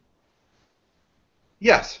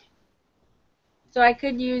 Yes. So I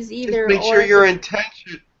could use either. Just make sure your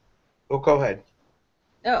intention. Oh, go ahead.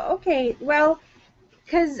 Oh, okay. Well,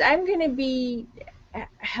 because I'm going to be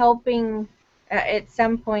helping at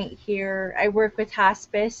some point here. I work with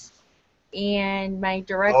hospice, and my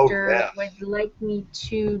director would like me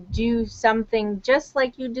to do something just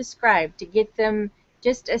like you described to get them.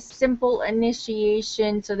 Just a simple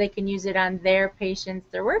initiation so they can use it on their patients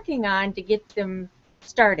they're working on to get them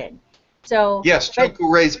started. So yes,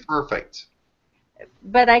 chakra is perfect.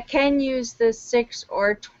 but I can use the 6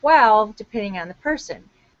 or 12 depending on the person.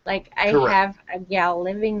 Like I Correct. have a gal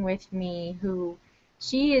living with me who,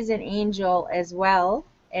 she is an angel as well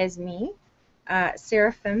as me,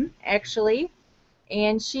 Seraphim actually,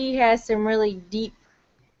 and she has some really deep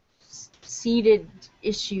seated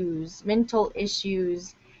issues, mental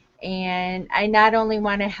issues, and I not only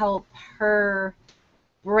want to help her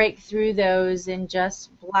break through those and just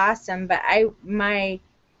blossom, but my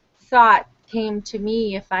thought came to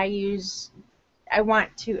me, if I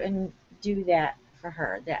want to do that for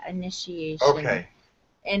her, that initiation. Okay.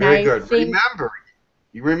 And Very I good. think,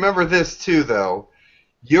 Remember this too, though.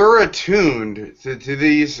 You're attuned to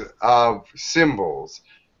these symbols.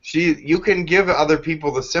 You can give other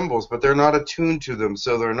people the symbols, but they're not attuned to them,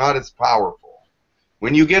 so they're not as powerful.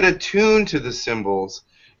 When you get attuned to the symbols,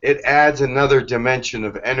 it adds another dimension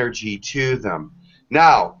of energy to them.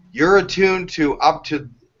 Now, you're attuned to up to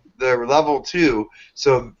the level 2,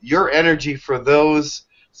 so your energy for those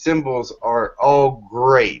symbols are all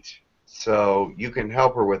great. So you can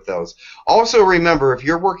help her with those. Also remember, if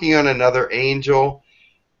you're working on another angel,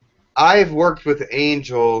 I've worked with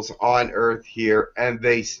angels on Earth here, and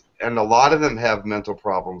a lot of them have mental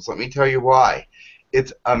problems. Let me tell you why.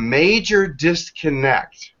 It's a major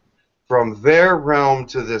disconnect from their realm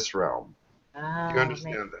to this realm. Do you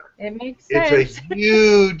understand that? It makes sense. It's a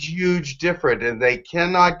huge, huge difference, and they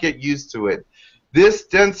cannot get used to it. This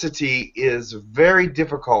density is very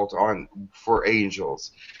difficult for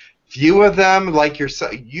angels. Few of them, like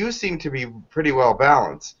yourself, you seem to be pretty well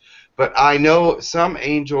balanced. But I know some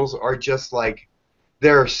angels are just like,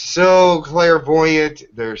 they're so clairvoyant,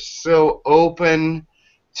 they're so open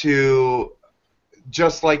to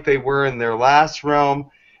just like they were in their last realm,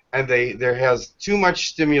 and there has too much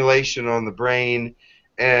stimulation on the brain,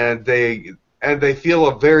 and they feel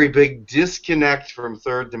a very big disconnect from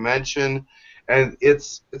third dimension, and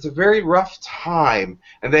it's a very rough time,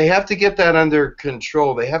 and they have to get that under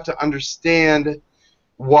control. They have to understand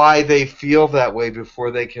why they feel that way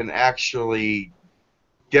before they can actually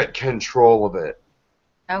get control of it.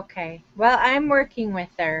 Okay. Well, I'm working with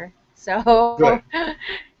her, so Good.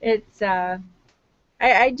 it's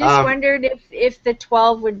I just wondered if the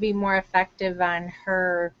 12 would be more effective on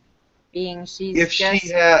her, being I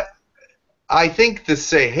think the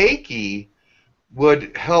𝗖𝗢𝗡𝗧𝗧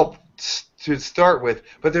would help to start with,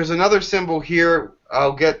 but there's another symbol here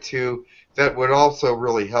I'll get to that would also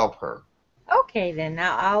really help her. Okay, then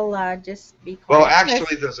I'll just be quiet. Well,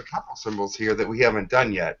 actually, there's a couple symbols here that we haven't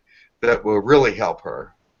done yet that will really help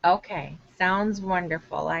her. Okay, sounds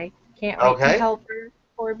wonderful. I can't wait to help her.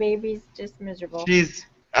 Poor baby's just miserable.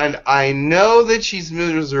 And I know that she's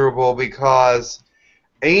miserable because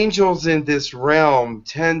angels in this realm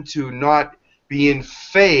tend to not be in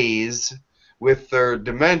phase with their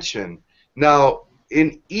dimension. Now,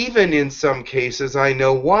 even in some cases, I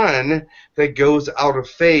know one that goes out of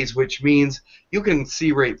phase, which means you can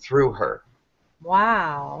see right through her.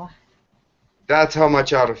 Wow. That's how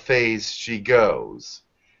much out of phase she goes.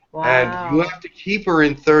 Wow. And you have to keep her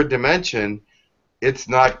in third dimension. It's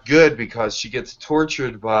not good because she gets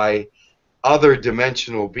tortured by other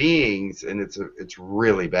dimensional beings, and it's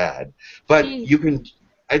really bad. But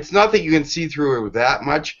it's not that you can see through her that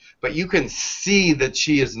much, but you can see that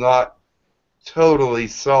she is not totally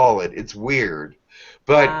solid. It's weird,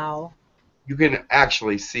 but you can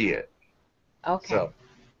actually see it. Okay. So,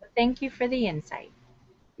 thank you for the insight.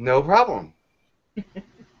 No problem.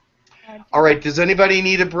 All right, does anybody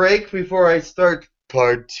need a break before I start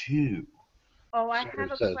part 2? Oh, I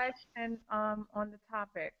have a question on the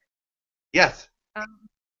topic. Yes.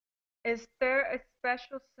 Is there a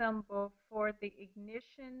special symbol for the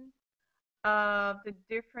ignition of the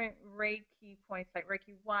different Reiki points, like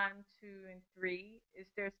Reiki 1, 2, and 3? Is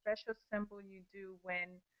there a special symbol you do when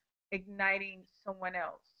igniting someone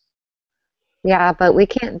else? Yeah, but we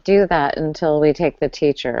can't do that until we take the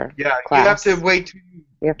teacher class. You have to wait.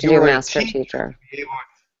 You have to do master teacher.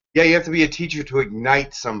 Yeah, you have to be a teacher to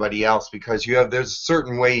ignite somebody else because there's a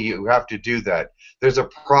certain way you have to do that. There's a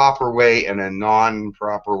proper way and a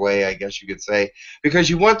non-proper way, I guess you could say, because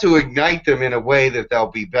you want to ignite them in a way that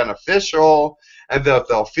they'll be beneficial and that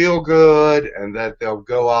they'll feel good and that they'll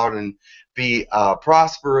go out and be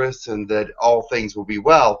prosperous and that all things will be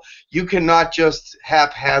well. You cannot just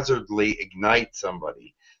haphazardly ignite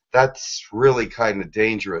somebody. That's really kind of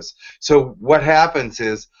dangerous. So what happens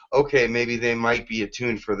is, okay, maybe they might be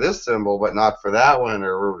attuned for this symbol, but not for that one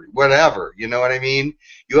or whatever. You know what I mean?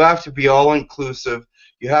 You have to be all-inclusive.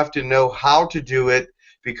 You have to know how to do it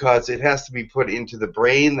because it has to be put into the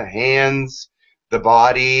brain, the hands, the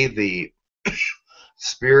body, the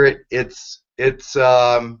spirit. It's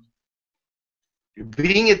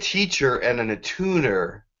being a teacher and an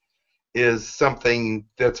attuner is something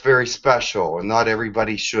that's very special, and not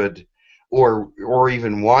everybody should or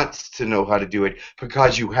even wants to know how to do it,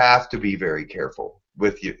 because you have to be very careful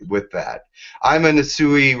with that. I'm an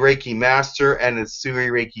Usui Reiki master and a Usui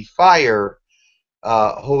Reiki fire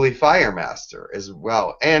Holy Fire Master as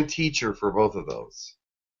well, and teacher for both of those.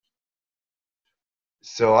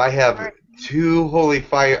 So I have two Holy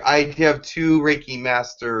Fire. I have two Reiki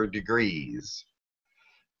Master degrees,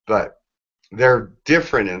 but they're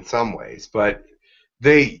different in some ways. But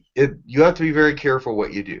you have to be very careful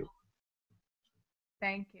what you do.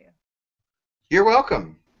 Thank you. You're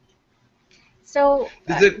welcome. So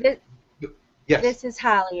yes. This is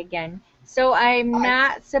Holly again. So I'm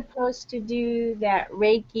not supposed to do that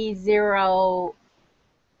Reiki 0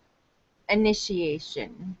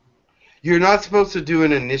 initiation. You're not supposed to do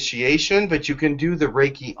an initiation, but you can do the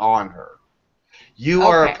Reiki on her. You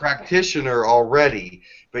are a practitioner already,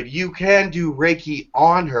 but you can do Reiki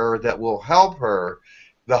on her that will help her.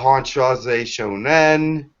 The Hanshaze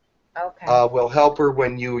Shonen will help her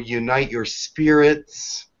when you unite your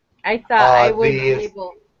spirits. I thought I would be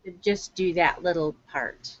able to just do that little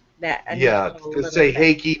part. Yeah, to say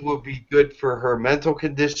Heiki would be good for her mental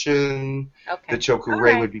condition. The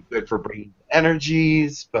Chokurei would be good for bringing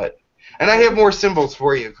energies, and I have more symbols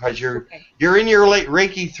for you because you're in your late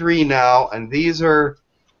Reiki 3 now, and these are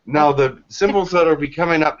now the symbols that are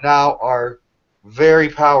coming up now are very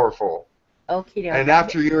powerful. And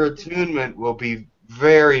after your attunement will be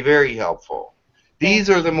very, very helpful.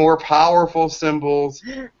 These are the more powerful symbols,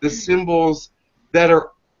 the symbols that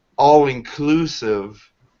are all inclusive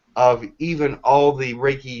of even all the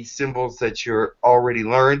Reiki symbols that you're already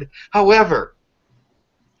learned. However,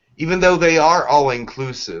 even though they are all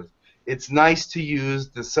inclusive, it's nice to use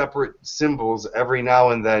the separate symbols every now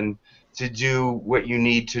and then to do what you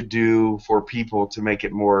need to do for people to make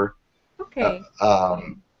it more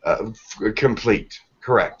complete.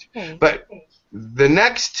 Correct. But the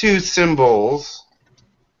next two symbols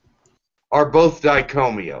are both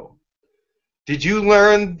Daikomyo. Did you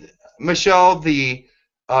learn, Michelle, the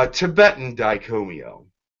Tibetan Daikomyo?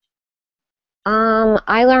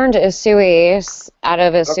 I learned Usui out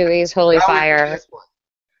of Usui's Holy Fire.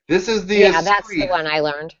 This is the Usui. That's the one I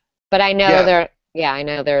learned. But I know I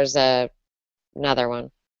know there's another one.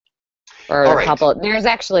 Or a couple. There's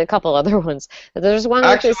actually a couple other ones. There's one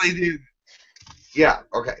actually,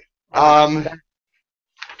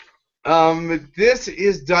 this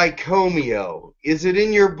is Daikomyo. Is it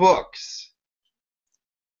in your books?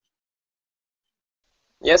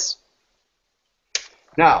 Yes.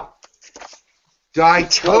 Now, Daikomyo.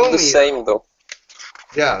 It's not the same, though.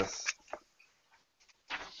 Yes.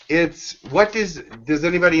 Does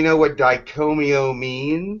anybody know what Daikomyo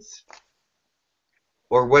means?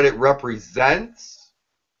 Or what it represents?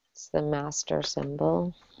 It's the master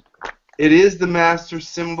symbol. It is the master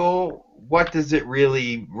symbol. What does it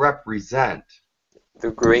really represent?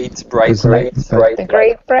 The great bright light. The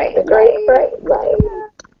great bright light.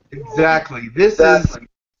 Exactly. This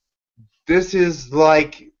is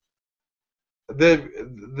like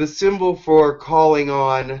the symbol for calling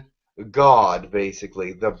on God,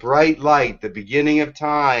 basically. The bright light, the beginning of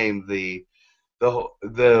time, the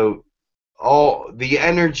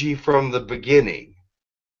energy from the beginning.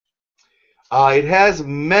 It has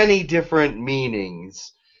many different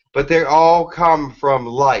meanings, but they all come from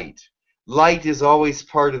light. Light is always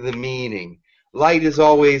part of the meaning. Light is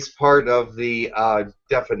always part of the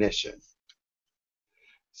definition.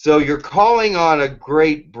 So you're calling on a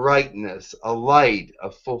great brightness, a light, a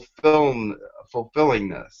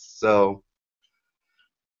fulfillingness. So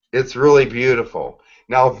it's really beautiful.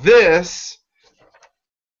 Now this,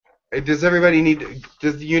 does everybody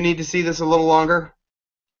you need to see this a little longer?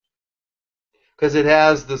 Because it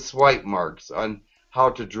has the swipe marks on how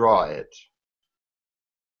to draw it.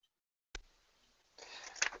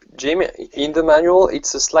 Jim, in the manual,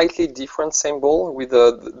 it's a slightly different symbol. With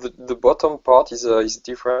the bottom part is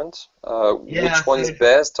different. Which one is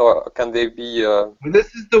best, or can they be?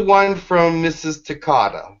 This is the one from Mrs.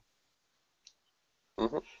 Takata.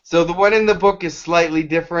 So the one in the book is slightly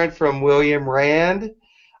different from William Rand.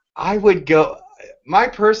 I would go. My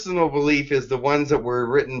personal belief is the ones that were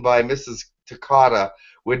written by Mrs. Takata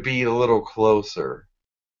would be a little closer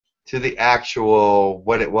to the actual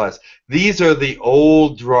what it was. These are the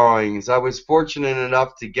old drawings. I was fortunate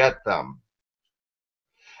enough to get them.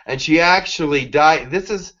 And she actually this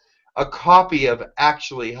is a copy of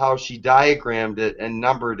actually how she diagrammed it and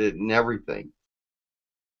numbered it and everything.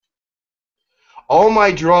 All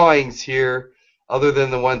my drawings here, other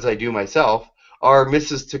than the ones I do myself, are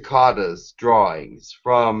Mrs. Takata's drawings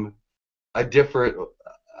from a different.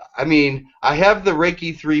 I mean, I have the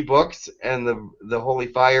Reiki 3 books and the Holy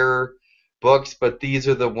Fire books, but these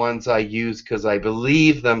are the ones I use because I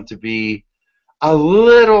believe them to be a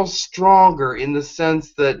little stronger in the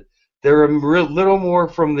sense that they're a little more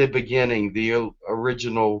from the beginning, the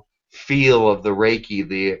original feel of the Reiki,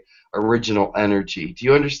 the original energy. Do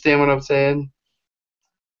you understand what I'm saying?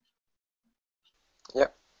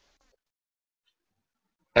 Yep.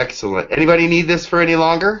 Excellent. Anybody need this for any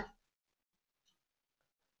longer?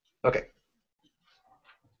 Okay.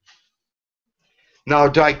 Now,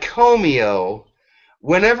 Dicomio,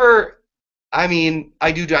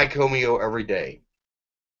 I do Dicomio every day.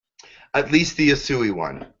 At least the Asui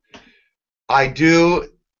one. I'll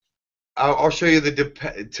show you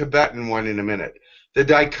the Tibetan one in a minute. The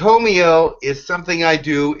Dicomio is something I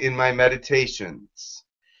do in my meditations.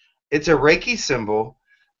 It's a Reiki symbol,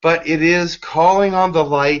 but it is calling on the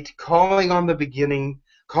light, calling on the beginning,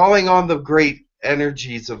 calling on the great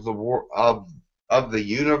energies of the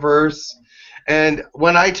universe. And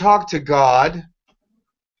when I talk to God,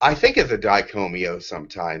 I think of the Dicomio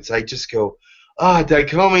sometimes. I just go,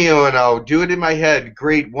 Dicomio, and I'll do it in my head.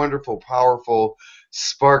 Great, wonderful, powerful,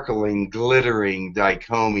 sparkling, glittering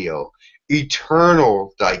Dicomio.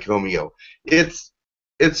 Eternal Dicomio. It's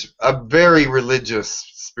a very religious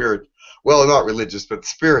spirit. Well, not religious, but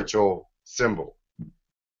spiritual symbol.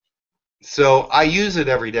 So I use it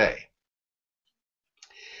every day.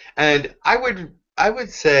 And I would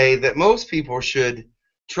say that most people should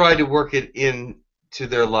try to work it into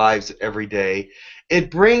their lives every day. It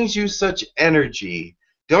brings you such energy.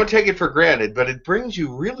 Don't take it for granted, but it brings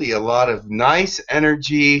you really a lot of nice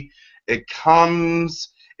energy.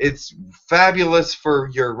 It's fabulous for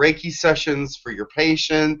your Reiki sessions, for your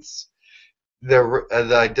patients. The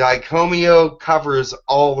Dicomio covers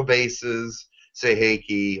all the bases,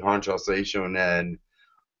 Seiheki, Hancho Seishonen,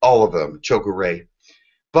 all of them, Chokurei.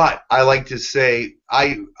 But I like to say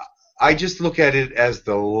I just look at it as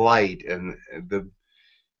the light, and the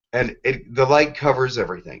light covers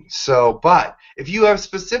everything. So, but if you have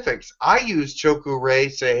specifics, I use Chokurei,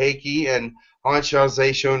 Seiheki, and Hancho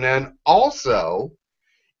Seishonen also,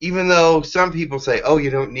 even though some people say, oh, you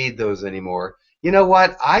don't need those anymore. You know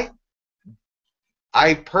what? I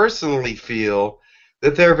personally feel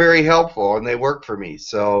that they're very helpful and they work for me,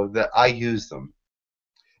 so that I use them.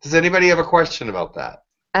 Does anybody have a question about that?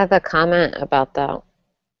 I have a comment about that.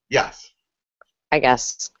 Yes. I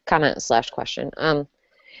guess comment/question.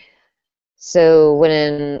 So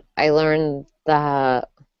when I learned the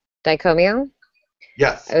Dicomio,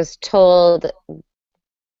 yes, I was told.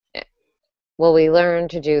 Well, we learned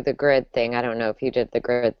to do the grid thing. I don't know if you did the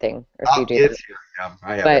grid thing or if you do. It's here. Yeah,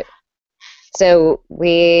 I have it. So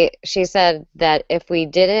she said that if we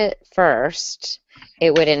did it first,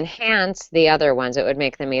 it would enhance the other ones. It would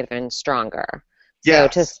make them even stronger.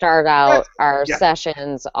 Yes. So to start out our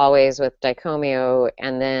sessions always with Dicomio,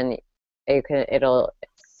 and then it'll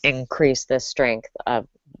increase the strength of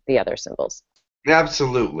the other symbols.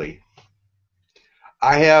 Absolutely.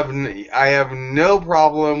 I have no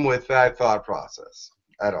problem with that thought process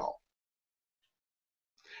at all.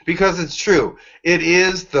 Because it's true. It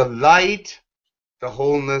is the light, the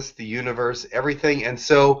wholeness, the universe, everything. And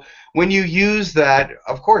so when you use that,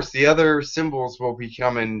 of course, the other symbols will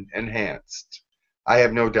become enhanced. I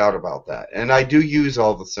have no doubt about that. And I do use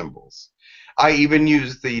all the symbols. I even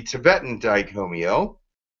use the Tibetan Dicomio,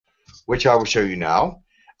 which I will show you now.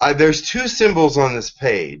 There's 2 symbols on this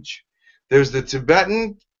page. There's the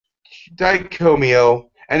Tibetan Dicomio,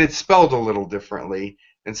 and it's spelled a little differently.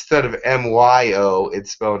 Instead of M-Y-O,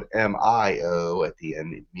 it's spelled M-I-O at the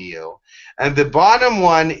end, Mio. And the bottom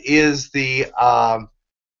one is the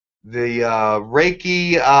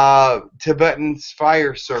Reiki Tibetan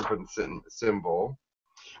fire serpent symbol,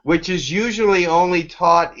 which is usually only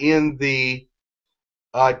taught in the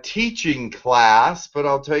teaching class, but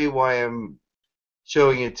I'll tell you why I'm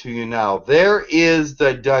showing it to you now. There is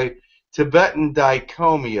the Tibetan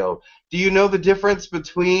Dicomio. Do you know the difference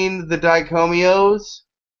between the Dicomios?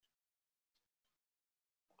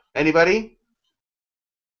 Anybody?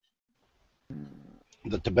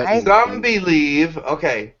 The Tibetan. Some believe.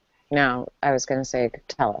 Okay. No, I was going to say,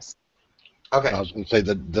 tell us. Okay. I was going to say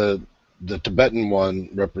that the Tibetan one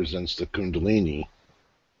represents the Kundalini.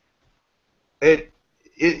 It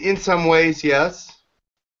in some ways, yes.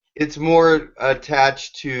 It's more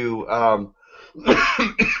attached to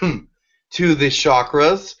to the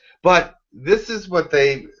chakras, but this is what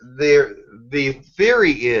the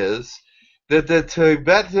theory is that the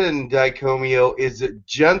Tibetan Dicomio is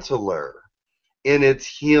gentler in its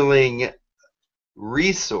healing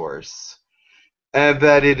resource, and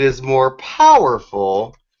that it is more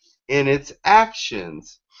powerful in its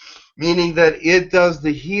actions, meaning that it does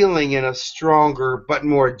the healing in a stronger but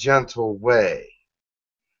more gentle way.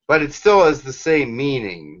 But it still has the same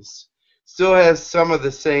meanings, still has some of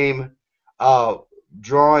the same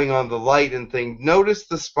drawing on the light and thing. Notice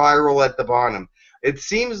the spiral at the bottom. It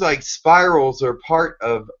seems like spirals are part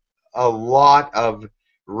of a lot of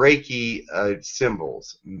Reiki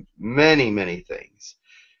symbols, many, many things.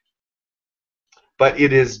 But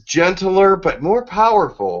it is gentler but more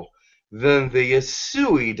powerful than the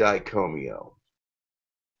𝗖𝗢𝗡𝗧𝗡𝗡𝗧.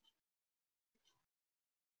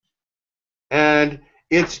 And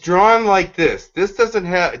it's drawn like this. This doesn't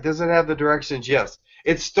have the directions, yes.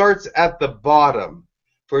 It starts at the bottom.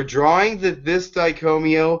 For drawing this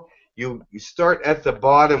dichomio, you start at the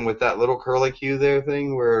bottom with that little curlicue there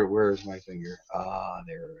thing. Where's my finger? Ah,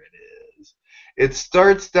 there it is. It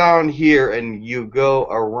starts down here and you go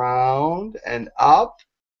around and up.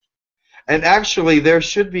 And actually there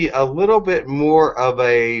should be a little bit more of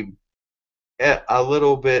a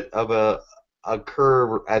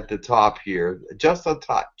curve at the top here, just a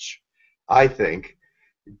touch, I think.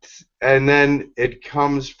 And then it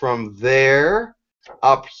comes from there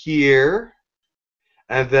up here,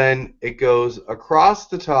 and then it goes across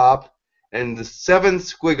the top, and the 7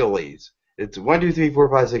 squigglies. It's 1, 2, 3, 4,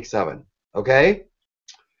 5, 6, 7. Okay?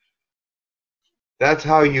 That's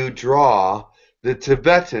how you draw the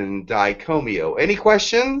Tibetan dichomio. Any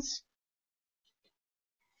questions?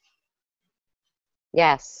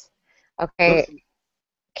 Yes. Okay.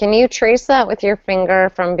 Can you trace that with your finger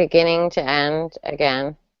from beginning to end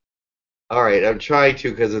again? All right, I'm trying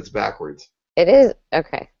to because it's backwards. It is?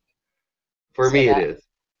 Okay. For me, it is.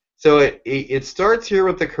 So it starts here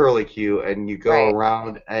with the curlicue, and you go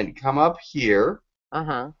around and come up here.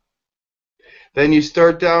 Uh-huh. Then you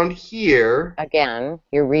start down here. Again.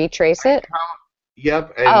 You retrace it?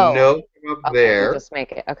 Yep, and come up there. You just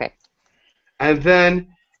make it. Okay. And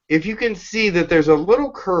then, if you can see that there's a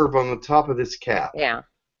little curve on the top of this cap. Yeah.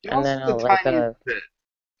 Just and then the tiniest bit.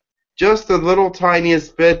 Just the little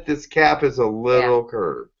tiniest bit, this cap is a little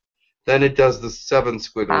curve. Then it does the 7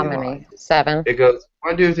 squiggly How many? lines. 7? It goes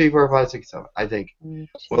 1, 2, 3, 4, 5, 6, 7, I think.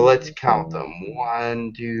 Well, let's count them.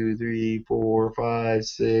 1, 2, 3, 4, 5,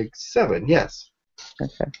 6, 7. Yes.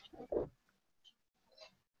 Okay.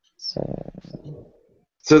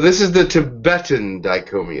 So this is the Tibetan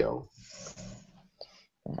dichomio.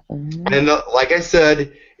 And like I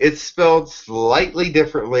said, it's spelled slightly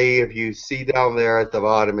differently. If you see down there at the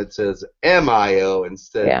bottom, it says M-I-O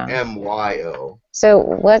instead of M-Y-O. So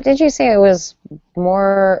what did you say? It was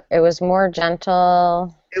more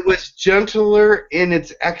gentle? It was gentler in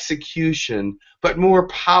its execution, but more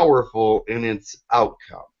powerful in its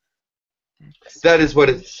outcome. That is what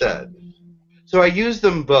it said. So I used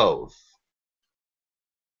them both.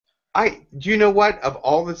 Do you know what? Of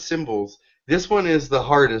all the symbols, this one is the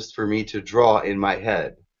hardest for me to draw in my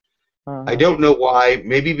head. I don't know why.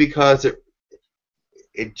 Maybe because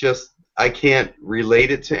it just, I can't relate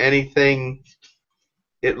it to anything.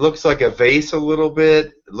 It looks like a vase a little bit.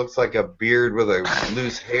 It looks like a beard with a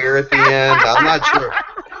loose hair at the end. I'm not sure.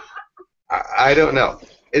 I don't know.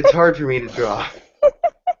 It's hard for me to draw.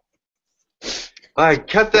 I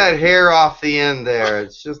cut that hair off the end there.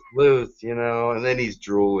 It's just loose, you know, and then he's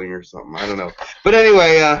drooling or something. I don't know. But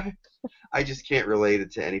anyway, I just can't relate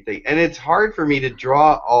it to anything. And it's hard for me to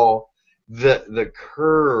draw all the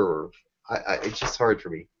curve. It's just hard for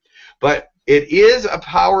me. But it is a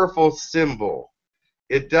powerful symbol.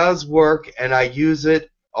 It does work, and I use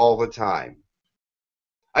it all the time.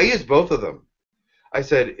 I use both of them. I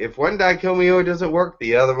said, if one dichomio doesn't work,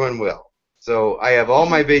 the other one will. So I have all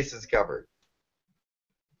my bases covered.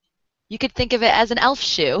 You could think of it as an elf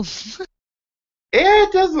shoe. Yeah,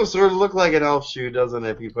 it does sort of look like an elf shoe, doesn't it,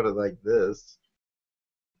 if you put it like this?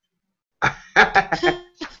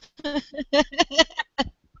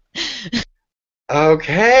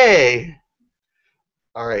 Okay.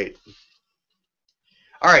 All right.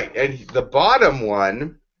 All right, and the bottom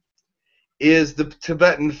one is the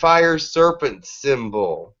Tibetan fire serpent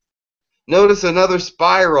symbol. Notice another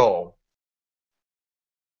spiral.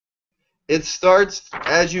 It starts,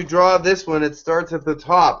 as you draw this one, it starts at the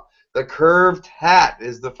top. The curved hat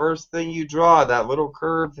is the first thing you draw, that little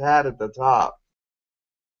curved hat at the top.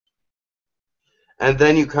 And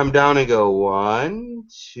then you come down and go 1,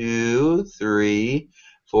 2, 3,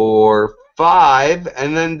 4, 5,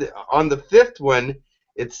 and then on the 5th one,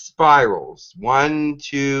 it spirals. 1,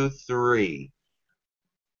 2, 3.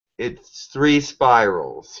 It's 3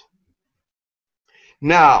 spirals.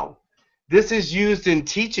 Now, this is used in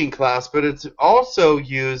teaching class, but it's also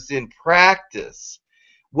used in practice.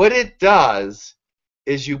 What it does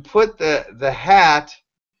is you put the hat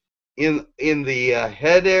in the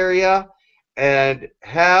head area, and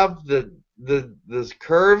have the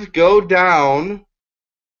curves go down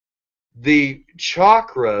the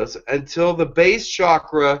chakras until the base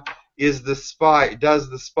chakra is does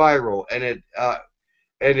the spiral, and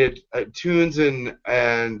it tunes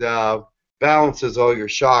and balances all your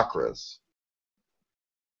chakras.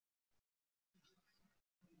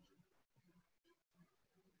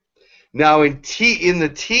 Now in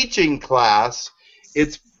the teaching class,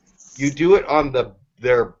 you do it on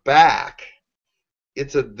their back.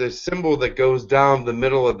 It's the symbol that goes down the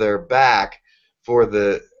middle of their back for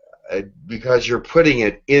because you're putting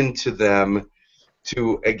it into them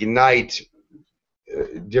to ignite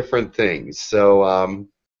different things. So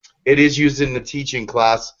it is used in the teaching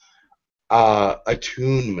class,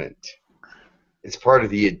 attunement. It's part of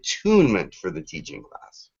the attunement for the teaching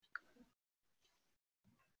class.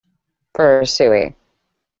 For 𝗖𝗢.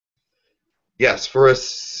 Yes, for a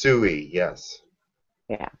𝗖𝗢, yes.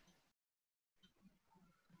 Yeah.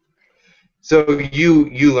 So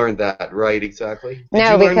you learned that, right? Exactly.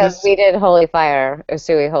 No, because we did holy fire,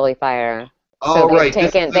 𝗖𝗢 holy fire. Oh, so right.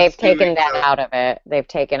 They've taken that out of it. They've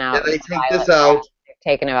taken out. Yeah, they take this out. They've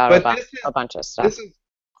taken out a bunch of stuff.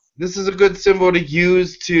 This is a good symbol to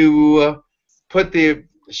use to put the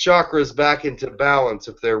chakras back into balance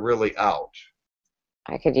if they're really out.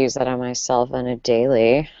 I could use that on myself on a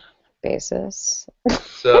daily basis.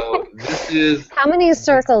 So this is how many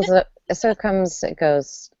circles it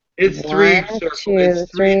goes? It's 3 circles.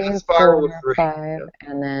 It's 3 in the spiral of 3. 5,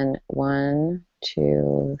 and then 1,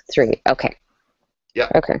 2, 3. Okay. Yeah.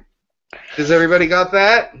 Okay. Does everybody got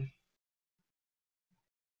that?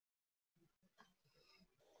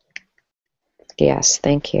 Yes,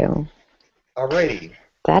 thank you. Alrighty.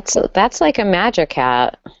 That's like a magic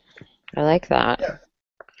hat. I like that. Yeah.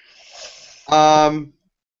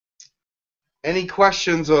 Any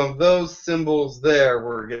questions on those symbols there?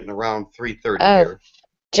 We're getting around 3:30 here.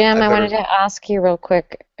 Jim, I wanted to ask you real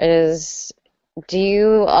quick, do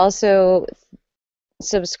you also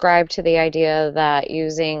subscribe to the idea that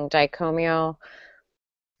using 𝗪𝗪𝗡𝗧,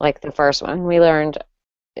 like the first one we learned,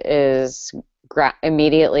 is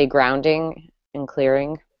immediately grounding and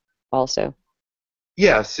clearing also?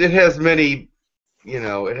 Yes, it has many,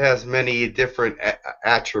 different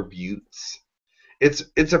attributes.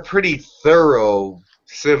 It's a pretty thorough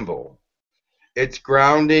symbol. It's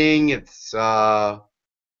grounding, it's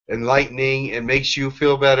enlightening, it makes you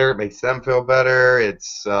feel better, it makes them feel better,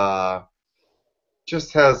 it's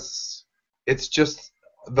just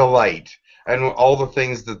the light and all the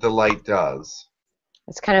things that the light does.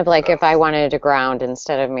 It's kind of like if I wanted to ground,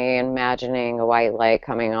 instead of me imagining a white light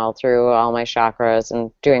coming all through all my chakras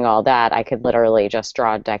and doing all that, I could literally just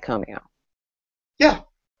draw 𝗪𝗪𝗡𝗧. Yeah,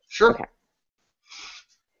 sure. Okay.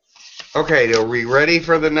 Okay, are we ready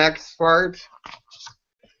for the next part?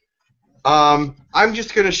 I'm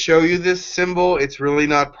just going to show you this symbol. It's really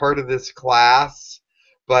not part of this class,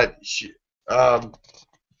 but the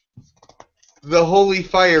Holy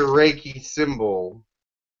Fire Reiki symbol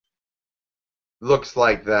looks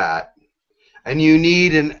like that, and you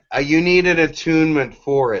need an attunement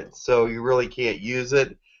for it, so you really can't use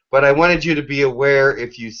it. But I wanted you to be aware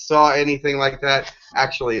if you saw anything like that.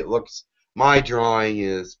 Actually, my drawing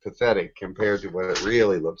is pathetic compared to what it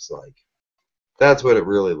really looks like. That's what it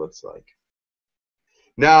really looks like.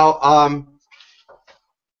 Now,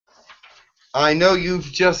 I know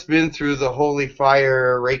you've just been through the Holy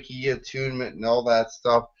Fire Reiki attunement and all that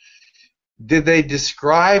stuff. Did they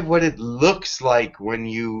describe what it looks like when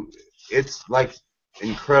it's like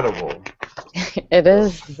incredible? It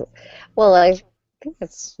is. Well, I think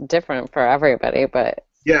it's different for everybody, but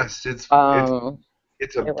yes, it's a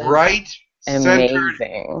bright, amazing.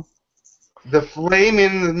 Centered. The flame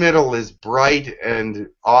in the middle is bright and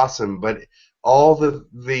awesome, but all the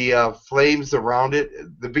flames around it,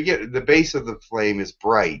 the base of the flame is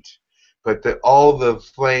bright, but all the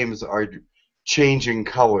flames are changing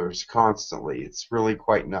colors constantly. It's really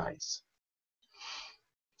quite nice.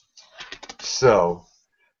 So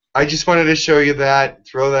I just wanted to show you that,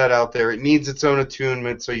 throw that out there. It needs its own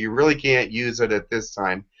attunement, so you really can't use it at this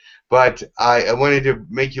time. But I wanted to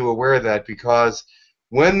make you aware of that, because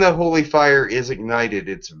when the holy fire is ignited,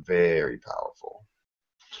 it's very powerful.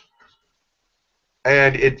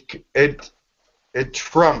 And it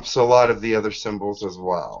trumps a lot of the other symbols as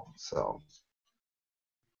well. So,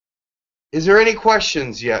 is there any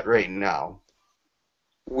questions yet right now?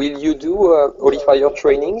 Will you do holy fire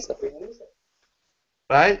trainings?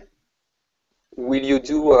 Right? Will you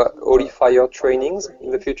do holy fire trainings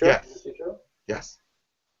in the future? Yes. Yes.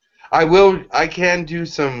 I will. I can do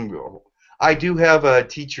some. I do have a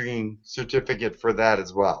teaching certificate for that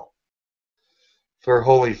as well. for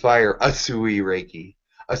Holy Fire, Usui Reiki.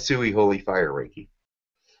 Usui Holy Fire Reiki.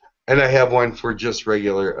 And I have one for just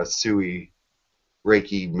regular Usui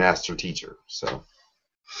Reiki Master Teacher. So,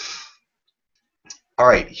 all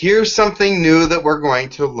right, here's something new that we're going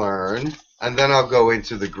to learn, and then I'll go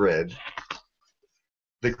into the grid.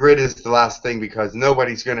 The grid is the last thing because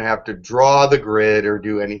nobody's going to have to draw the grid or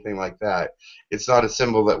do anything like that. It's not a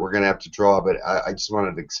symbol that we're going to have to draw, but I just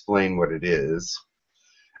wanted to explain what it is.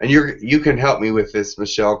 And you can help me with this,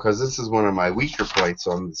 Michelle, because this is one of my weaker points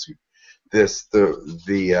on the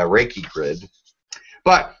Reiki grid.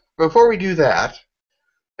 But before we do that,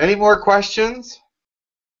 any more questions?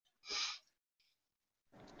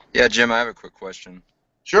 Yeah, Jim, I have a quick question.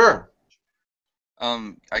 Sure.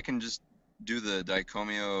 I can just do the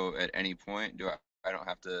Daikomyo at any point. I don't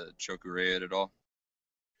have to Chokurei it at all?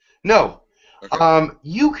 No. Okay.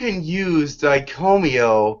 You can use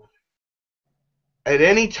Daikomyo at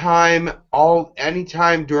any time, any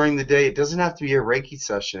time during the day. It doesn't have to be a Reiki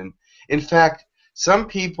session. In fact, some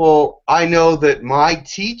people, I know that my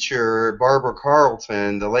teacher, Barbara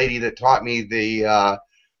Carlton, the lady that taught me the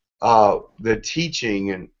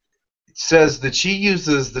teaching, and says that she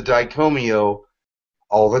uses the Daikomyo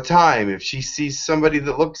all the time. If she sees somebody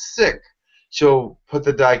that looks sick, she'll put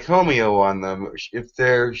the Daikomyo on them.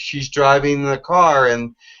 If she's driving the car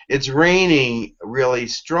and it's raining really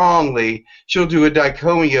strongly, she'll do a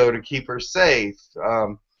Daikomyo to keep her safe.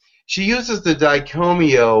 She uses the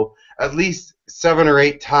Daikomyo at least 7 or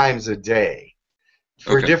 8 times a day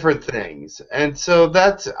for different things. And so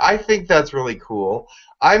I think that's really cool.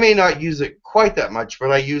 I may not use it quite that much,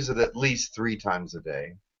 but I use it at least 3 times a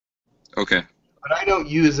day. Okay. But I don't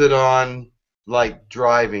use it on, like,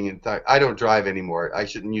 driving. In fact, I don't drive anymore. I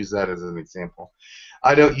shouldn't use that as an example.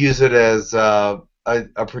 I don't use it as a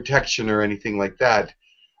protection or anything like that.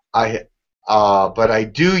 But I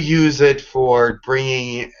do use it for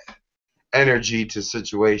bringing energy to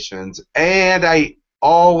situations. And I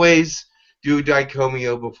always do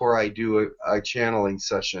Daikomyo before I do a channeling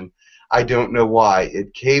session. I don't know why.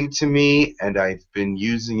 It came to me, and I've been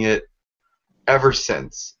using it ever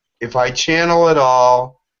since. If I channel at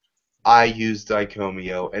all, I use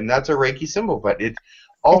Daikomyo, and that's a Reiki symbol, but it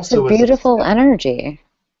also it's a beautiful energy.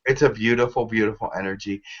 It's a beautiful, beautiful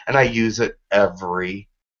energy, and I use it every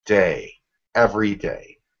day. Every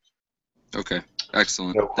day. Okay.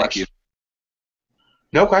 Excellent. No Thank you.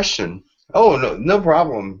 No question. Oh, no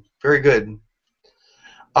problem. Very good.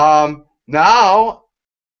 Now,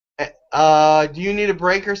 do you need a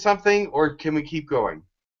break or something, or can we keep going?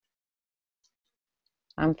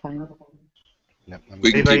 I'm fine.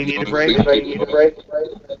 Anybody need a break? Anybody need a break?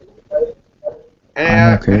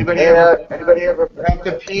 I'm okay. Anybody ever have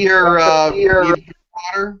to pee or need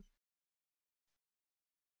water?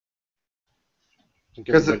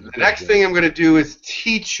 Because the next thing I'm going to do is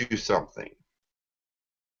teach you something.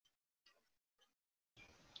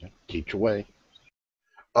 Teach away.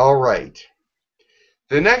 All right.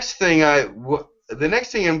 The next thing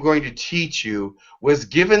I'm going to teach you was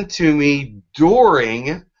given to me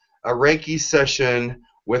during a Reiki session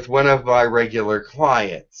with one of my regular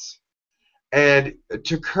clients. And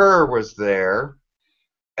𝗪𝗪 was there,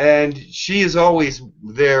 and she is always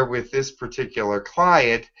there with this particular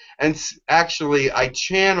client. And actually, I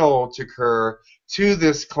channel 𝗪𝗪 to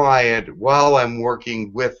this client while I'm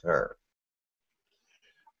working with her.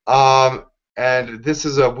 And this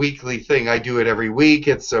is a weekly thing. I do it every week.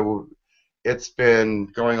 It's been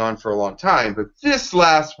going on for a long time. But just this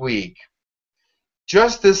last week,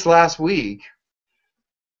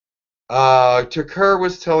 𝗪𝗪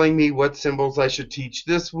was telling me what symbols I should teach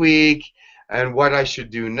this week and what I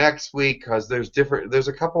should do next week, because there's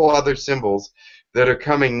a couple other symbols that are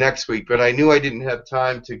coming next week, but I knew I didn't have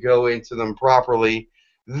time to go into them properly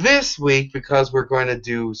this week because we're going to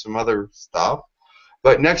do some other stuff.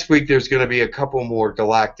 But next week there's going to be a couple more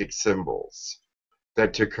galactic symbols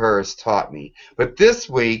that 𝗪𝗪 has taught me. But this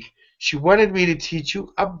week she wanted me to teach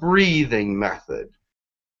you a breathing method.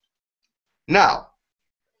 Now,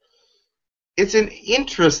 it's an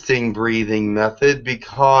interesting breathing method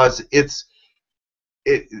because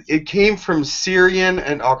it came from Sirian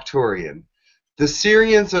and Arcturian. The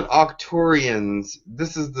Sirians and Arcturians,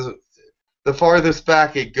 this is the farthest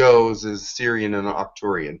back it goes is Sirian and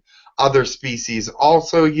Arcturian. Other species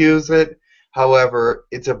also use it. However,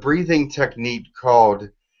 it's a breathing technique called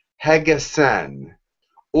Hegasen,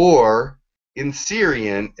 or in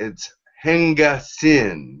Sirian it's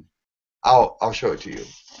Hengasin. I'll show it to you.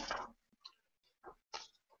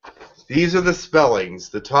 These are the spellings.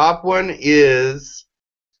 The top one is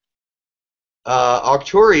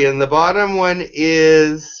Arcturian. The bottom one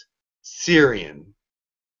is Sirian.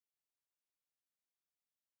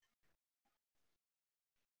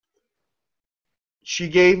 she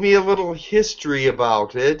gave me a little history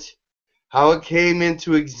about it, how it came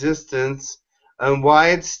into existence, and why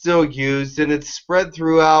it's still used, and it's spread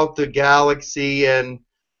throughout the galaxy and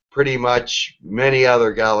pretty much many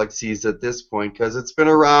other galaxies at this point, because it's been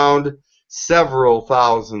around several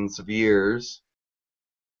thousands of years.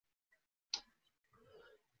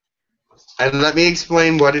 And let me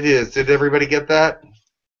explain what it is. Did everybody get that?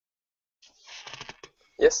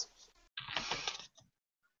 Yes.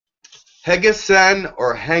 Hega-sen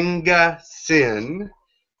or Henga-sin,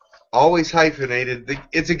 always hyphenated.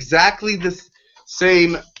 It's exactly the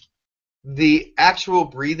same. The actual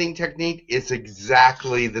breathing technique is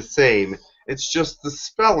exactly the same. It's just the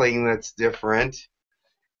spelling that's different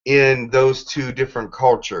in those two different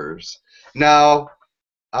cultures. Now,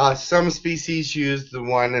 some species use the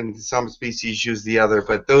one and some species use the other,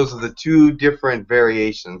 but those are the two different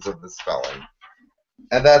variations of the spelling.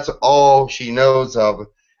 And that's all she knows of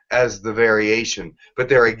as the variation, but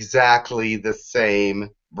they're exactly the same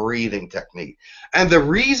breathing technique. And the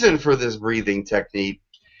reason for this breathing technique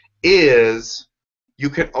is you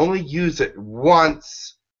can only use it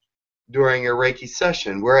once during a Reiki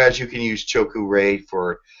session, whereas you can use Choku Rei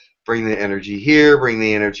for bring the energy here, bring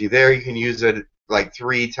the energy there. You can use it like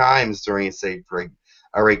 3 times during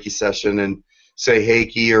a Reiki session, and say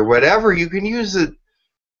Heiki or whatever. You can use it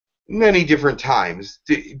many different times.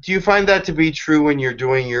 Do you find that to be true when you're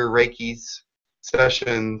doing your Reiki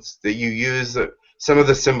sessions, that you use some of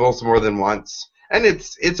the symbols more than once? And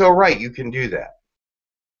it's all right, you can do that.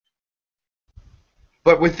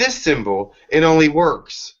 But with this symbol, it only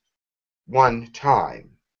works one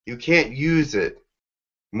time. You can't use it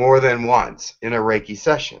more than once in a Reiki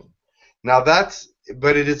session. Now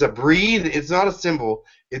but it is it's not a symbol,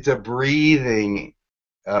 it's a breathing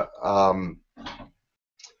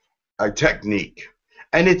a technique.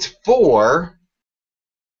 And it's for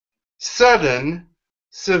sudden,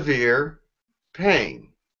 severe pain.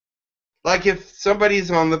 Like if somebody's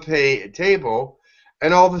on the table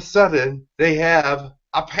and all of a sudden they have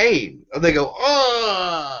a pain, or they go,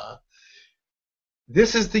 ah!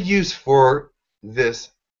 This is the use for this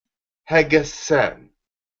Hega-sen.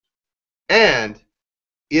 And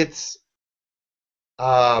it's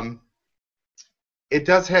it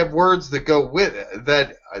does have words that go with it,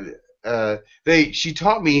 that she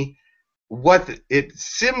taught me what it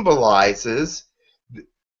symbolizes,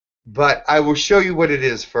 but I will show you what it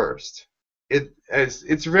is first.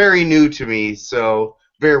 It's very new to me, so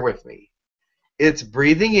bear with me. It's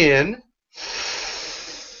breathing in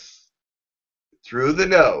through the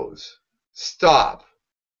nose. Stop.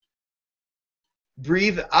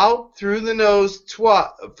 Breathe out through the nose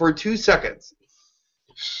for 2 seconds.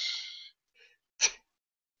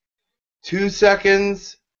 2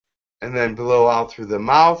 seconds, and then blow out through the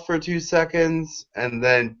mouth for 2 seconds, and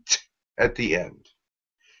then at the end.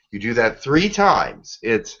 You do that 3 times.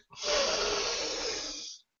 It's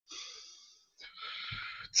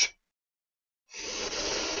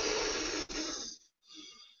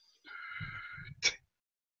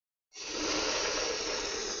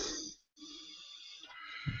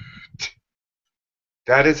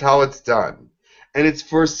that is how it's done. And it's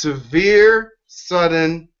for severe,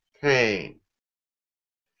 sudden pain.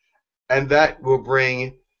 And that will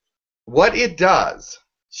bring what it does.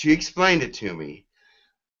 She explained it to me.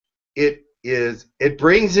 It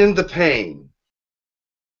brings in the pain.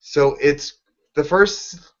 So it's the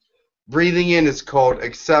first breathing in is called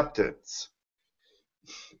acceptance.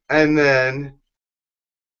 And then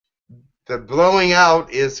the blowing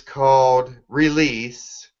out is called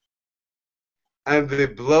release. And the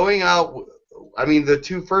blowing out,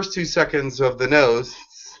 the first 2 seconds of the nose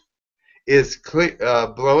is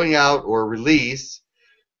blowing out or release.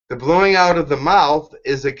 The blowing out of the mouth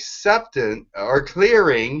is acceptance or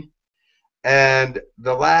clearing, and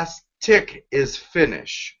the last tick is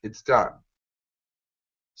finish. It's done.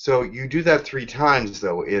 So you do that 3 times,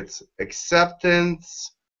 though. It's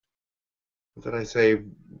acceptance, what did I say?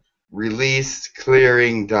 Release,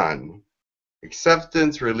 clearing, done.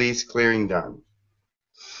 Acceptance, release, clearing, done.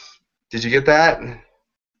 Did you get that?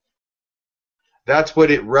 That's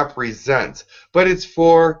what it represents. But it's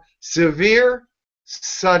for severe,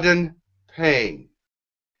 sudden pain.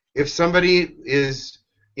 If somebody is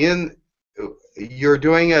you're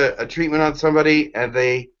doing a treatment on somebody and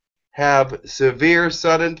they have severe,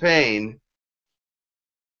 sudden pain,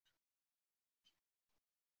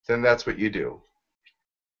 then that's what you do.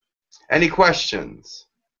 Any questions?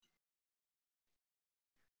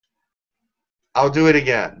 I'll do it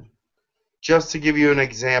again, just to give you an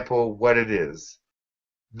example what it is.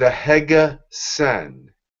 The Hega-sen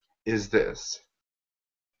is this.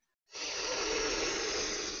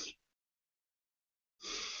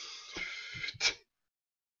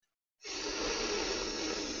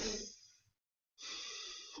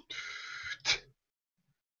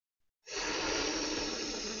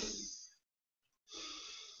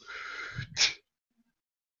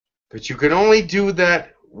 But you can only do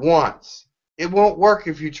that once. It won't work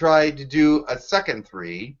if you try to do a second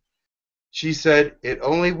 3. She said it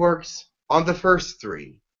only works on the first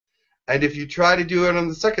 3. And if you try to do it on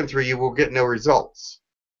the second 3, you will get no results.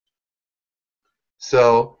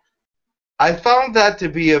 So I found that to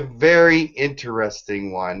be a very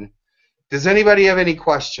interesting one. Does anybody have any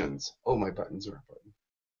questions? Oh, my buttons are button.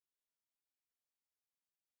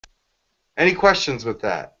 Any questions with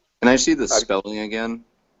that? Can I see the spelling again?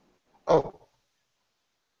 Oh.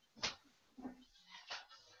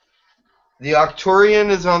 The Arcturian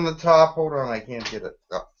is on the top. Hold on, I can't get it.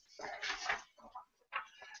 Oh.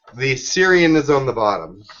 The Sirian is on the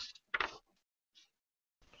bottom.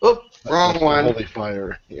 Oh, wrong one. Holy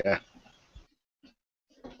fire, yeah.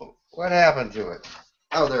 What happened to it?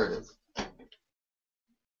 Oh, there it is.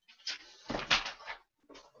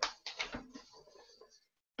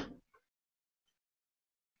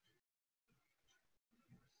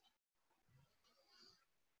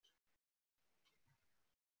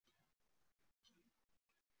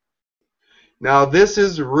 Now, this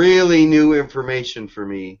is really new information for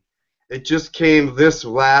me. It just came this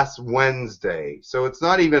last Wednesday, so it's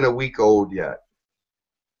not even a week old yet.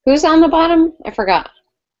 Who's on the bottom? I forgot.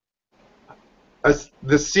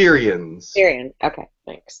 The Sirians. Syrian. Okay,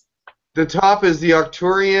 thanks. The top is the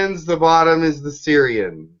Arcturians, the bottom is the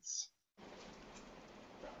Sirians.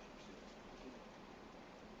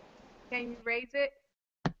 Can you raise it?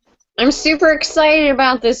 I'm super excited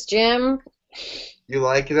about this, Jim. You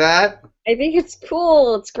like that? I think it's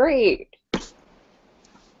cool. It's great.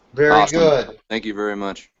 Very Awesome. good. Thank you very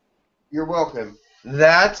much. You're welcome.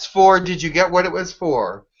 That's for, did you get what it was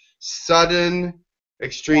for? Sudden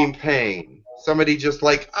extreme pain. Somebody just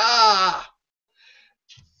like, ah!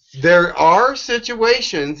 There are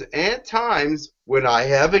situations and times when I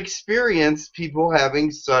have experienced people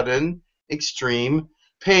having sudden extreme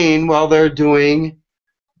pain while they're doing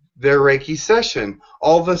their Reiki session.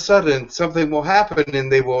 All of a sudden, something will happen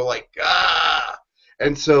and they will like, ah!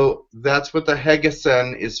 And so that's what the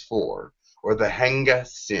Hegasen is for, or the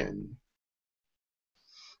Hengasin.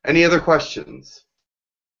 Any other questions?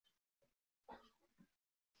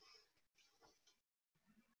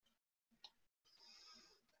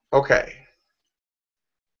 Okay.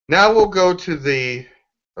 Now we'll go to the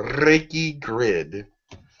Reiki grid.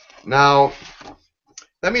 Now,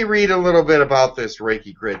 let me read a little bit about this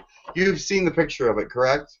Reiki grid. You've seen the picture of it,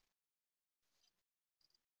 correct?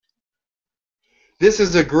 This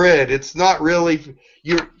is a grid. It's not really,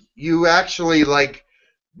 you actually like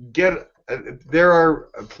get, there are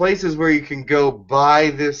places where you can go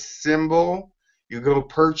buy this symbol. You go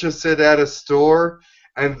purchase it at a store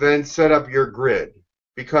and then set up your grid.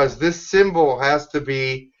 Because this symbol has to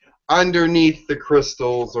be underneath the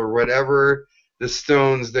crystals or whatever the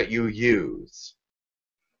stones that you use.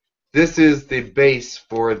 This is the base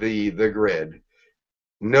for the grid.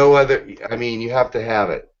 No other, I mean, you have to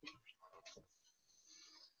have it.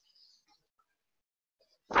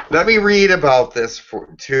 Let me read about this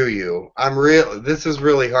to you. This is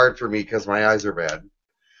really hard for me because my eyes are bad.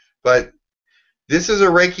 But this is a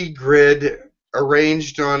Reiki grid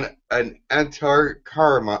arranged on an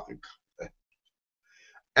Antakarana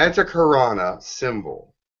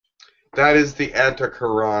symbol. That is the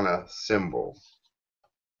Antakarana symbol.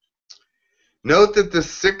 Note that the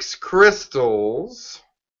 6 crystals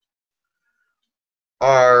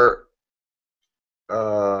are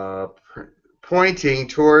pointing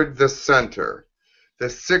toward the center. The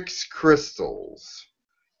 6 crystals.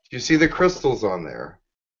 Do you see the crystals on there?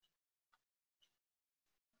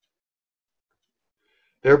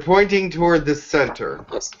 They're pointing toward the center.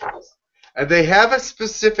 Yes. And they have a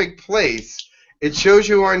specific place. It shows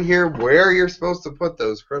you on here where you're supposed to put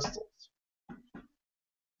those crystals.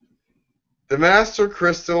 The master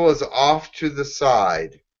crystal is off to the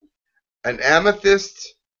side. An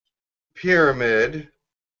amethyst pyramid.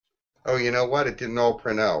 Oh, you know what? It didn't all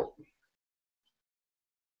print out.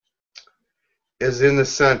 Is in the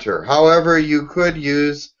center. However, you could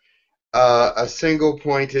use a single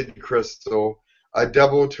pointed crystal, a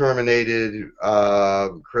double terminated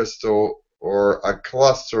crystal, or a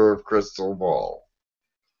cluster of crystal ball.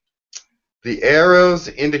 The arrows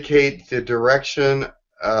indicate the direction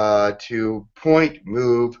to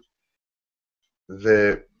move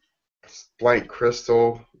the blank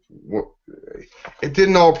crystal. It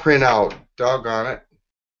didn't all print out. Doggone it.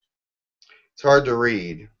 It's hard to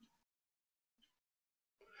read.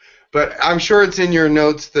 But I'm sure it's in your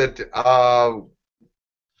notes that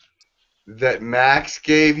that Max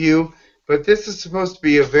gave you. But this is supposed to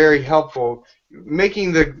be a very helpful.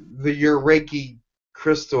 Making your Reiki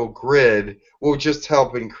crystal grid will just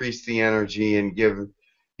help increase the energy and give,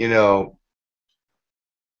 you know,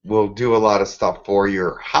 will do a lot of stuff for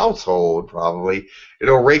your household, probably.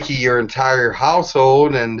 It'll Reiki your entire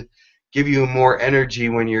household and give you more energy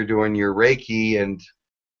when you're doing your Reiki and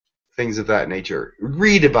things of that nature.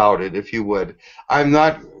 Read about it if you would. I'm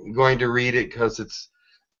not going to read it because it's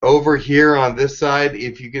over here on this side.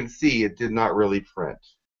 If you can see, it did not really print.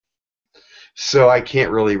 So I can't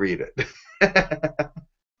really read it.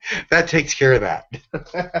 That takes care of that.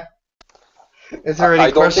 Is there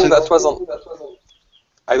any questions? I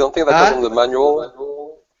don't think that was on the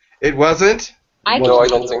manual. It wasn't? No, I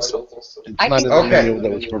don't think so. It's not in the manual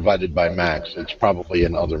that was provided by Max. It's probably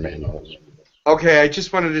in other manuals. Okay, I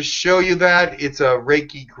just wanted to show you that. It's a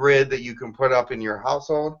Reiki grid that you can put up in your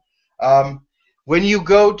household. When you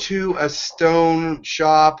go to a stone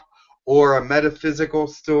shop or a metaphysical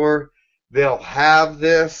store, they'll have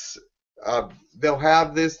this.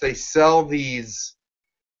 They sell these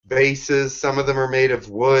bases. Some of them are made of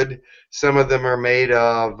wood. Some of them are made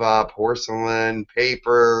of porcelain,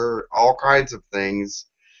 paper, all kinds of things.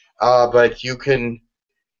 But you can.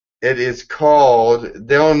 It is called.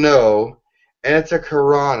 They'll know.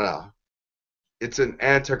 𝗪𝗪𝗓𝗓𝗓. It's an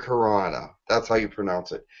𝗪𝗪𝗓𝗓. That's how you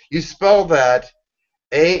pronounce it. You spell that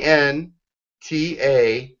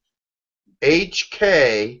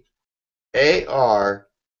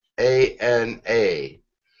𝗪𝗪𝗓𝗓𝗓.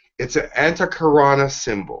 It's an 𝗪𝗪𝗓𝗓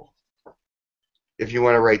symbol. If you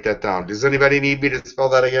want to write that down. Does anybody need me to spell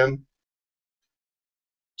that again?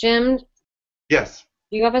 Jim? Yes.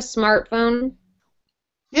 Do you have a smartphone?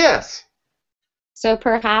 Yes. So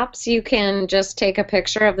perhaps you can just take a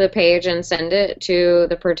picture of the page and send it to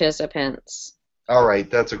the participants. All right,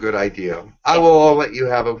 that's a good idea. I will let you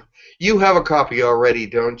have a. You have a copy already,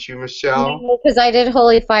 don't you, Michelle? No, because I did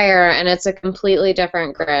Holy Fire, and it's a completely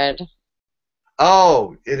different grid.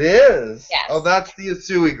 Oh, it is? Yes. Oh, that's the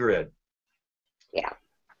Usui grid. Yeah.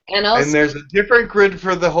 And also, And there's a different grid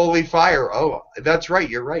for the Holy Fire. Oh, that's right.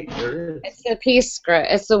 You're right. There is. it's the peace grid.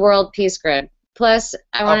 It's the world peace grid. Plus,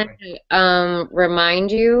 I wanted to remind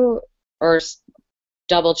you or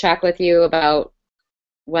double check with you about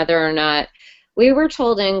whether or not we were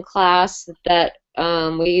told in class that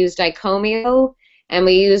we use dicomio and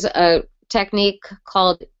we use a technique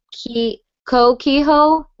called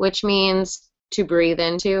ko-kiho, which means to breathe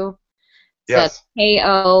into. So Yes. that's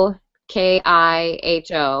K-O-K-I-H-O.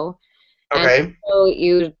 Okay. And so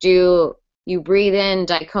you breathe in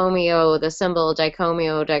dicomio, the symbol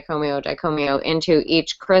dicomio, dicomio, dicomio, into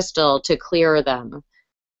each crystal to clear them.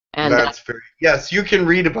 And that's very, yes, you can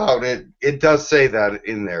read about it. It does say that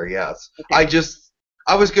in there, yes. Okay.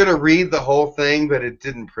 I was going to read the whole thing, but it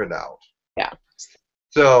didn't print out. Yeah.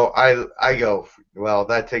 So I go, well,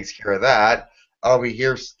 that takes care of that. I'll be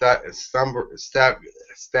here staggering.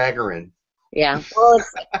 Yeah. Well,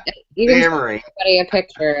 you can send Stammering. everybody a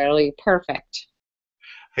picture. It'll be perfect.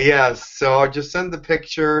 Yes, so I'll just send the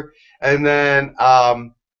picture and then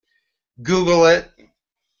Google it,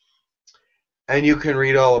 and you can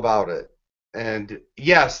read all about it. And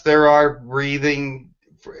yes, there are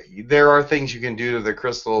things you can do to the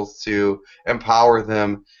crystals to empower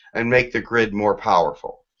them and make the grid more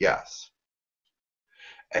powerful. Yes.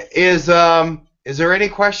 Is there any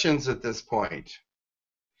questions at this point?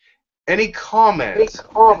 Any comments?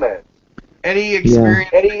 Any experience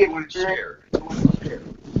you want to share?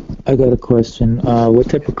 I got a question. What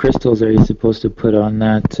type of crystals are you supposed to put on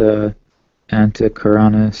that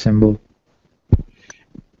𝗪𝗪𝗓𝗓 symbol?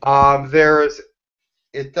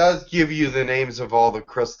 It does give you the names of all the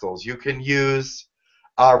crystals. You can use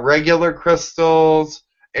regular crystals,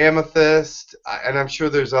 amethyst, and I'm sure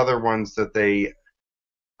there's other ones that they,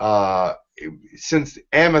 since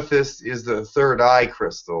amethyst is the third eye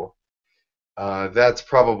crystal, that's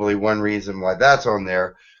probably one reason why that's on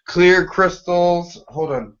there. Clear crystals,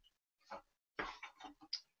 hold on.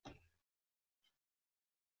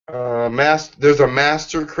 There's a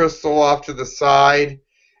master crystal off to the side,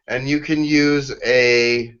 and you can use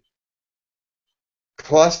a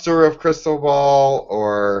cluster of crystal ball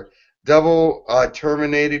or double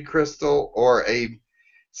terminated crystal or a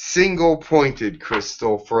single pointed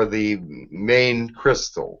crystal for the main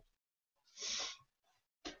crystal.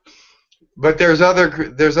 But there's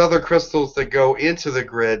other crystals that go into the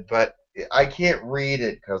grid, but I can't read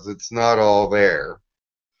it because it's not all there.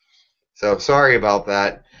 So sorry about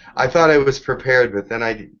that. I thought I was prepared, but then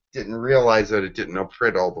I didn't realize that it didn't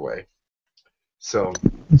print all the way. So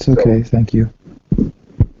it's okay. Thank you.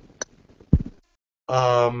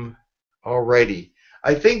 Alrighty.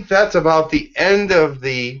 I think that's about the end of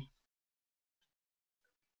the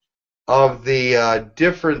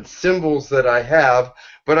different symbols that I have,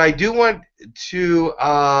 but I do want to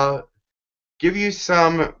give you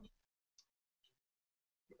some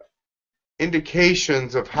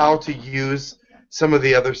indications of how to use some of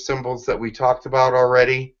the other symbols that we talked about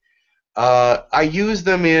already. I use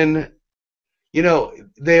them in,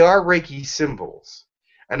 they are Reiki symbols,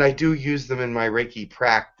 and I do use them in my Reiki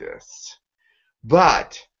practice.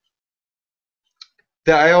 But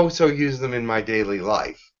I also use them in my daily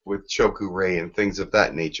life with Choku-Rei and things of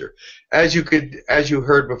that nature. As you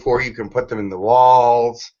heard before, you can put them in the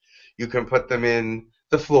walls, you can put them in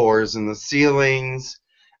the floors and the ceilings,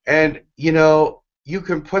 and you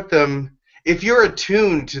can put them, if you're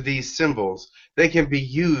attuned to these symbols, they can be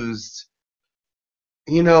used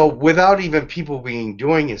without even people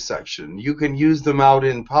doing a section. You can use them out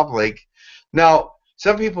in public. Now,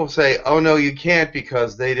 some people say, oh no, you can't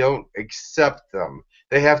because they don't accept them.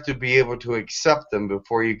 They have to be able to accept them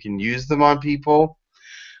before you can use them on people.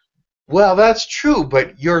 Well, that's true,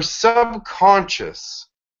 but your subconscious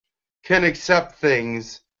can accept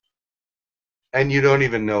things and you don't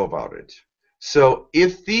even know about it. So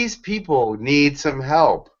if these people need some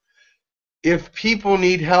help, if people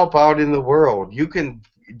need help out in the world, you can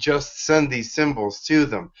just send these symbols to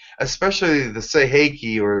them, especially the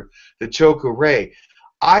Seiheki or the Choku-Rei.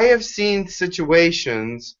 I have seen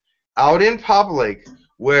situations out in public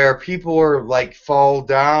where people are fall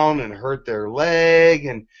down and hurt their leg,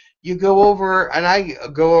 and you go over, and I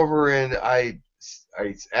go over and I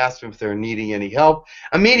ask them if they're needing any help.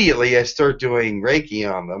 Immediately I start doing Reiki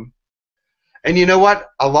on them. And you know what?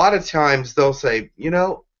 A lot of times they'll say,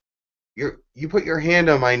 you put your hand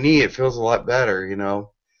on my knee, it feels a lot better,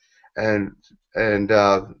 and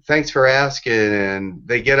thanks for asking, and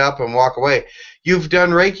they get up and walk away. You've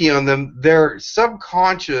done Reiki on them. Their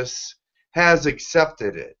subconscious has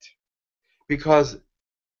accepted it. Because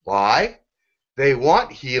why? They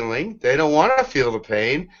want healing. They don't want to feel the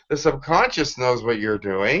pain. The subconscious knows what you're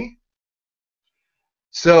doing.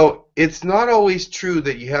 So it's not always true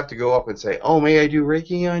that you have to go up and say, oh, may I do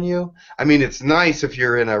Reiki on you? I mean, it's nice if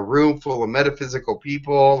you're in a room full of metaphysical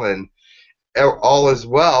people and all is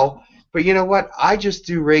well. But you know what? I just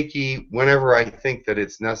do Reiki whenever I think that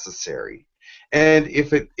it's necessary. And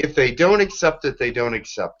if they don't accept it, they don't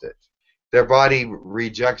accept it. Their body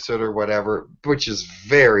rejects it or whatever, which is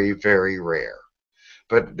very, very rare.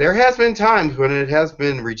 But there has been times when it has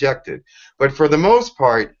been rejected. But for the most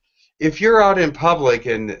part, if you're out in public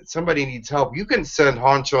and somebody needs help, you can send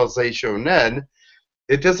Honcho Seishonen.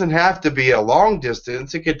 It doesn't have to be a long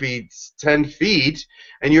distance. It could be 10 feet,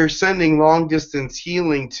 and you're sending long-distance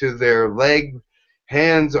healing to their leg,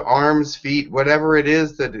 hands, arms, feet, whatever it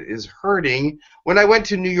is that is hurting. When I went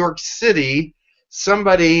to New York City,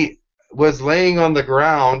 somebody was laying on the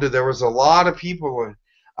ground. There was a lot of people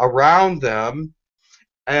around them,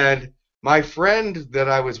 and my friend that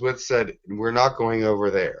I was with said, we're not going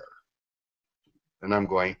over there. And I'm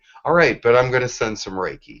going, all right, but I'm going to send some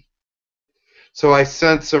Reiki. So I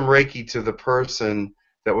sent some Reiki to the person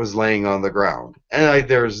that was laying on the ground. And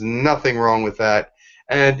there's nothing wrong with that.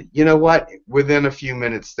 And you know what? Within a few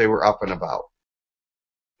minutes, they were up and about.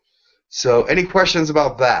 So any questions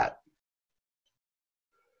about that?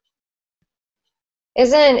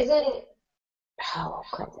 Oh,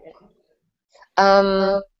 crap.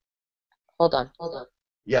 Hold on.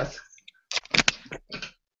 Yes.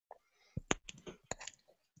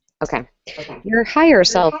 Okay. Your higher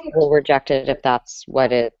self will reject it if that's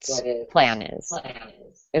what its plan is.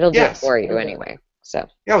 It'll do it for you anyway. So.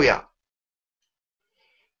 Oh, yeah.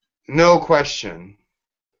 No question.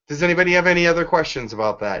 Does anybody have any other questions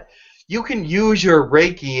about that? You can use your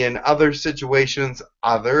Reiki in other situations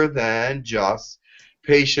other than just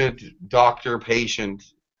doctor-patient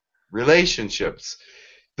relationships.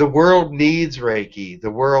 The world needs Reiki.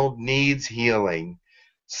 The world needs healing.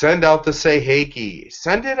 Send out the Seiheki.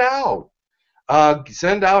 Send it out.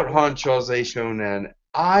 Send out Honcho Seishonen.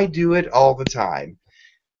 I do it all the time.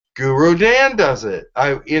 Guru Dan does it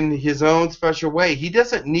in his own special way. He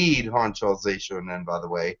doesn't need Honcho Seishonen, by the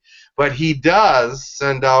way, but he does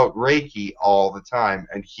send out Reiki all the time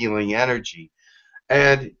and healing energy.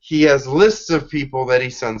 And he has lists of people that he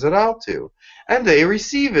sends it out to. And they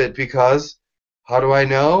receive it because, how do I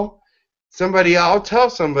know? I'll tell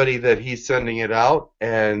somebody that he's sending it out,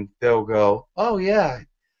 and they'll go, oh, yeah,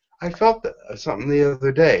 I felt something the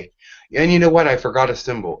other day. And you know what? I forgot a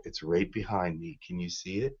symbol. It's right behind me. Can you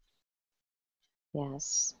see it?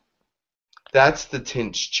 Yes. That's the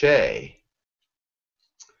𝗪𝗓𝗓𝗓.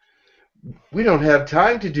 We don't have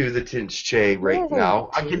time to do the 𝗪𝗓𝗓 right now.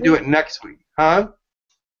 I can do it next week. Huh?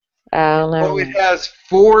 No. Oh, it has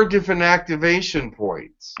 4 different activation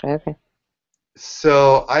points. Okay.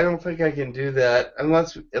 So I don't think I can do that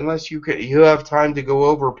unless you have time to go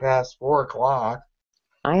over past 4 o'clock.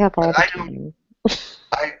 I have all the time.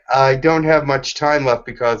 I don't have much time left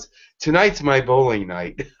because tonight's my bowling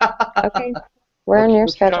night. Okay. We're on your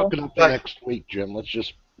Let's schedule. chalk it up for next week, Jim. Let's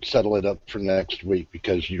just settle it up for next week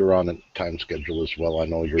because you're on a time schedule as well. I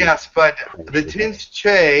know you're. Yes, but the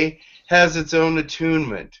𝗪𝗘𝗕 has its own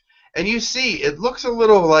attunement. And you see, it looks a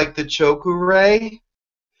little like the 𝗪𝗪𝗓,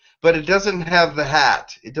 but it doesn't have the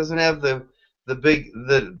hat. It doesn't have the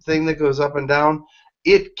thing that goes up and down.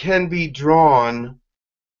 It can be drawn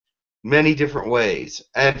many different ways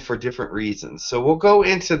and for different reasons. So we'll go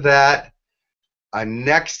into that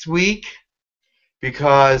next week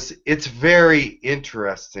because it's very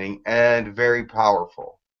interesting and very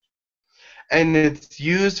powerful. And it's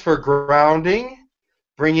used for grounding,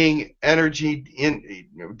 bringing energy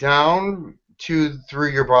down through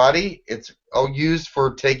your body. It's used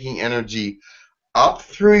for taking energy up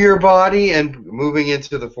through your body and moving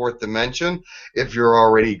into the 4th dimension. If you're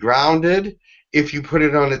already grounded, if you put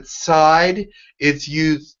it on its side, it's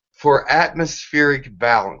used for atmospheric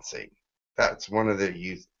balancing. That's one of the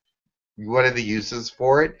uses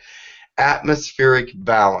for it. Atmospheric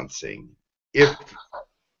balancing.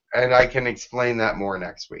 And I can explain that more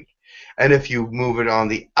next week. And if you move it on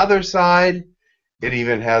the other side, it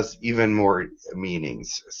even has even more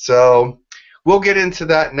meanings. So we'll get into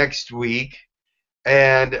that next week.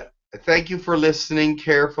 And thank you for listening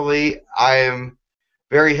carefully. I am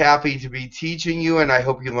very happy to be teaching you, and I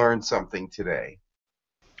hope you learned something today.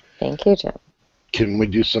 Thank you, Jim. Can we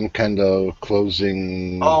do some kind of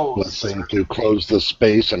closing blessing to close the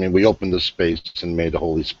space? I mean, we opened the space and made a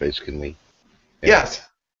holy space. Can we? Yeah. Yes.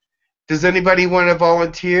 Does anybody want to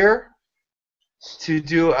volunteer to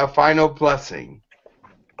do a final blessing?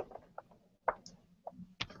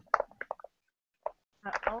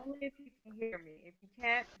 Only if you can hear me. If you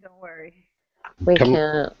can't, don't worry. We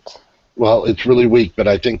can't. Well, it's really weak, but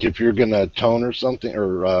I think if you're going to tone or something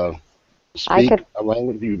or speak a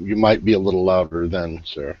language, you might be a little louder then,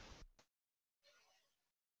 sir.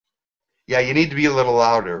 Yeah, you need to be a little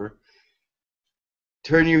louder.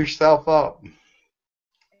 Turn yourself up.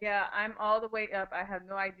 Yeah, I'm all the way up. I have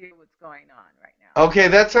no idea what's going on right now. Okay,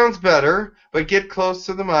 that sounds better, but get close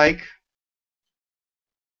to the mic.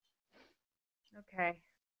 Okay.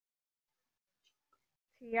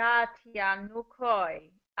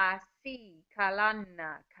 𝗪𝗪𝗡𝗧𝗘𝗡𝗧 asi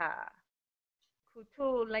kalanaka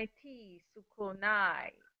kutu leti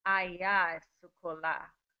sukonai ayai sukola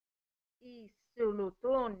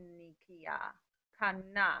isulutunikia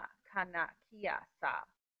kana kanakiasa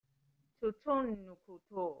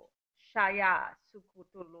tutunukuto shaya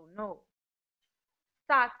sukutuluno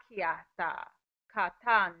sakiata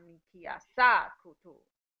katanikiasa kutu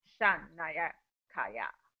shanaya kaya.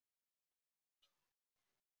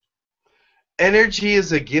 Energy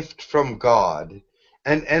is a gift from God,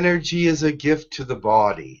 and energy is a gift to the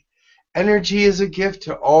body. Energy is a gift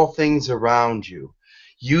to all things around you.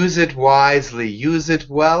 Use it wisely, use it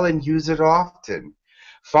well, and use it often.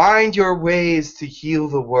 Find your ways to heal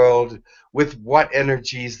the world with what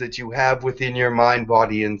energies that you have within your mind,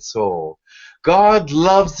 body, and soul. God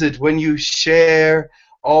loves it when you share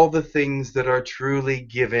all the things that are truly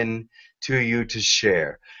given to you to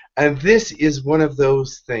share. And this is one of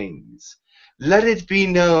those things. Let it be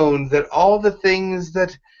known that all the things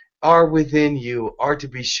that are within you are to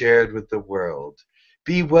be shared with the world.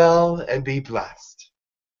 Be well and be blessed.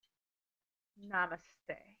 Namaste.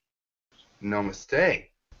 Namaste.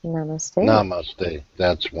 Namaste. Namaste.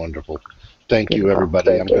 That's wonderful. Thank you,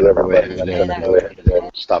 everybody. I'm going to go ahead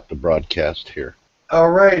and stop the broadcast here.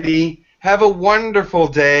 All righty. Have a wonderful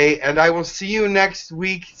day, and I will see you next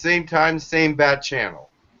week, same time, same bat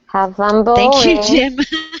channel. Have fun bowling. Thank you, Jim.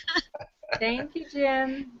 Thank you,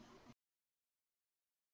 Jim.